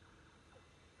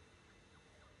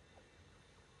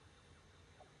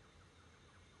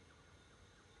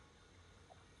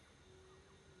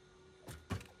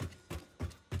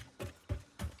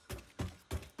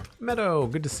 Meadow,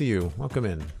 good to see you. Welcome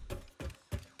in.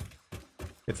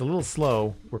 It's a little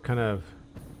slow. We're kind of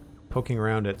poking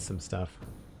around at some stuff.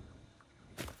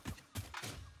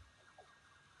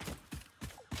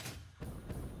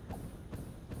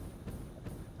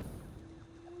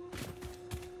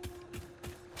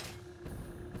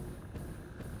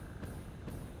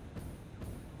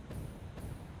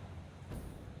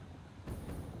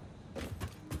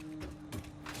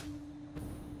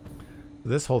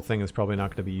 This whole thing is probably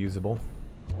not going to be usable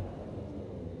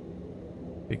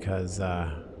because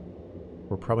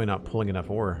we're probably not pulling enough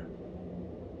ore.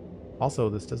 Also,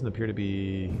 this doesn't appear to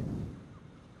be...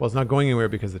 Well, it's not going anywhere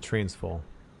because the train's full.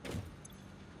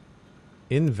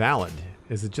 Invalid.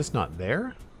 Is it just not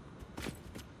there?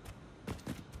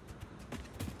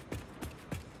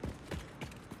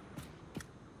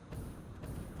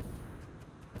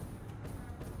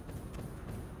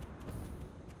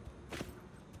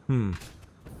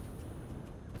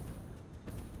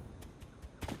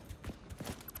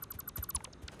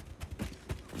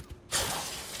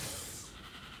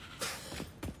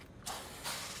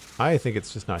 I think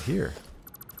it's just not here.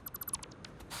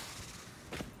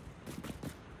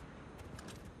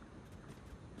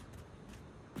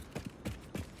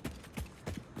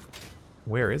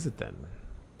 Where is it then?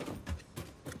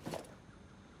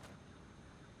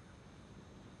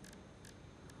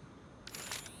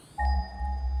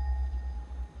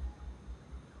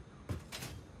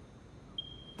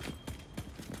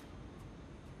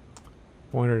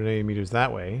 $480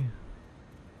 that way.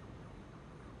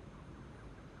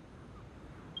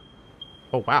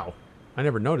 Oh, wow. I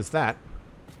never noticed that.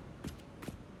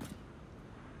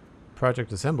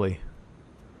 Project assembly.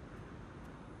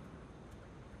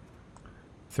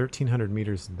 1,300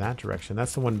 meters in that direction.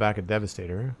 That's the one back at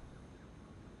Devastator.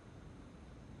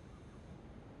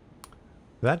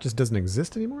 That just doesn't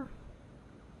exist anymore?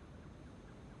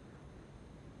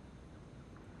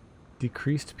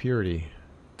 Decreased purity.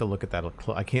 To look at that.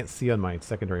 I can't see on my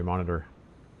secondary monitor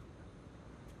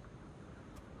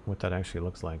what that actually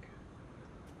looks like.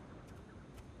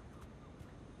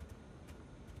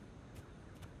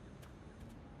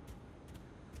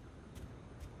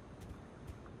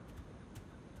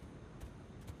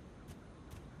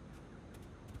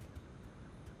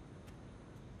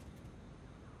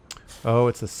 Oh,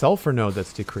 it's the sulfur node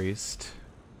that's decreased.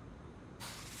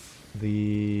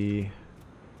 The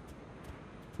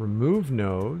remove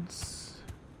nodes.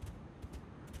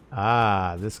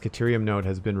 Ah, this Caterium node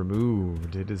has been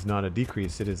removed. It is not a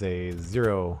decrease, it is a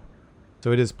 0.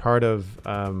 So it is part of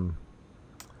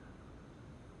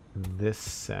this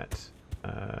set.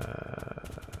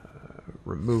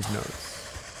 Remove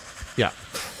nodes. Yeah.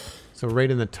 So right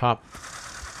in the top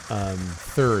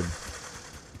third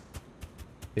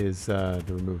is the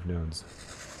remove nodes.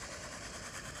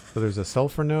 So there's a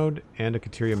sulfur node and a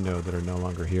Caterium node that are no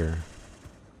longer here.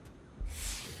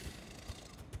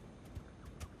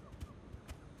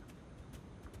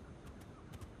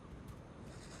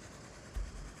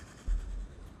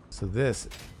 So this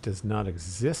does not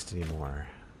exist anymore.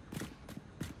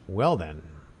 Well then.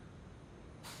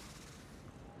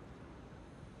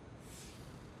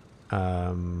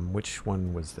 Which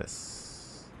one was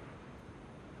this?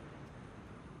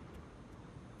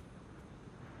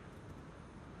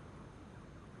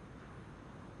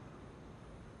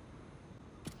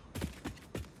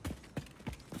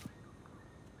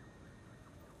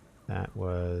 That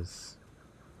was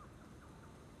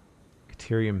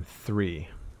Caterium 3.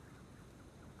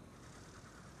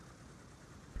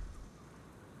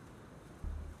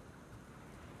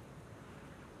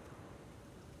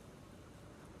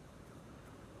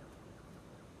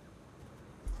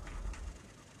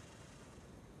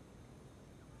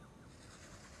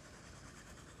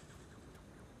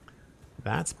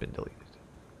 That's been deleted.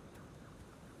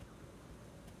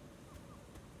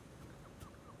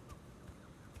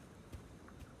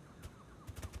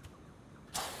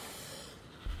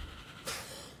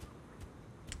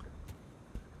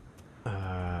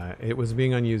 It was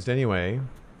being unused anyway,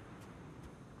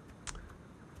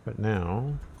 but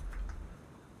now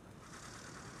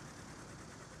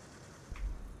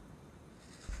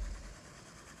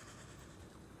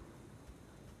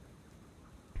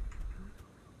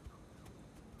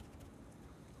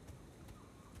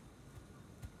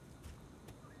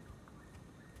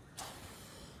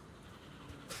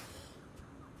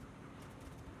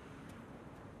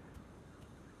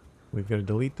we've got to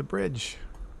delete the bridge.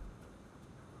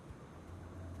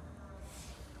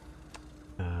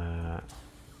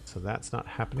 So that's not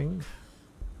happening.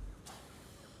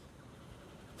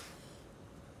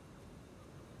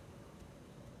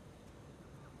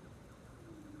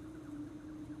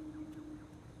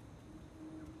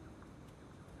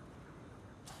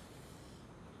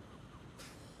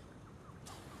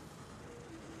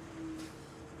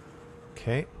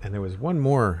 Okay, and there was one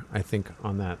more, I think,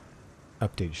 on that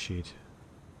update sheet.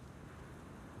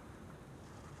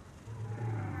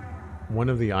 One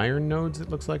of the iron nodes, it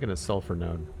looks like, and a sulfur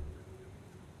node.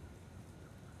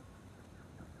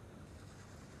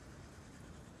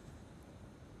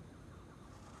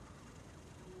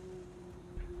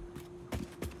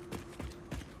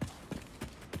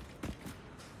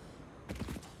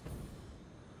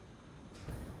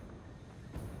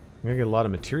 gonna get a lot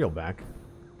of material back.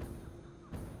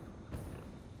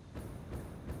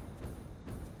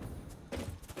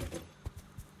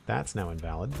 That's now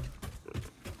invalid.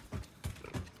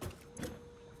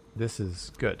 This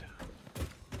is good.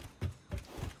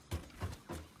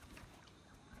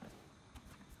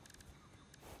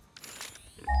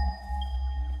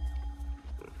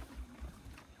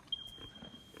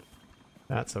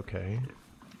 That's okay.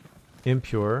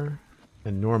 Impure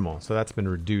and normal, so that's been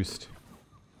reduced.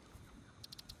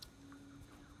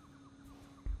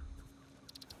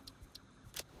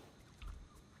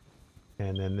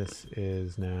 And then this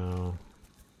is now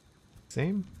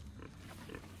same.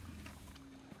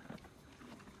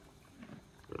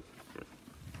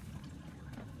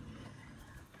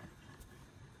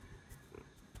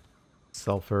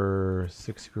 Sulfur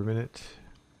 60 per minute.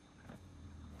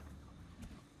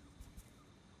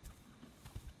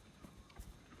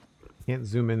 Can't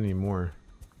zoom in anymore.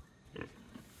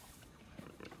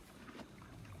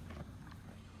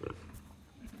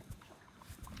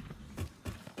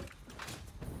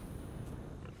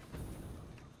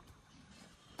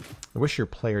 I wish your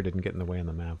player didn't get in the way on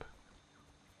the map.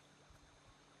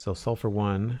 So Sulfur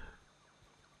 1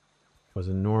 was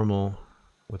a normal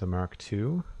with a Mark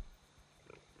II.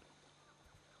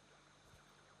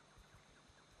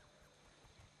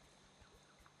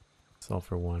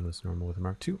 Sulfur 1 was normal with a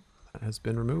Mark II. That has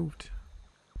been removed.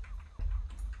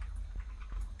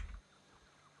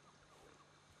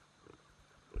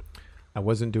 I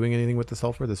wasn't doing anything with the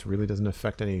sulfur. This really doesn't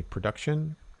affect any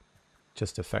production.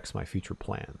 Just affects my future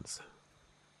plans.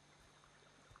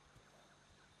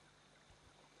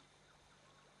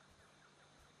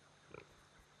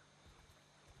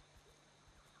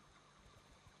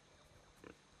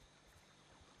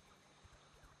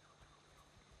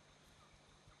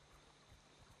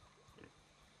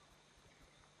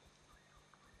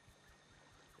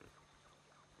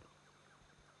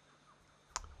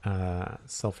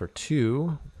 Sulfur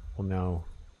 2 will now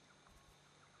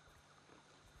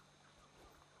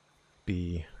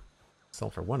be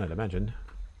Sulfur 1, I'd imagine.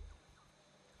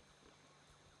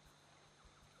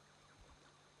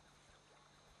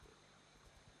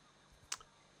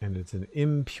 And it's an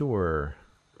impure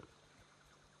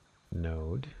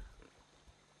node.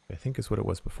 I think is what it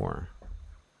was before.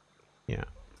 Yeah,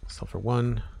 Sulfur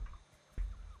 1.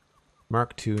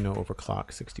 Mark 2, no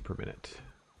overclock, 60 per minute.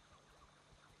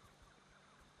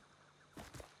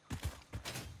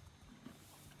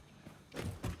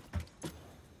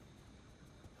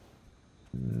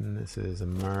 This is a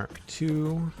Mark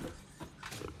II,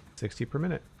 60 per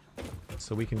minute.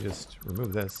 So we can just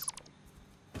remove this.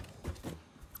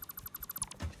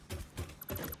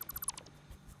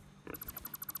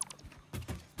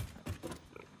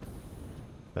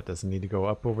 That doesn't need to go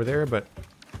up over there, but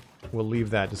we'll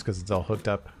leave that just because it's all hooked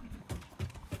up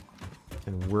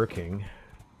and working.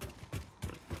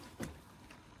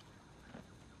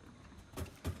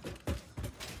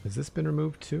 Has this been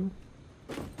removed too?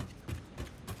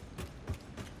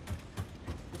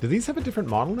 Do these have a different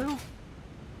model now?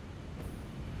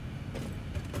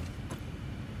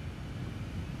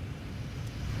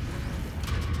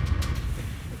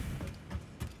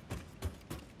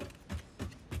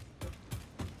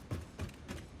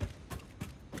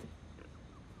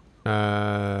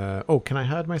 Oh, can I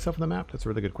hide myself on the map? That's a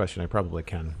really good question. I probably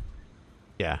can.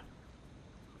 Yeah.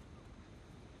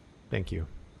 Thank you.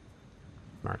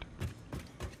 Smart.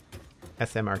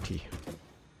 SMRT.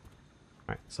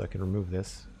 Alright, so I can remove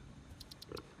this.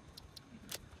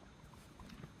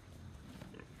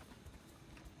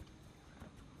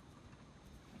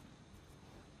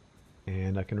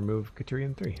 And I can remove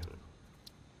Caterium 3.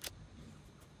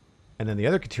 And then the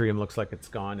other Caterium looks like it's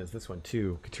gone is this one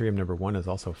too. Caterium number 1 is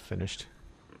also finished.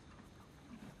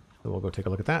 So we'll go take a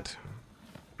look at that.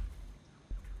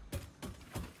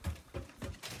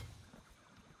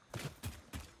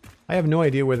 I have no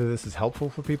idea whether this is helpful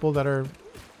for people that are...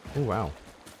 Oh wow.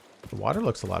 The water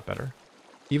looks a lot better.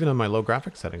 Even on my low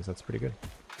graphics settings, that's pretty good.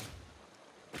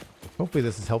 Hopefully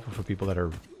this is helpful for people that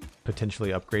are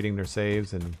potentially upgrading their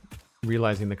saves and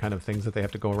realizing the kind of things that they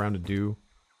have to go around to do.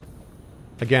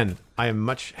 Again, I am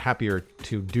much happier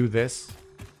to do this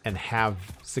and have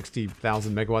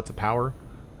 60,000 megawatts of power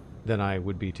than I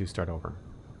would be to start over.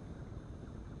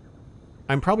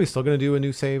 I'm probably still going to do a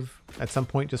new save at some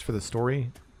point just for the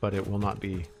story, but it will not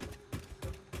be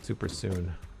super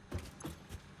soon.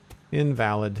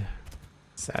 Invalid.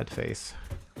 Sad face.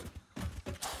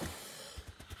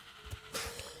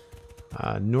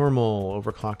 Normal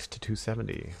overclocked to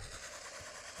 270.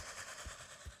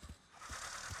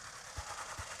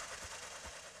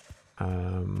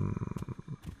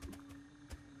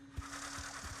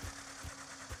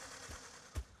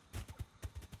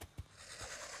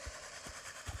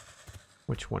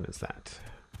 Which one is that?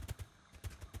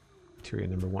 Criteria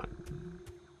number 1.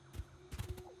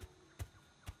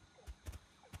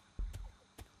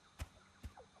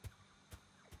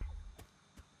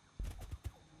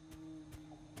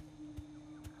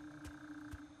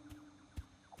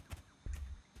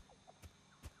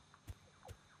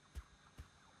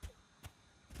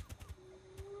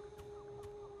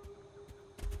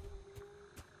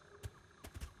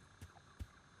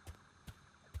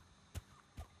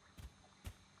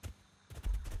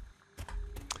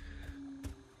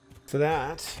 So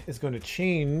that is going to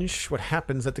change what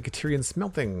happens at the Caterian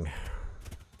smelting.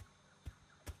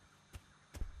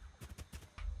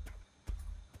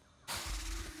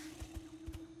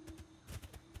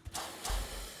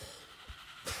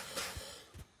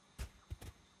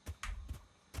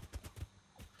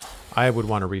 I would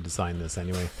want to redesign this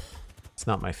anyway. It's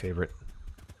not my favorite.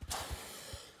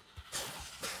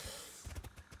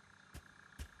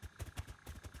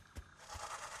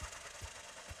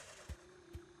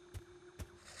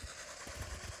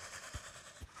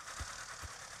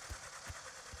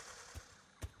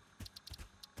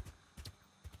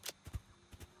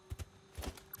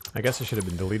 I guess I should have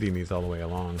been deleting these all the way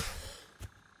along.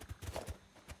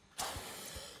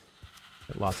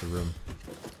 Got lots of room.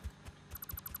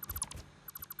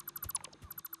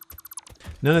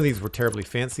 None of these were terribly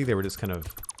fancy. They were just kind of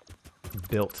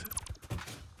built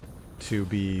to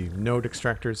be node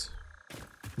extractors.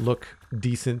 Look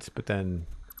decent, but then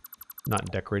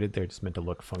not decorated. They're just meant to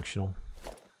look functional.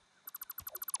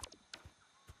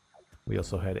 We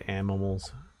also had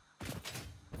animals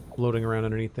floating around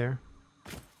underneath there.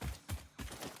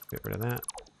 Get rid of that.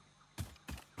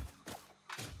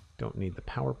 Don't need the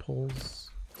power poles.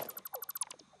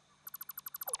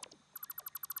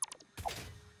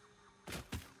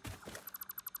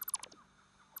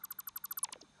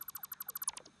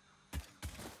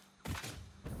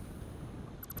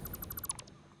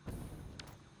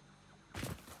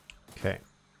 Okay,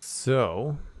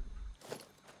 so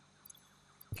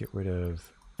get rid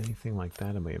of anything like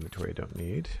that in my inventory I don't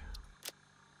need.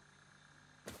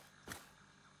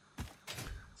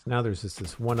 So now there's just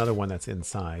this one other one that's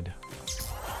inside.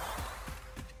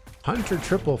 Hunter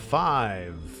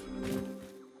 555.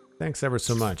 Thanks ever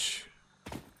so much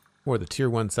for the tier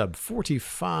 1 sub.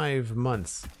 45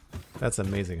 months. That's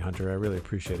amazing, Hunter. I really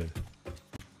appreciate it.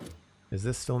 Is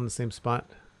this still in the same spot?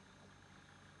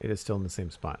 It is still in the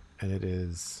same spot. And it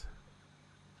is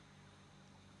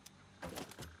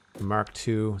Mark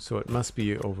II, so it must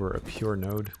be over a pure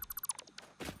node.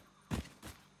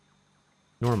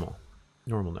 Normal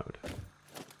node.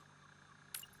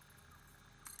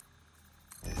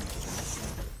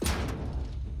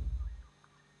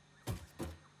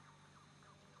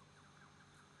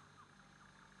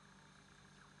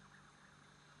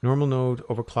 Normal node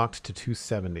overclocked to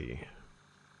 270.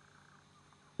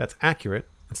 That's accurate.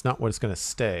 It's not what it's going to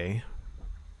stay.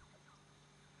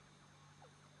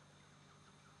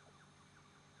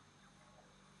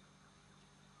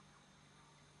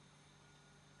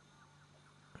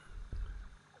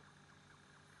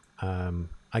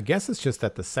 I guess it's just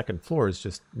that the second floor is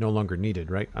just no longer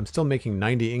needed, right? I'm still making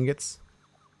 90 ingots.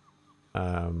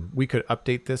 We could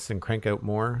update this and crank out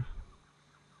more.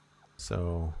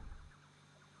 So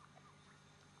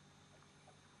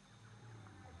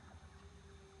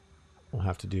we'll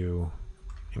have to do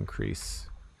increase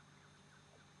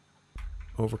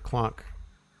overclock.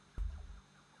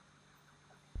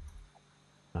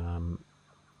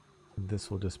 This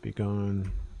will just be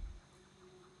gone.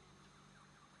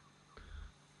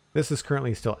 This is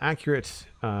currently still accurate,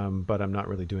 but I'm not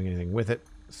really doing anything with it,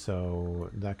 so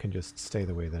that can just stay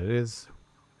the way that it is.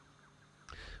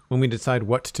 When we decide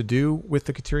what to do with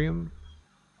the Caterium,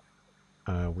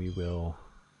 we will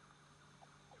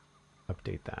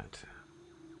update that.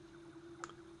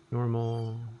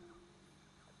 Normal.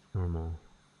 So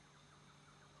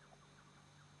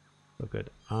good.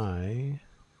 I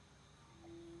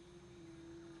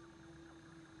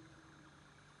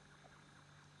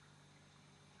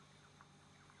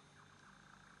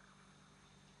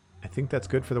think that's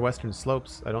good for the western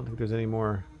slopes. I don't think there's any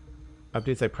more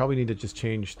updates. I probably need to just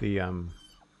change the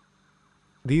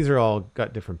these are all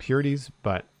got different purities,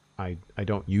 but I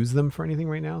don't use them for anything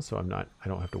right now, so I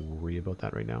don't have to worry about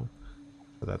that right now.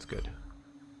 So that's good.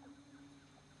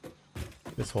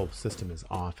 This whole system is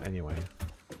off anyway.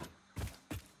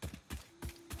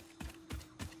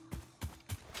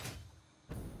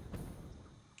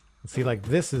 See, like,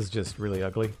 this is just really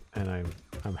ugly, and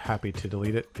I'm happy to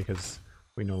delete it because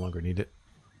we no longer need it.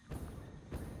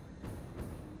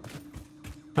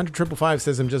 100,555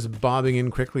 says, I'm just bobbing in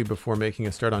quickly before making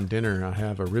a start on dinner. I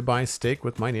have a ribeye steak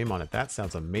with my name on it. That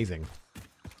sounds amazing.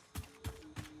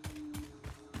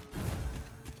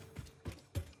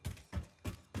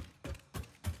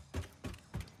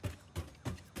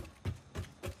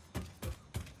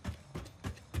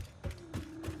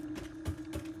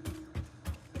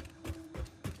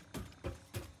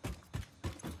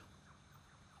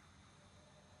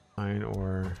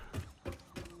 Or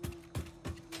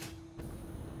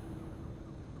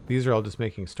these are all just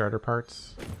making starter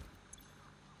parts.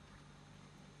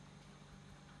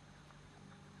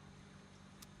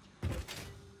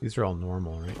 These are all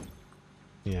normal, right?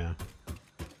 Yeah.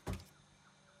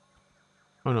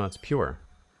 Oh no, it's pure.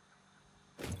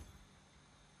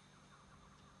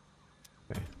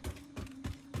 Okay.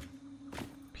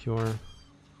 Pure.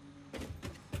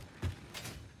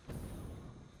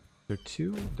 There are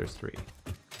 2, there's 3.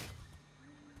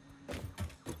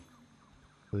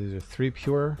 So these are 3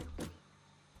 pure.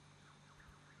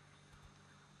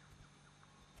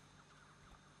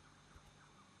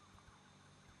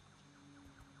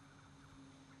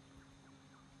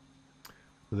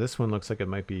 So this one looks like it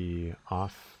might be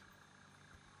off.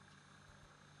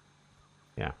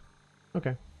 Yeah.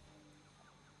 Okay.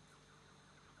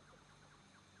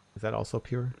 Is that also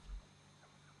pure?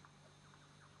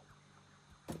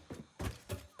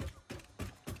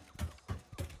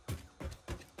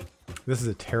 This is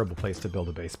a terrible place to build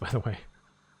a base, by the way.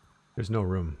 There's no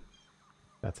room.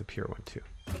 That's a pure one, too.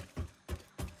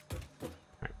 All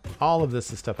right. All of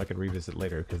this is stuff I could revisit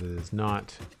later because it is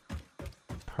not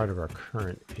part of our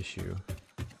current issue.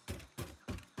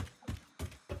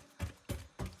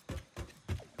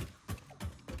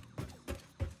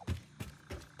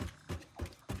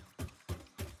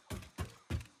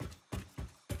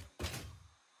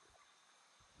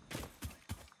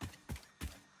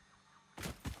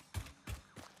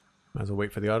 Might as well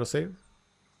wait for the autosave.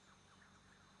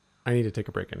 I need to take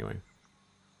a break anyway.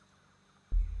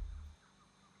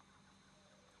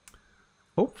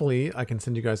 Hopefully I can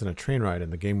send you guys on a train ride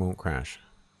and the game won't crash.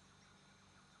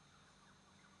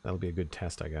 That'll be a good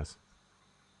test, I guess.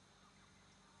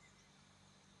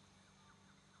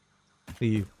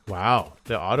 Wow,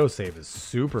 the autosave is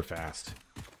super fast.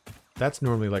 That's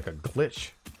normally like a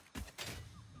glitch.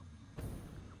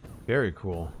 Very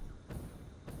cool.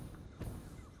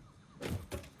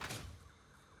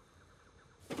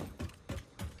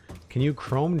 Can you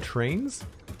chrome trains?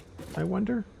 I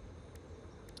wonder.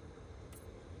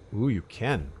 Ooh, you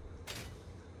can.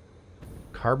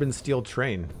 Carbon steel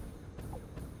train.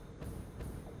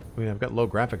 I mean, I've got low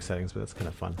graphic settings, but that's kind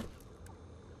of fun.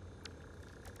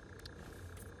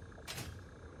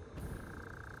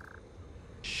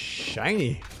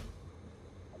 Shiny.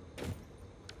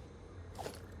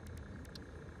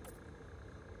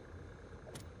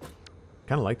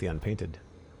 Kind of like the unpainted.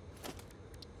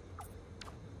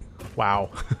 Wow.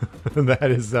 That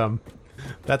is,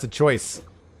 that's a choice.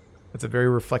 That's a very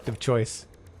reflective choice.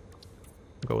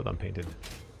 I'll go with unpainted.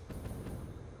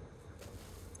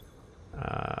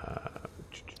 How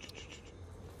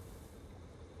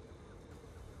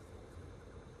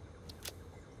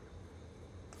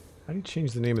do you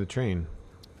change the name of the train?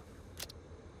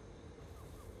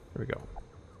 There we go.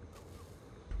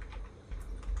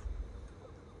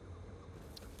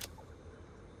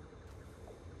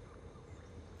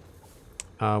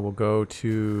 We'll go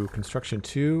to Construction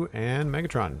 2 and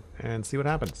Megatron and see what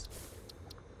happens.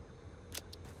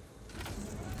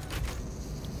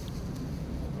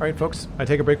 Alright folks, I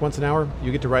take a break once an hour.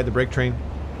 You get to ride the break train.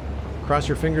 Cross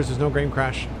your fingers there's no game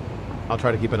crash. I'll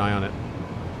try to keep an eye on it.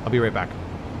 I'll be right back.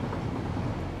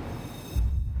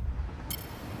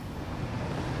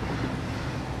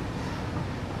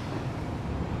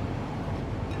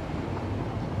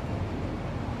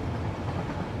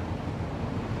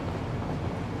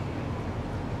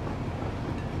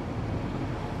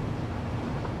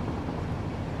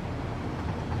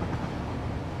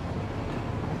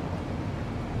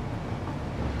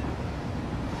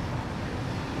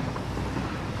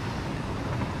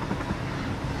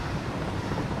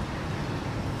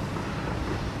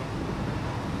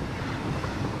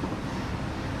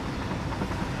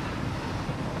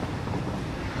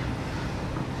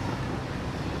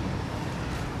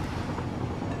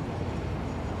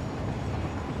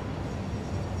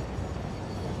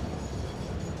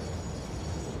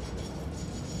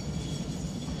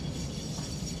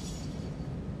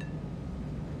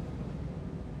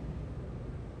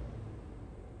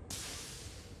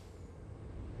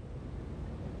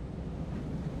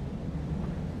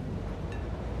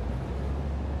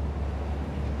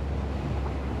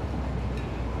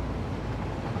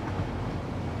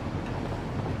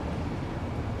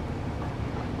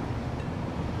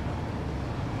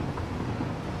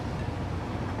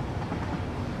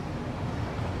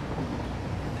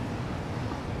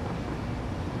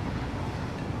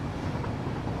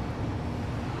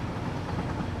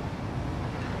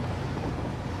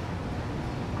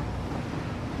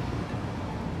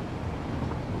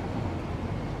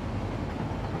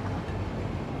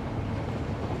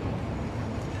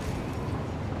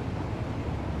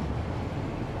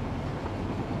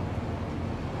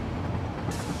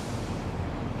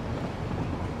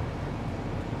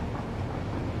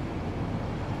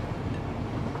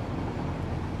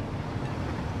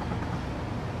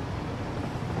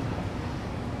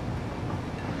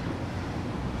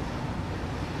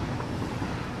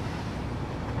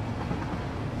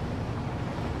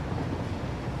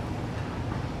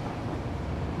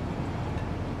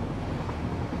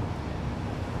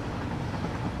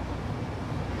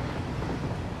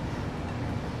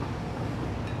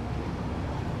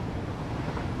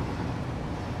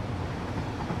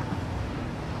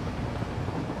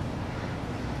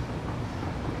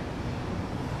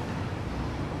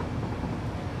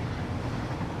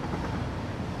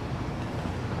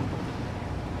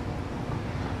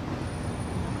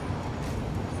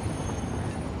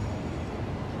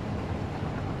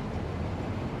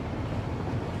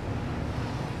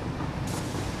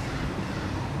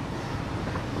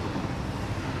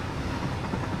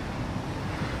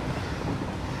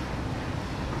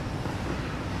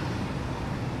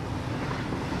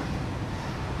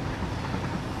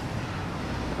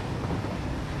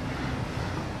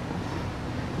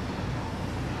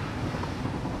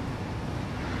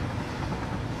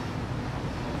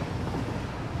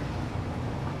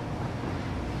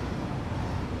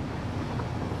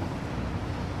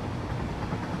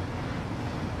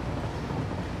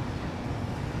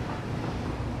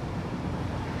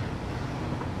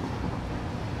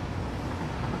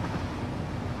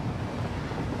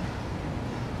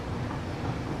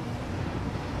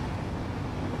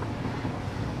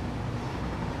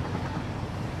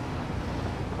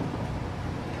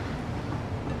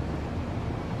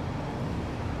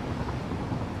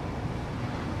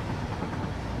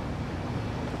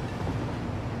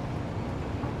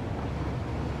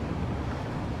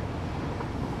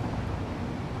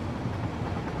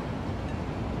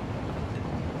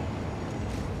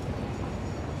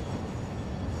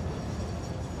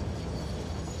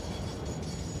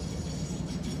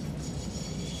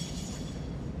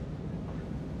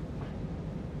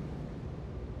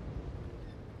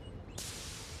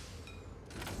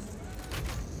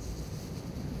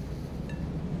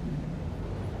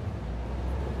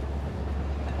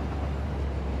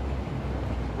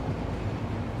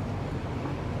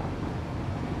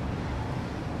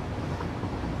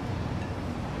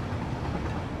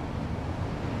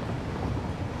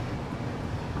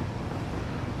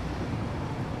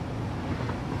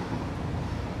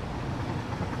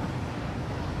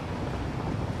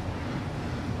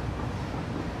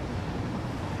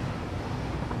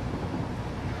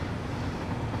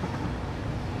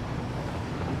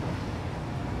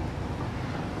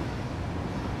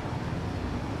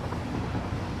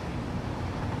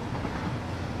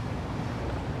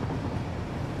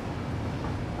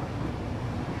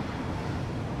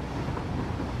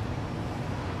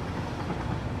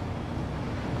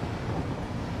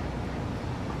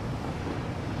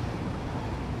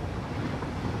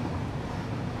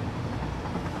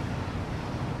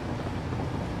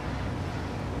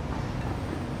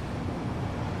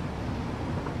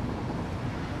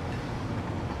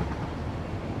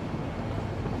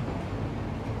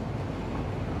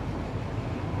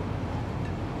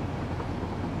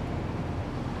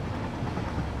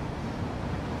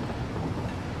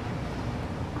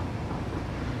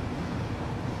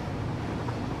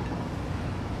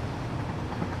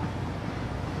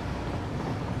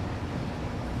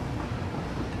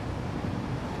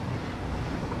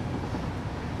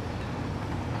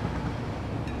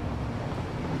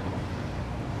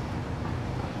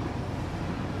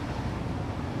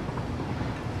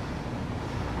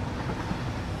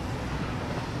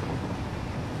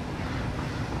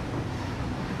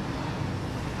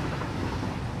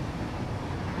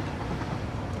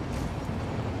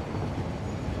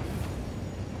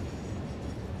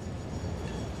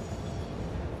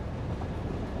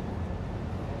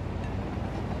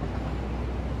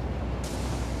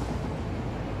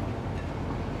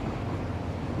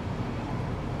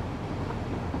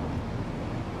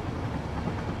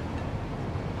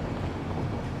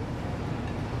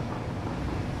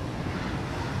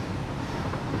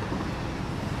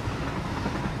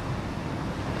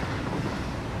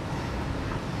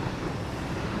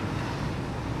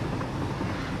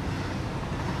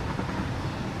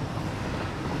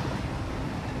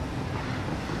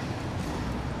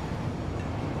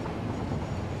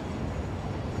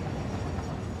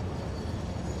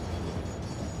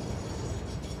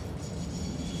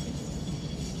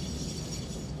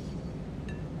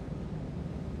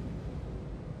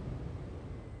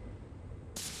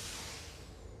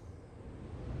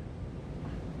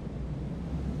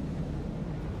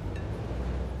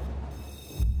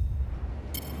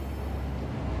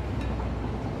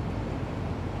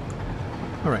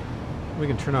 All right, we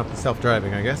can turn off the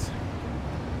self-driving, I guess.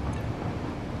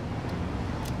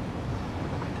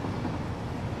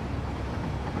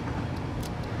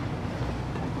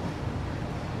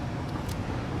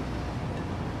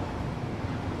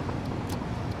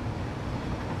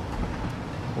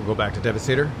 We'll go back to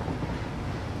Devastator.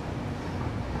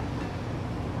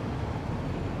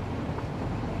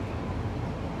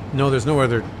 No, there's no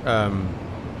other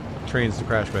trains to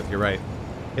crash with, you're right.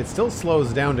 It still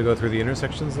slows down to go through the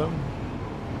intersections, though.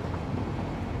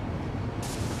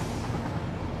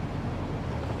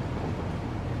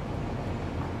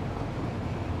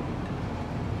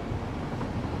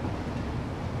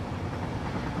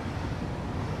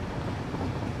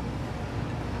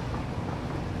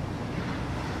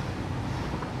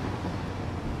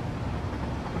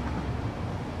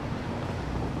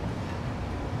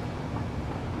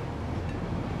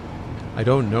 I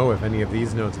don't know if any of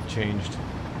these nodes have changed.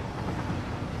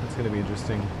 That's going to be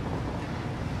interesting.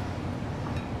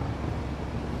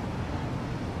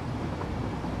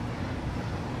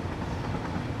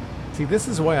 See, this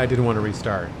is why I didn't want to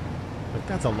restart. Like,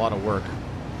 that's a lot of work.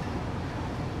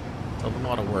 It's a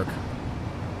lot of work.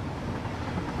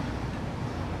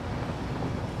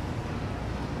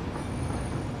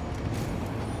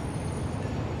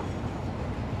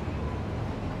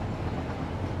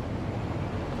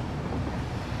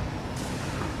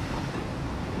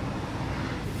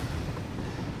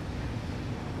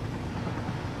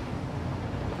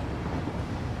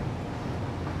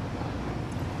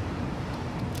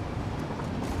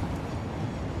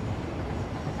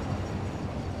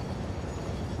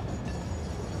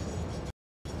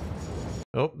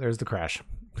 Oh, there's the crash.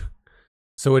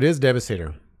 So it is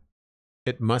Devastator.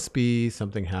 It must be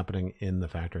something happening in the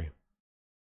factory.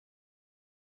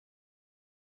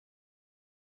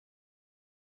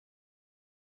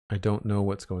 I don't know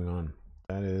what's going on.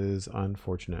 That is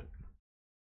unfortunate.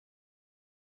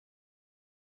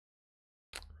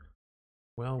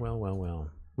 Well, well, well, well.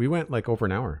 We went like over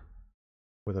an hour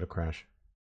without a crash.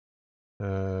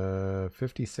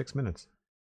 56 minutes.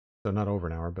 So not over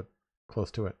an hour, but close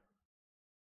to it.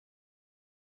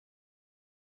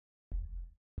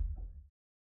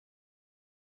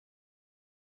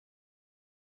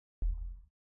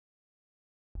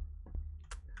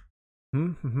 I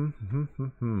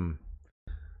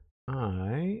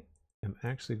am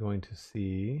actually going to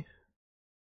see.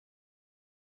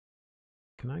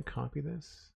 Can I copy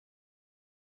this?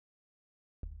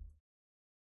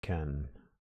 Can.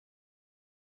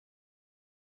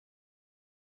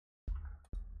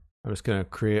 I'm just going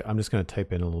to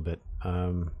type in a little bit.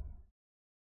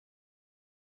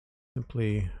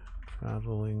 Simply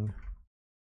traveling.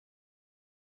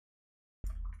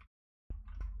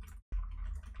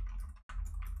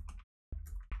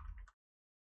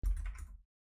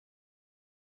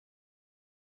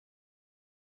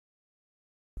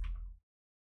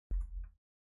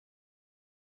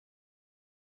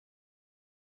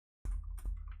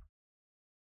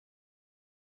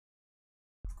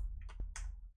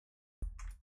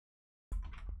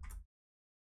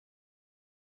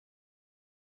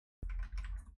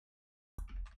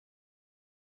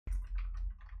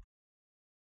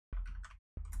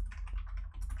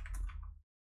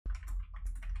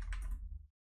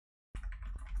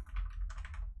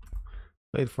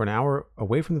 Played for an hour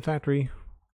away from the factory.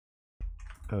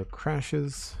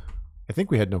 Crashes. I think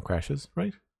we had no crashes,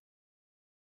 right?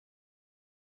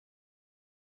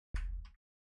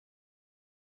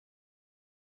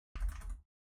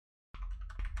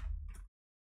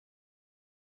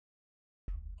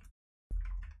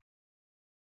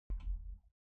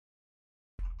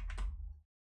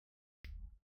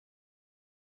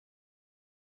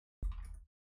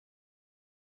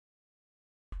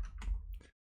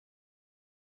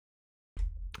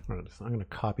 Alright, so I'm going to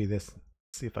copy this,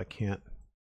 see if I can't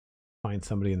find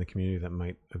somebody in the community that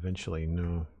might eventually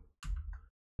know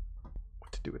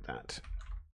what to do with that.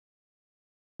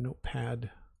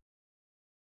 Notepad.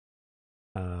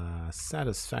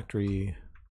 Satisfactory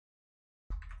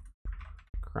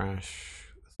crash.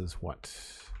 This is what?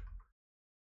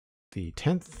 The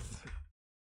 10th.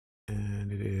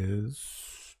 And it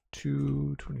is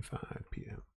 2:25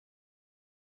 p.m.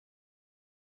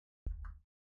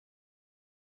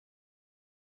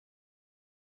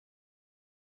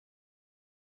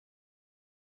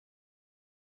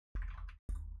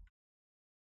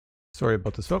 Sorry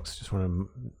about this, folks. Just want to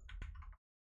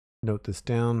note this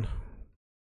down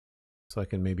so I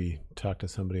can maybe talk to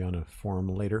somebody on a forum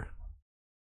later.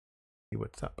 See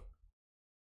what's up.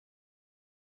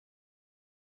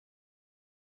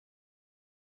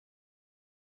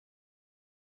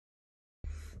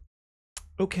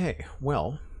 Okay,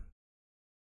 well,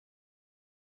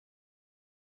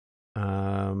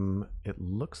 it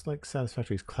looks like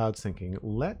Satisfactory is cloud syncing.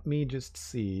 Let me just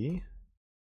see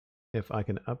if I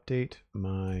can update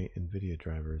my NVIDIA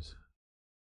drivers.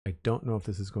 I don't know if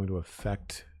this is going to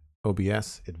affect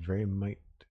OBS. It very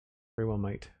well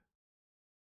might.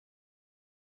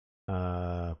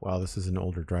 Wow, this is an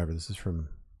older driver. This is from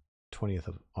 20th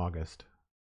of August.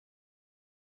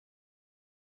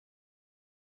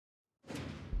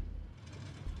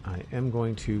 I am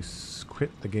going to quit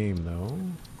the game though.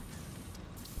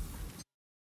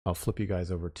 I'll flip you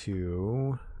guys over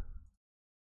to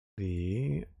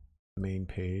the main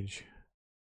page.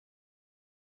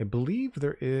 I believe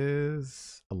there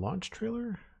is a launch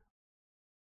trailer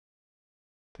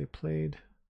they played.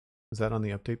 Is that on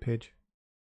the update page?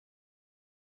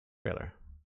 Trailer.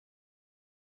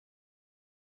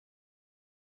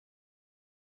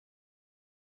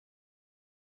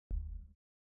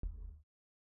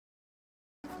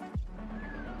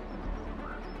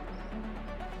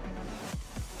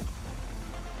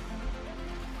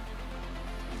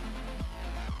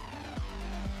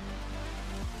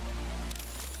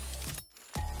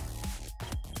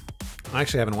 I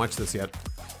actually haven't watched this yet.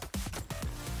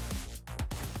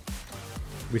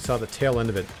 We saw the tail end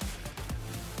of it.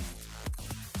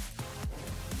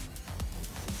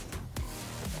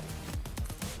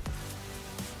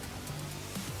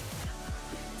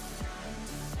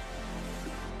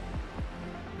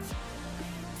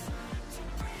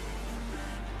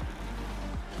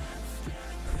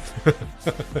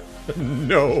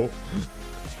 No.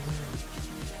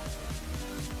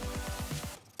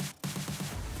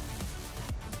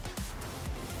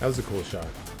 That was a cool shot.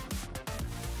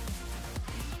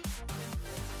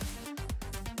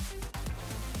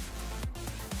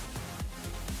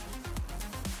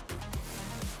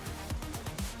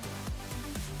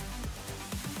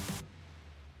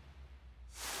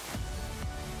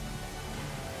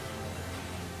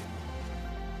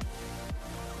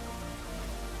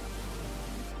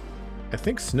 I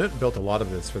think Snoot built a lot of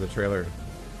this for the trailer.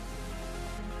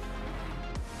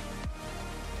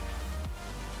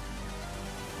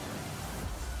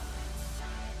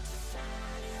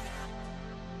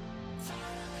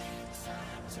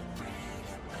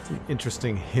 It's an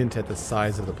interesting hint at the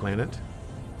size of the planet.